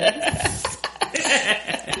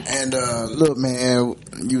 And look, man,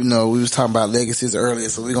 we was talking about legacies earlier,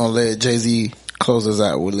 so we're gonna let Jay-Z close us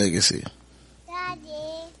out with legacy. Daddy,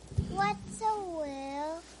 What's a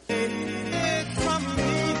will?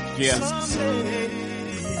 Yeah.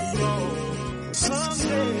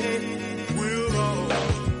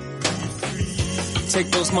 Take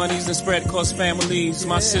those monies and spread across families.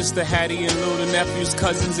 My sister Hattie and little nephews,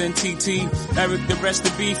 cousins and TT. Eric, the rest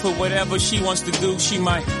to be for whatever she wants to do. She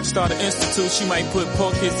might start an institute. She might put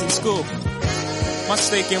poor kids in school. My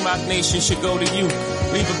stake in Rock Nation should go to you.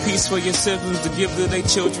 Leave a piece for your siblings to give to their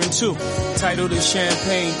children too. Titled is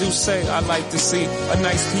Champagne. Do say I'd like to see a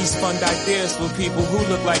nice piece, fund ideas for people who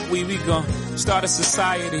look like we gon' start a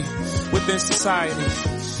society within society.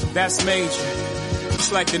 That's major.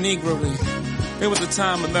 It's like the Negro League. There was a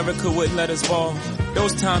time America wouldn't let us ball.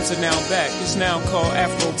 Those times are now back. It's now called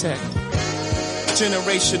Afrotech.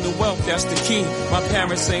 Generational wealth, that's the key. My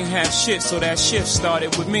parents ain't have shit, so that shift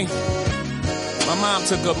started with me. My mom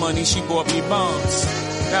took her money, she bought me bonds.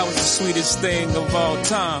 That was the sweetest thing of all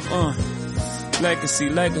time. Legacy,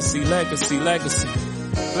 legacy, legacy, legacy.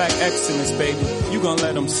 Black excellence, baby, you gon'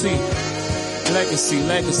 let them see. Legacy,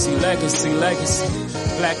 legacy, legacy, legacy.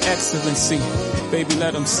 Black excellency, baby,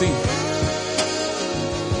 let them see.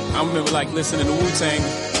 I remember like listening to Wu-Tang,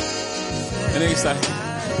 and it's like,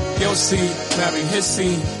 your seed, marry his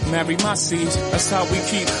seed, marry my seed. That's how we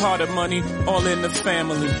keep Carter money all in the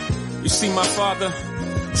family. You see my father,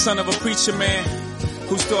 son of a preacher man,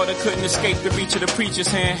 whose daughter couldn't escape the reach of the preacher's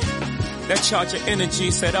hand. That charge of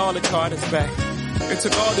energy set all the Carters back. It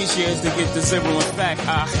took all these years to get the zero in fact.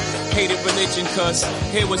 I hated religion cause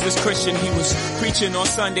here was this Christian, he was preaching on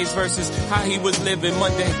Sundays versus how he was living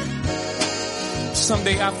Monday.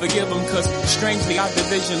 Someday I forgive him cause strangely our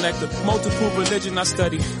division like the multiple religion I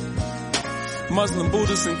studied. Muslim,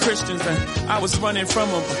 Buddhists, and Christians, and I was running from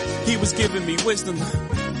him, but he was giving me wisdom.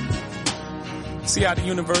 See how the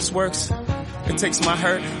universe works? It takes my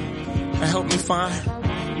hurt and help me find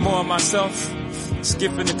more of myself,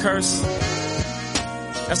 skipping the curse.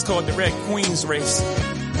 That's called the Red Queen's race.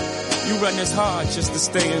 You run this hard just to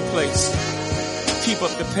stay in place. Keep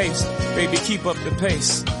up the pace, baby, keep up the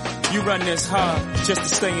pace. You run this hard just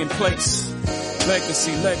to stay in place.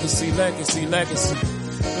 Legacy, legacy, legacy, legacy.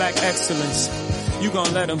 Black excellence, you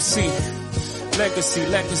gon' let them see. Legacy,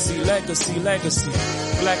 legacy, legacy, legacy.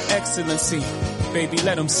 Black excellency, baby,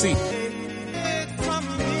 let them see.